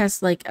mode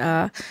has like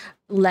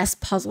less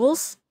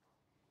puzzles.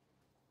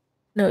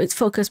 No, it's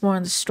focused more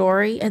on the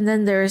story. And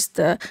then there's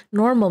the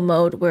normal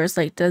mode where it's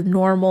like the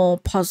normal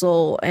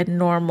puzzle and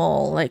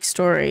normal like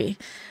story.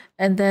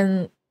 And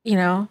then, you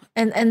know,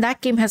 and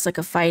that game has like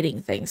a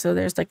fighting thing. So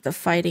there's like the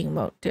fighting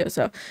mode too.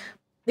 So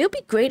it would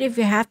be great if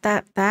you have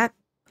that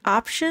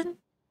option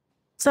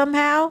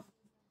somehow.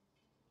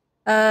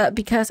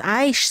 Because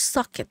I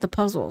suck at the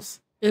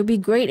puzzles. It would be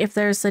great if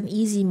there's an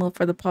easy mode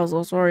for the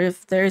puzzles, or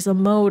if there's a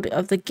mode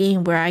of the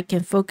game where I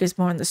can focus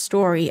more on the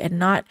story and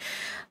not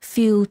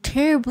feel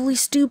terribly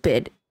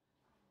stupid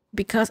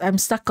because I'm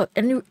stuck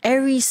on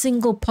every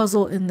single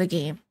puzzle in the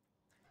game.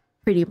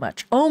 Pretty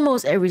much.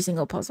 Almost every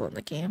single puzzle in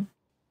the game.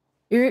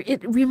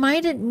 It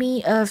reminded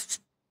me of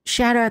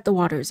Shadow at the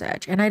Water's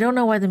Edge, and I don't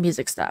know why the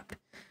music stopped.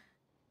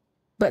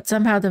 But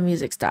somehow the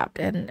music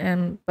stopped,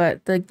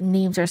 but the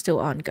names are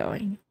still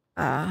ongoing.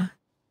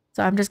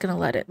 So I'm just gonna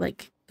let it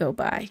like go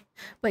by.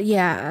 But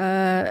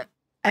yeah,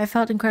 I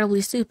felt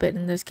incredibly stupid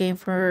in this game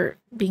for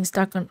being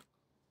stuck on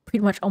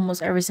pretty much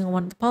almost every single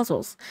one of the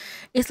puzzles.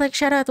 It's like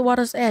Shadow at the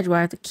Water's Edge, where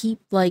I have to keep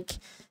like,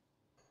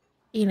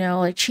 you know,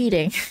 like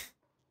cheating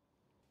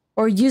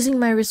or using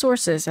my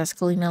resources, as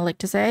Kalina like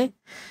to say,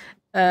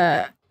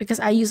 because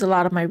I use a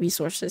lot of my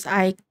resources.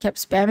 I kept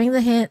spamming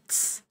the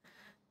hints,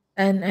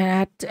 and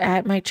I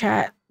had my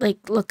chat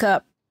like look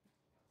up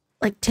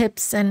like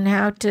tips and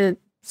how to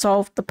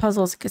solve the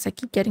puzzles because I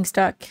keep getting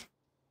stuck.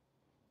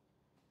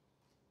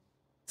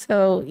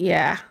 So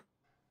yeah,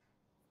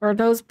 for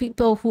those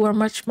people who are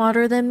much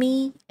smarter than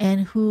me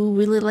and who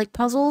really like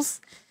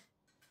puzzles,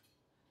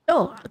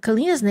 oh,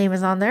 Kalina's name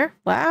is on there.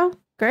 Wow,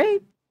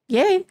 great,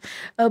 yay!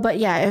 But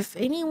yeah, if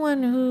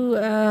anyone who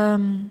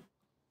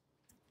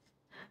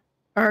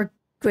are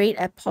great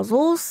at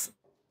puzzles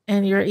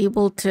and you're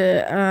able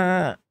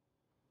to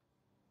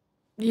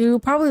you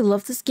probably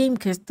love this game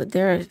because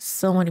there are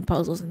so many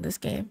puzzles in this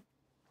game.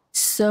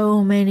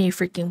 So many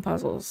freaking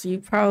puzzles. You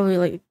probably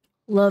like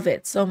love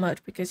it so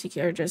much because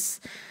you are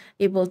just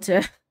able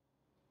to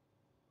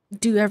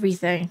do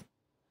everything.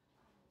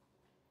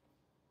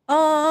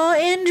 Oh,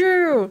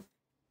 Andrew!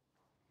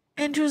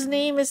 Andrew's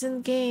name is in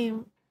the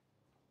game.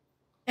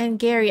 And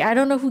Gary. I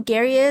don't know who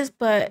Gary is,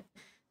 but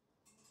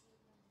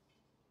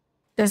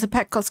there's a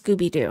pet called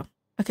Scooby-Doo.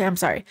 Okay, I'm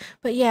sorry.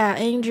 But yeah,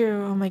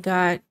 Andrew, oh my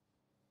god.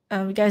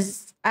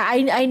 Guys,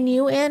 I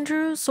knew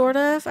Andrew, sort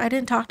of. I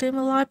didn't talk to him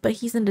a lot, but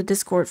he's in the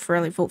Discord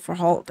for like Vote for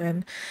Halt,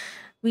 and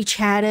we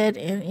chatted,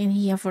 and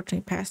he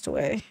unfortunately passed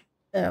away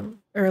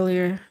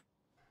earlier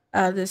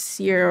this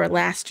year or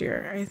last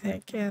year, I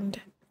think. And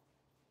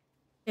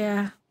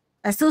yeah,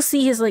 I still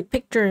see his like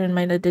picture in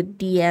the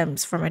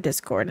DMs from my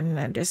Discord, and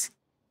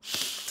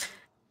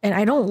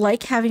I don't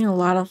like having a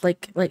lot of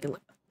like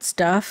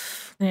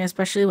stuff,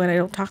 especially when I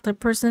don't talk to the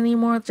person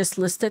anymore, just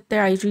listed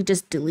there. I usually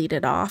just delete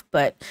it off,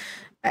 but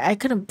I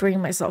couldn't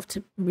bring myself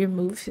to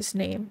remove his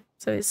name,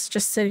 so it's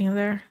just sitting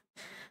there.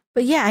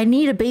 But yeah, I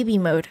need a baby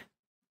mode.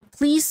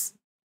 Please,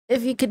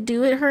 if you could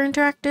do it, Her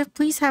Interactive,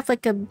 please have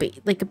like a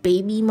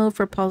baby mode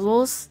for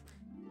puzzles,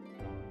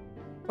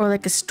 or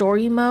like a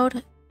story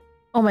mode.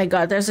 Oh my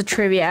god, there's a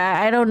trivia.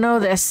 I don't know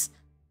this.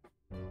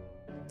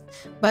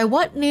 By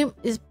what name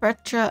is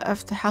Brecha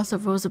of the House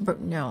of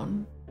Rosenberg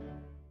known?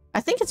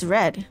 I think it's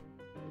red.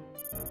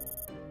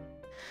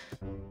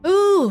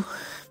 Ooh,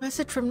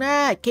 message from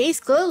Nat. Case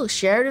closed.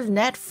 Sheriff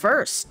Nat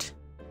first.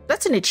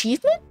 That's an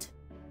achievement?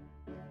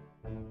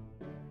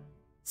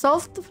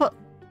 Solve the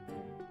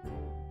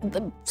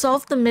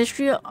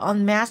mystery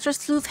on Master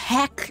Sleuth?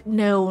 Heck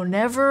no,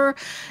 never,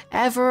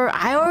 ever.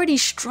 I already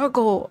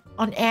struggle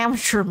on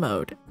amateur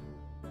mode.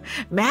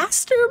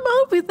 Master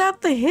mode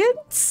without the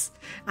hints?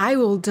 I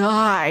will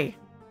die.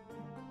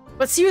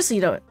 But seriously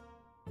though,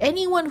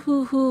 anyone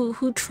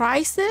who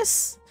tries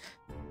this,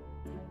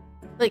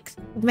 like,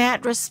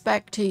 mad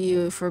respect to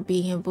you for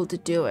being able to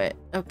do it,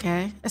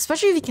 okay?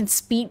 Especially if you can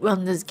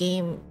speedrun this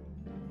game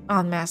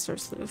on Master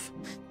Sleuth.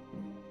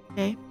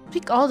 Okay?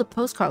 Pick all the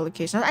postcard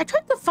locations. I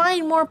tried to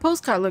find more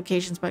postcard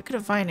locations, but I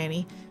couldn't find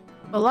any.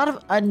 A lot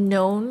of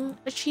unknown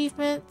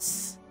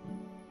achievements.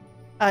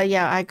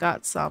 Yeah, I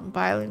got some.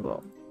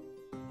 Bilingual.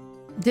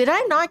 Did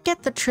I not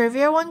get the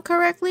trivia one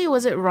correctly?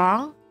 Was it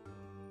wrong?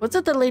 Was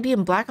it the lady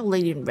in black or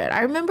lady in red?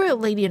 I remember a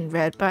lady in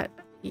red, but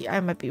yeah, I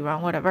might be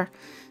wrong. Whatever.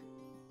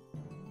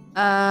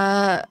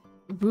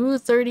 Brew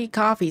 30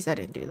 coffees. I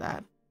didn't do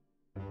that.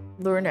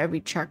 Learn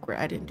every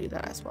chakra. I didn't do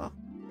that as well.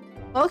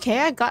 Okay,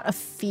 I got a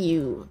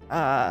few.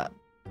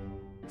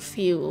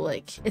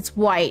 Like, it's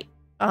white.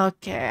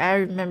 Okay, I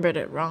remembered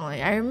it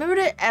wrongly. I remembered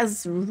it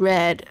as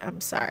red. I'm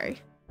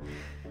sorry.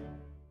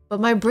 But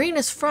my brain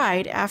is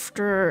fried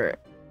after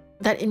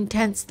that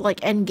intense,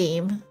 like, end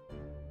game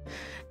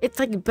It's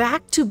like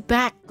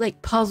back-to-back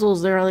like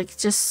puzzles that are like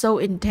just so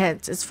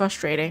intense. It's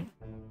frustrating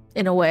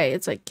in a way.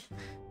 It's like,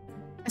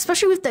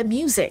 especially with the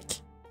music,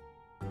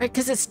 right?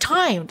 Because it's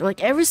timed.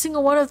 Like every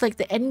single one of like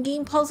the end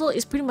game puzzle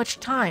is pretty much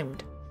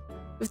timed,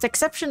 with the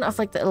exception of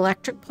like the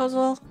electric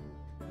puzzle.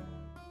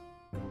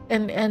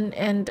 And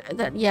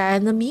that, yeah,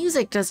 and the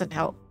music doesn't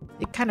help.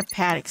 It kind of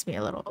panics me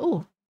a little.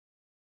 Oh,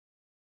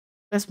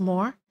 there's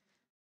more.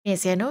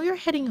 Nancy, I know you're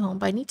heading home,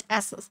 but I need to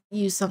ask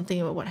you something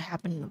about what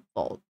happened in the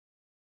vault.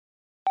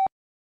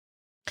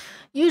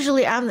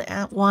 Usually I'm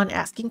the one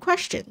asking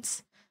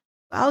questions.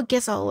 I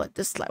guess I'll let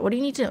this slide. What do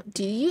you need to know?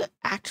 Do you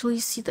actually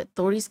see the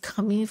authorities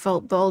coming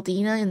for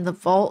Valdina in the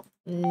vault?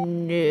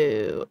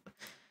 No.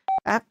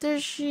 After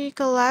she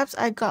collapsed,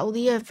 I got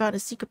Leah and found a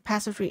secret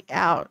passageway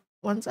out.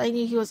 Once I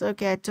knew he was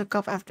okay, I took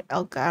off after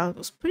Elka. I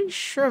was pretty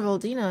sure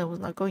Valdina was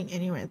not going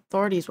anywhere.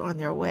 Authorities were on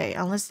their way,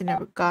 unless they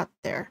never got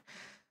there.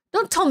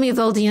 Don't tell me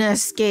Valdina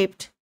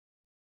escaped.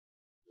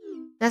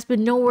 There's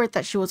been no word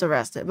that she was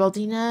arrested.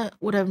 Valdina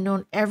would have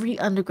known every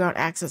underground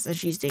access, and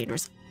she's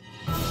dangerous.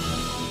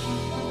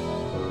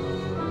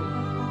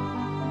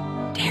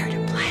 Dare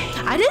to play.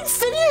 I didn't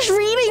finish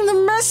reading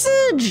the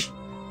message!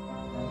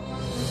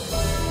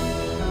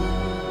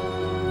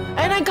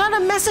 And I got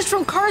a message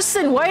from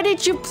Carson. Why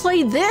did you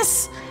play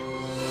this?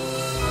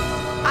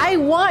 I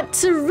want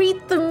to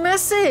read the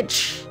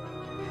message.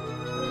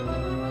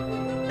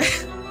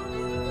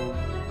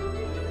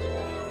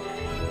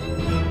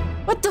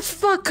 What the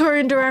fuck,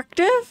 Current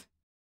Directive?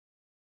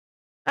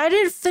 I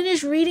didn't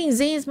finish reading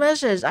Zane's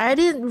message. I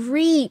didn't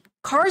read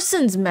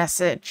Carson's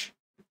message.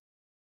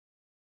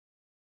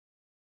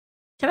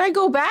 Can I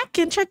go back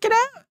and check it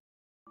out?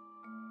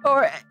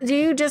 Or do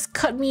you just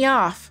cut me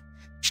off?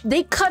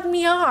 They cut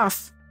me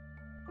off.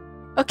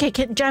 Okay,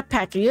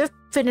 Jetpack, you have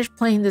finished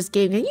playing this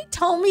game. Can you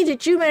tell me,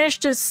 did you manage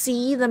to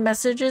see the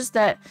messages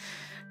that,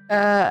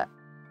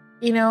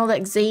 you know,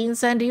 like Zane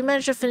sent? Do you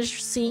manage to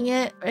finish seeing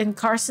it? And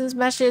Carson's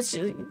message?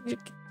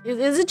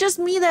 Is it just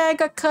me that I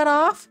got cut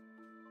off?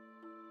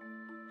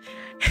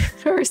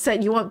 Or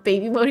said you want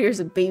baby mode?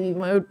 Here's a baby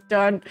mode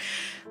done.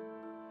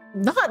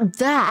 Not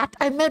that.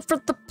 I meant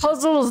for the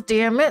puzzles,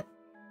 damn it.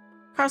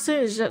 Carson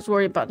is just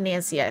worried about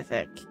Nancy, I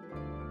think.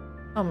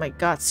 Oh my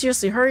god,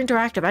 seriously, her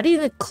interactive. I didn't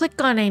even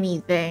click on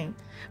anything.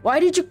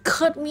 Why did you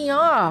cut me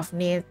off,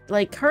 Nancy?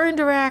 Like, her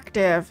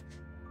interactive.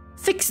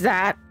 Fix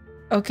that,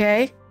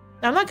 okay?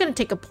 I'm not gonna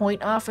take a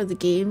point off of the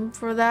game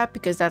for that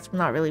because that's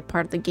not really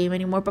part of the game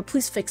anymore, but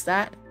please fix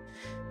that.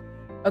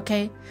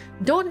 Okay?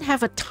 Don't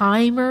have a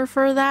timer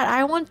for that.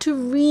 I want to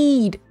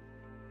read.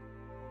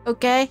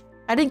 Okay?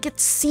 I didn't get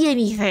to see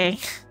anything.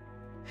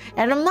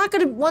 And I'm not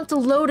gonna want to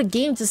load a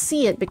game to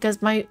see it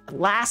because my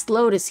last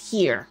load is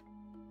here.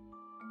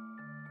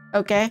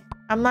 Okay?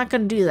 I'm not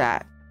gonna do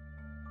that.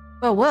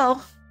 But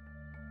well,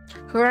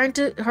 her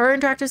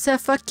interactive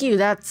said fuck you.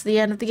 That's the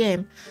end of the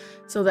game.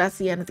 So that's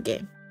the end of the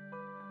game.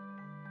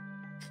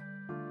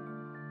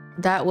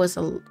 That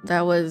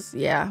was,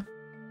 yeah.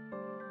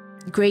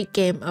 Great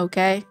game,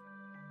 okay?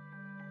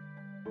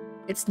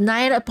 It's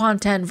 9 upon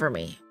 10 for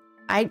me.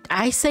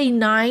 I say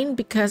 9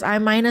 because I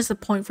minus a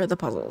point for the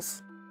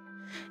puzzles.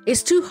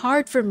 It's too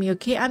hard for me,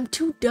 okay? I'm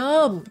too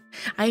dumb.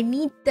 I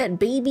need that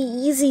baby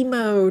easy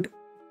mode.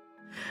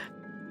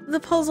 The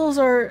puzzles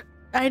are...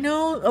 I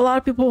know a lot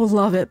of people will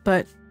love it,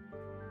 but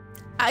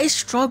I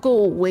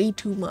struggle way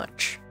too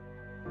much.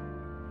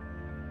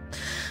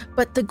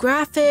 But the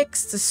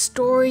graphics, the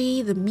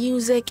story, the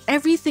music,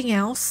 everything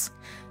else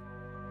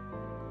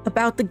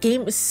about the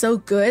game is so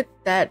good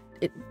that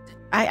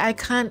I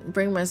can't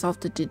bring myself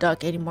to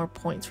deduct any more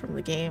points from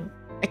the game,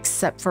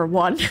 except for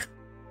one.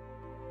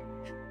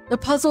 The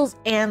puzzles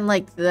and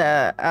like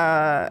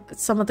the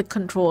some of the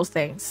control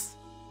things.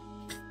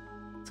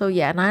 So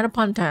yeah, 9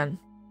 upon 10.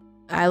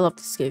 I love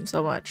this game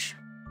so much.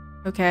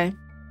 Okay,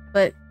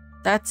 but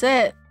that's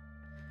it.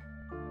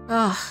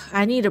 Ugh,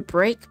 I need a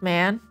break,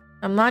 man.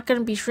 I'm not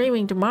gonna be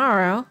streaming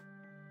tomorrow.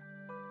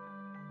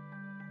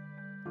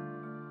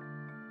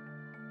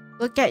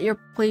 Look at your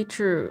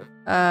playthrough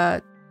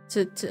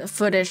to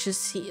footage to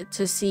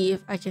see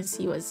if I can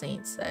see what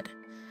Zane said.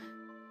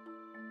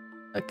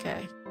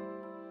 Okay.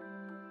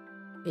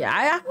 Yeah,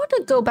 I want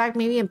to go back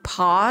maybe and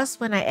pause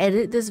when I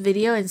edit this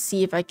video and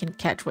see if I can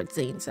catch what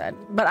Zane said.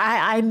 But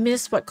I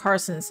missed what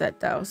Carson said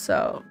though.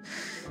 So,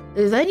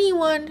 if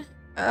anyone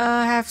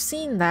have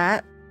seen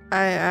that,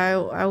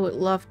 I would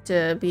love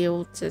to be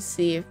able to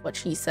see what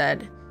she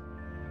said.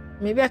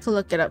 Maybe I could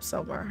look it up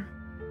somewhere.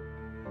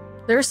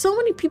 There are so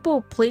many people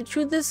who played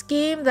through this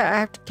game that I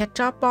have to catch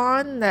up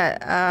on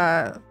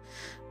that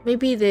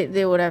maybe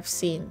they would have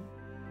seen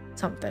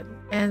something.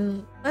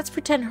 And let's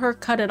pretend her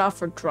cut it off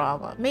for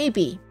drama.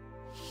 Maybe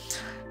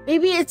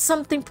it's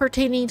something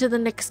pertaining to the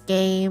next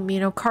game. You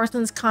know,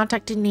 Carson's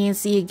contacting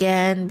Nancy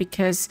again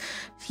because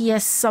he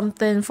has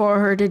something for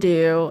her to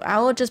do. I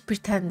will just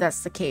pretend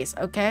that's the case,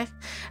 okay?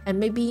 And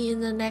maybe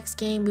in the next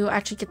game we'll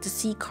actually get to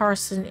see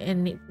Carson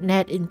and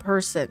Ned in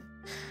person.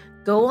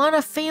 Go on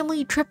a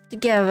family trip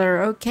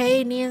together,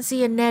 okay?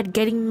 Nancy and Ned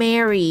getting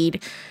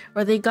married,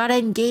 or they got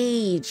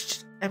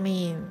engaged. I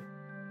mean,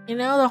 You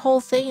know, the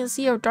whole thing in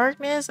Sea of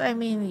Darkness? I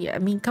mean, yeah, I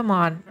mean, come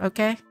on,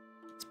 okay?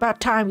 It's about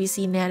time we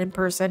see Ned in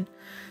person.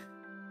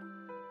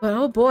 But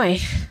oh boy,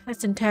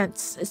 that's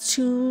intense. It's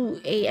 2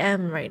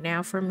 a.m. right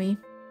now for me.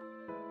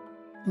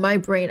 My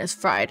brain is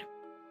fried.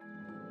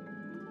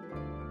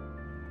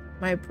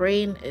 My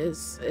brain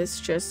is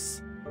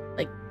just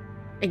like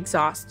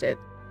exhausted.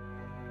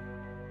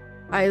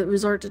 I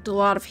resorted to a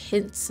lot of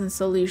hints and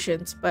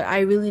solutions, but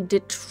I really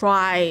did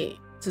try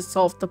to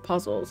solve the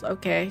puzzles,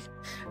 okay?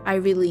 I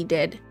really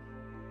did.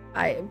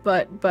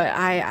 But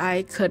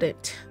I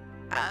couldn't.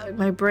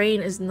 My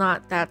brain is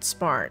not that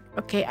smart,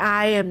 okay?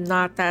 I am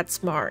not that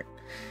smart.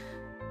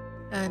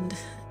 And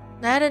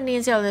Ned and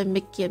Nancy are like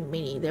Mickey and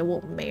Minnie. They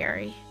won't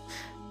marry.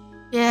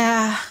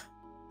 Yeah,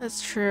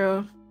 that's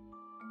true.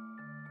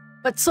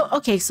 But so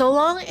okay, so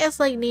long as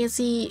like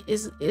Nancy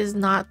is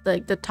not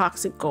like the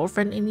toxic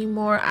girlfriend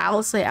anymore,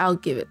 I'll say I'll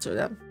give it to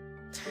them.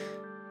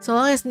 So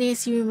long as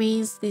Nancy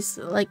remains this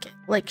like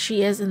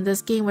she is in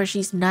this game, where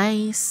she's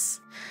nice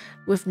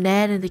with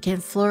Ned and they can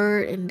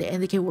flirt and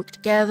they can work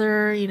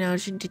together. You know,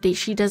 she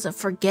doesn't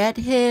forget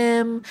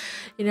him,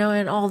 you know,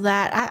 and all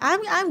that.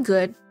 I'm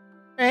good,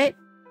 right?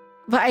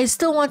 But I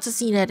still want to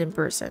see Ned in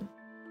person.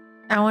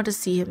 I want to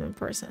see him in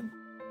person.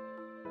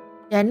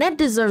 Yeah, Ned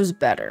deserves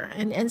better.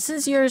 And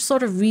since you're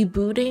sort of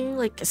rebooting,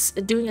 like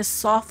doing a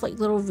soft like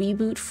little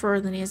reboot for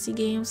the Nancy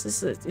games,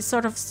 it's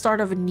sort of start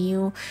of a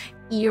new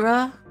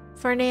era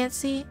for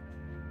Nancy.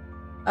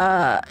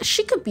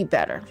 She could be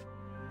better,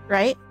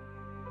 right?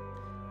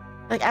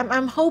 Like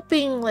I'm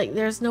hoping like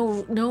there's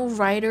no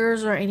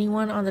writers or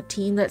anyone on the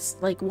team that's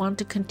like want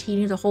to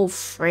continue the whole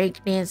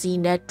Frank, Nancy,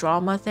 Ned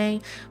drama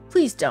thing.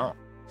 Please don't.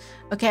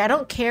 Okay, I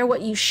don't care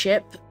what you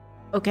ship.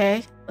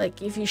 Okay,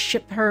 like if you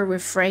ship her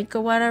with Frank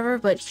or whatever,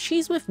 but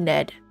she's with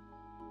Ned.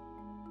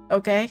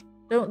 Okay,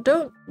 don't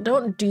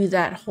do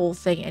that whole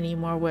thing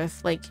anymore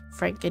with like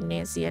Frank and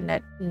Nancy and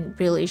Ned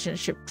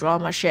relationship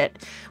drama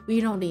shit.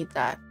 We don't need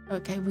that.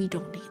 Okay, we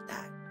don't need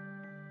that.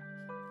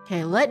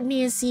 Okay, let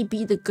Nancy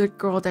be the good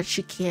girl that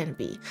she can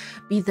be.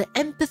 Be the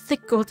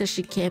empathic girl that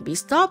she can be.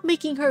 Stop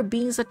making her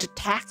being such a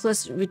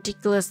tactless,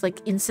 ridiculous, like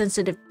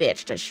insensitive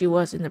bitch that she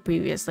was in the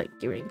previous like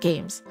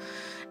games.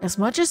 As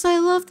much as I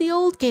love the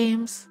old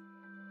games,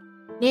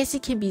 Nancy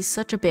can be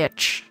such a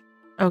bitch.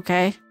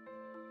 Okay?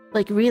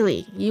 Like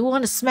really, you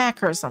want to smack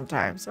her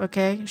sometimes,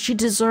 okay? She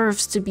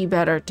deserves to be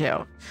better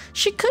too.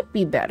 She could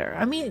be better.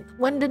 I mean,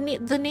 when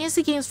the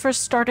Nancy games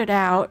first started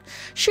out,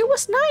 she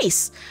was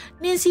nice.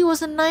 Nancy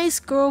was a nice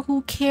girl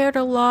who cared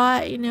a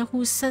lot, you know,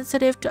 who's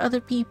sensitive to other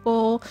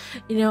people,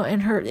 you know,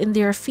 and in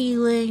their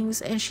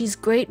feelings, and she's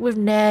great with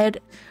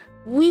Ned.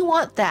 We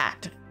want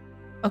that.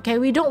 Okay,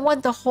 we don't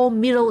want the whole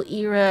middle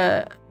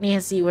era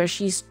Nancy where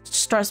she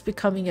starts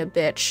becoming a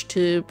bitch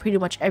to pretty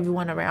much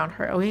everyone around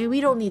her. Okay,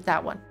 we don't need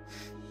that one.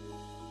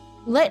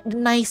 Let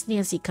nice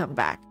Nancy come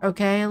back,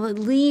 okay?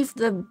 Leave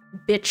the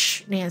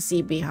bitch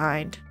Nancy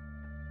behind.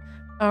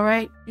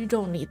 Alright? You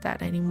don't need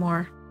that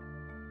anymore.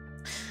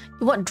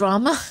 You want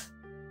drama?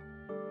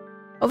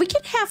 Oh, we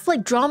can have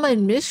like drama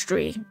and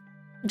mystery.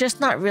 Just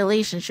not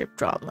relationship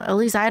drama. At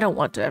least I don't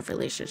want to have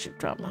relationship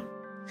drama.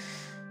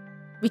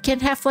 We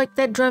can have like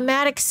that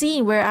dramatic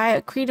scene where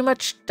I pretty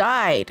much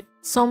died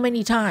so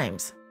many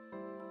times.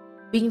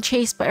 Being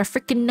chased by a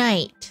freaking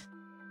knight.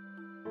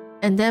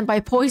 And then by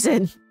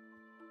poison.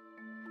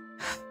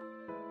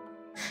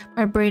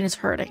 My brain is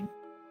hurting,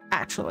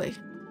 actually.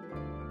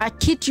 I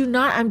kid you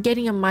not, I'm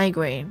getting a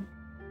migraine.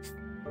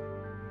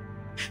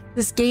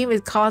 This game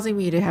is causing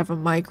me to have a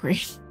migraine.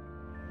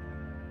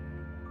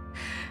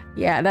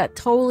 Yeah, that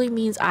totally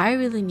means I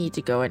really need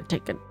to go and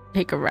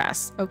take a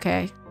rest,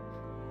 okay?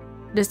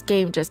 This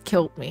game just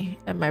killed me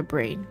and my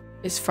brain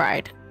is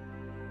fried.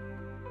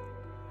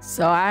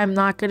 So I'm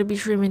not going to be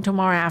streaming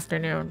tomorrow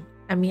afternoon.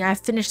 I mean, I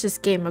finished this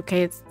game,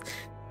 okay?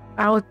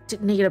 I'll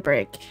need a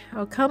break.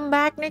 I'll come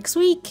back next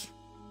week.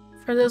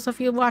 For those of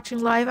you watching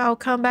live, I'll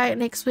come back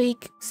next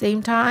week,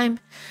 same time,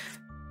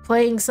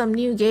 playing some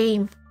new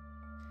game.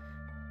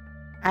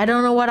 I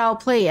don't know what I'll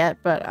play yet,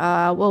 but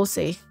we'll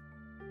see.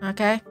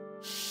 Okay?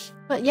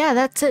 But yeah,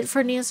 that's it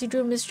for Nancy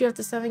Drew Mystery of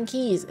the Seven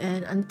Keys.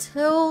 And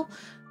until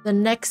the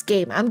next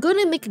game, I'm going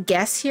to make a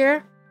guess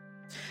here.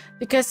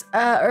 Because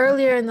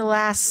earlier in the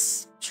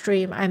last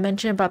stream, I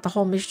mentioned about the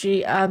whole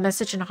mystery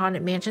message in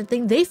Haunted Mansion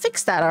thing. They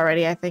fixed that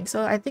already, I think.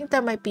 So I think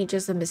that might be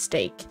just a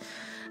mistake.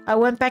 I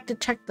went back to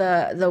check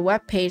the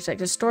web page, like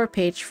the store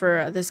page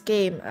for this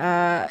game.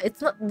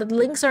 It's not, the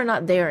links are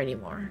not there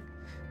anymore.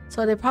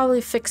 So they probably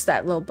fixed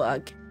that little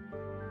bug.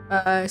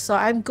 So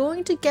I'm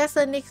going to guess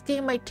the next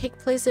game might take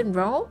place in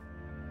Rome.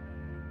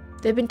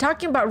 They've been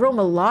talking about Rome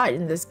a lot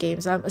in this game,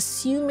 so I'm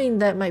assuming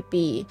that might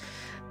be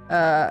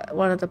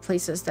one of the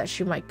places that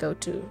she might go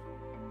to.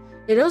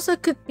 It also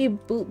could be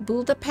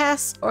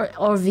Budapest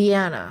or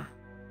Vienna.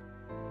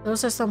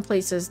 Those are some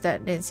places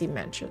that Nancy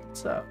mentioned.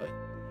 So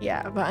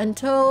yeah, but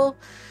until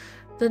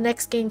the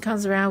next game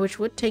comes around, which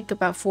would take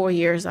about 4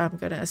 years, I'm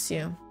gonna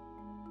assume.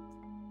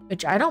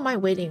 Which I don't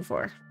mind waiting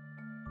for,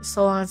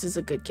 so long as it's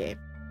a good game.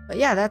 But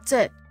yeah, that's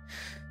it.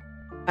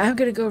 I'm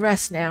gonna go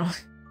rest now.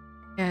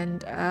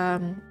 And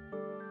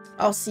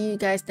I'll see you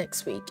guys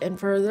next week. And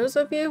for those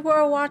of you who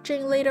are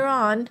watching later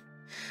on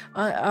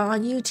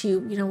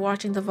YouTube, you know,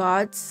 watching the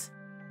VODs,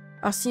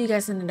 I'll see you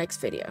guys in the next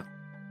video.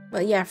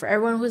 But yeah, for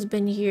everyone who's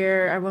been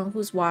here, everyone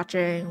who's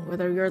watching,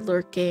 whether you're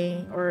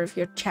lurking or if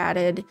you're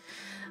chatted,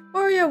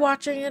 or you're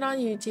watching it on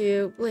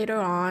YouTube later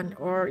on,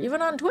 or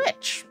even on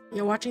Twitch,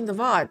 you're watching the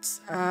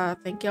VODs.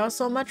 Thank y'all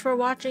so much for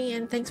watching,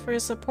 and thanks for your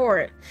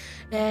support.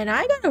 And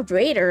I got a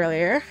raid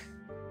earlier.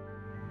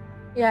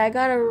 Yeah, I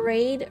got a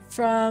raid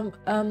from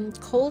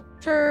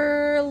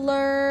Coulter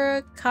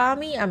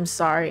Kami. I'm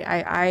sorry,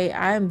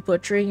 I'm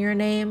butchering your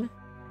name.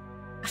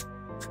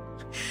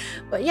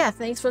 But yeah,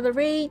 thanks for the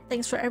raid.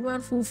 Thanks for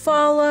everyone who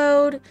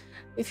followed.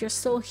 If you're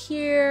still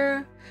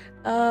here,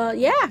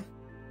 yeah.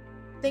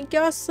 Thank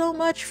y'all so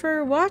much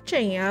for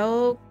watching.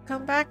 I'll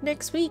come back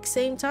next week,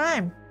 same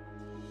time.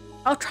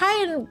 I'll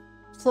try and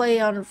play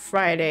on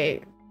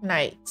Friday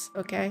nights,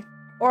 okay?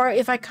 Or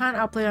if I can't,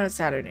 I'll play on a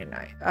Saturday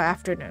night,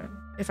 afternoon,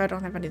 if I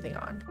don't have anything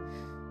on.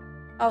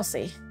 I'll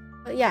see.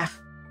 But yeah.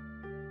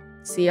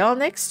 See y'all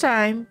next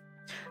time.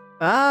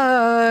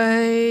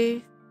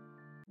 Bye.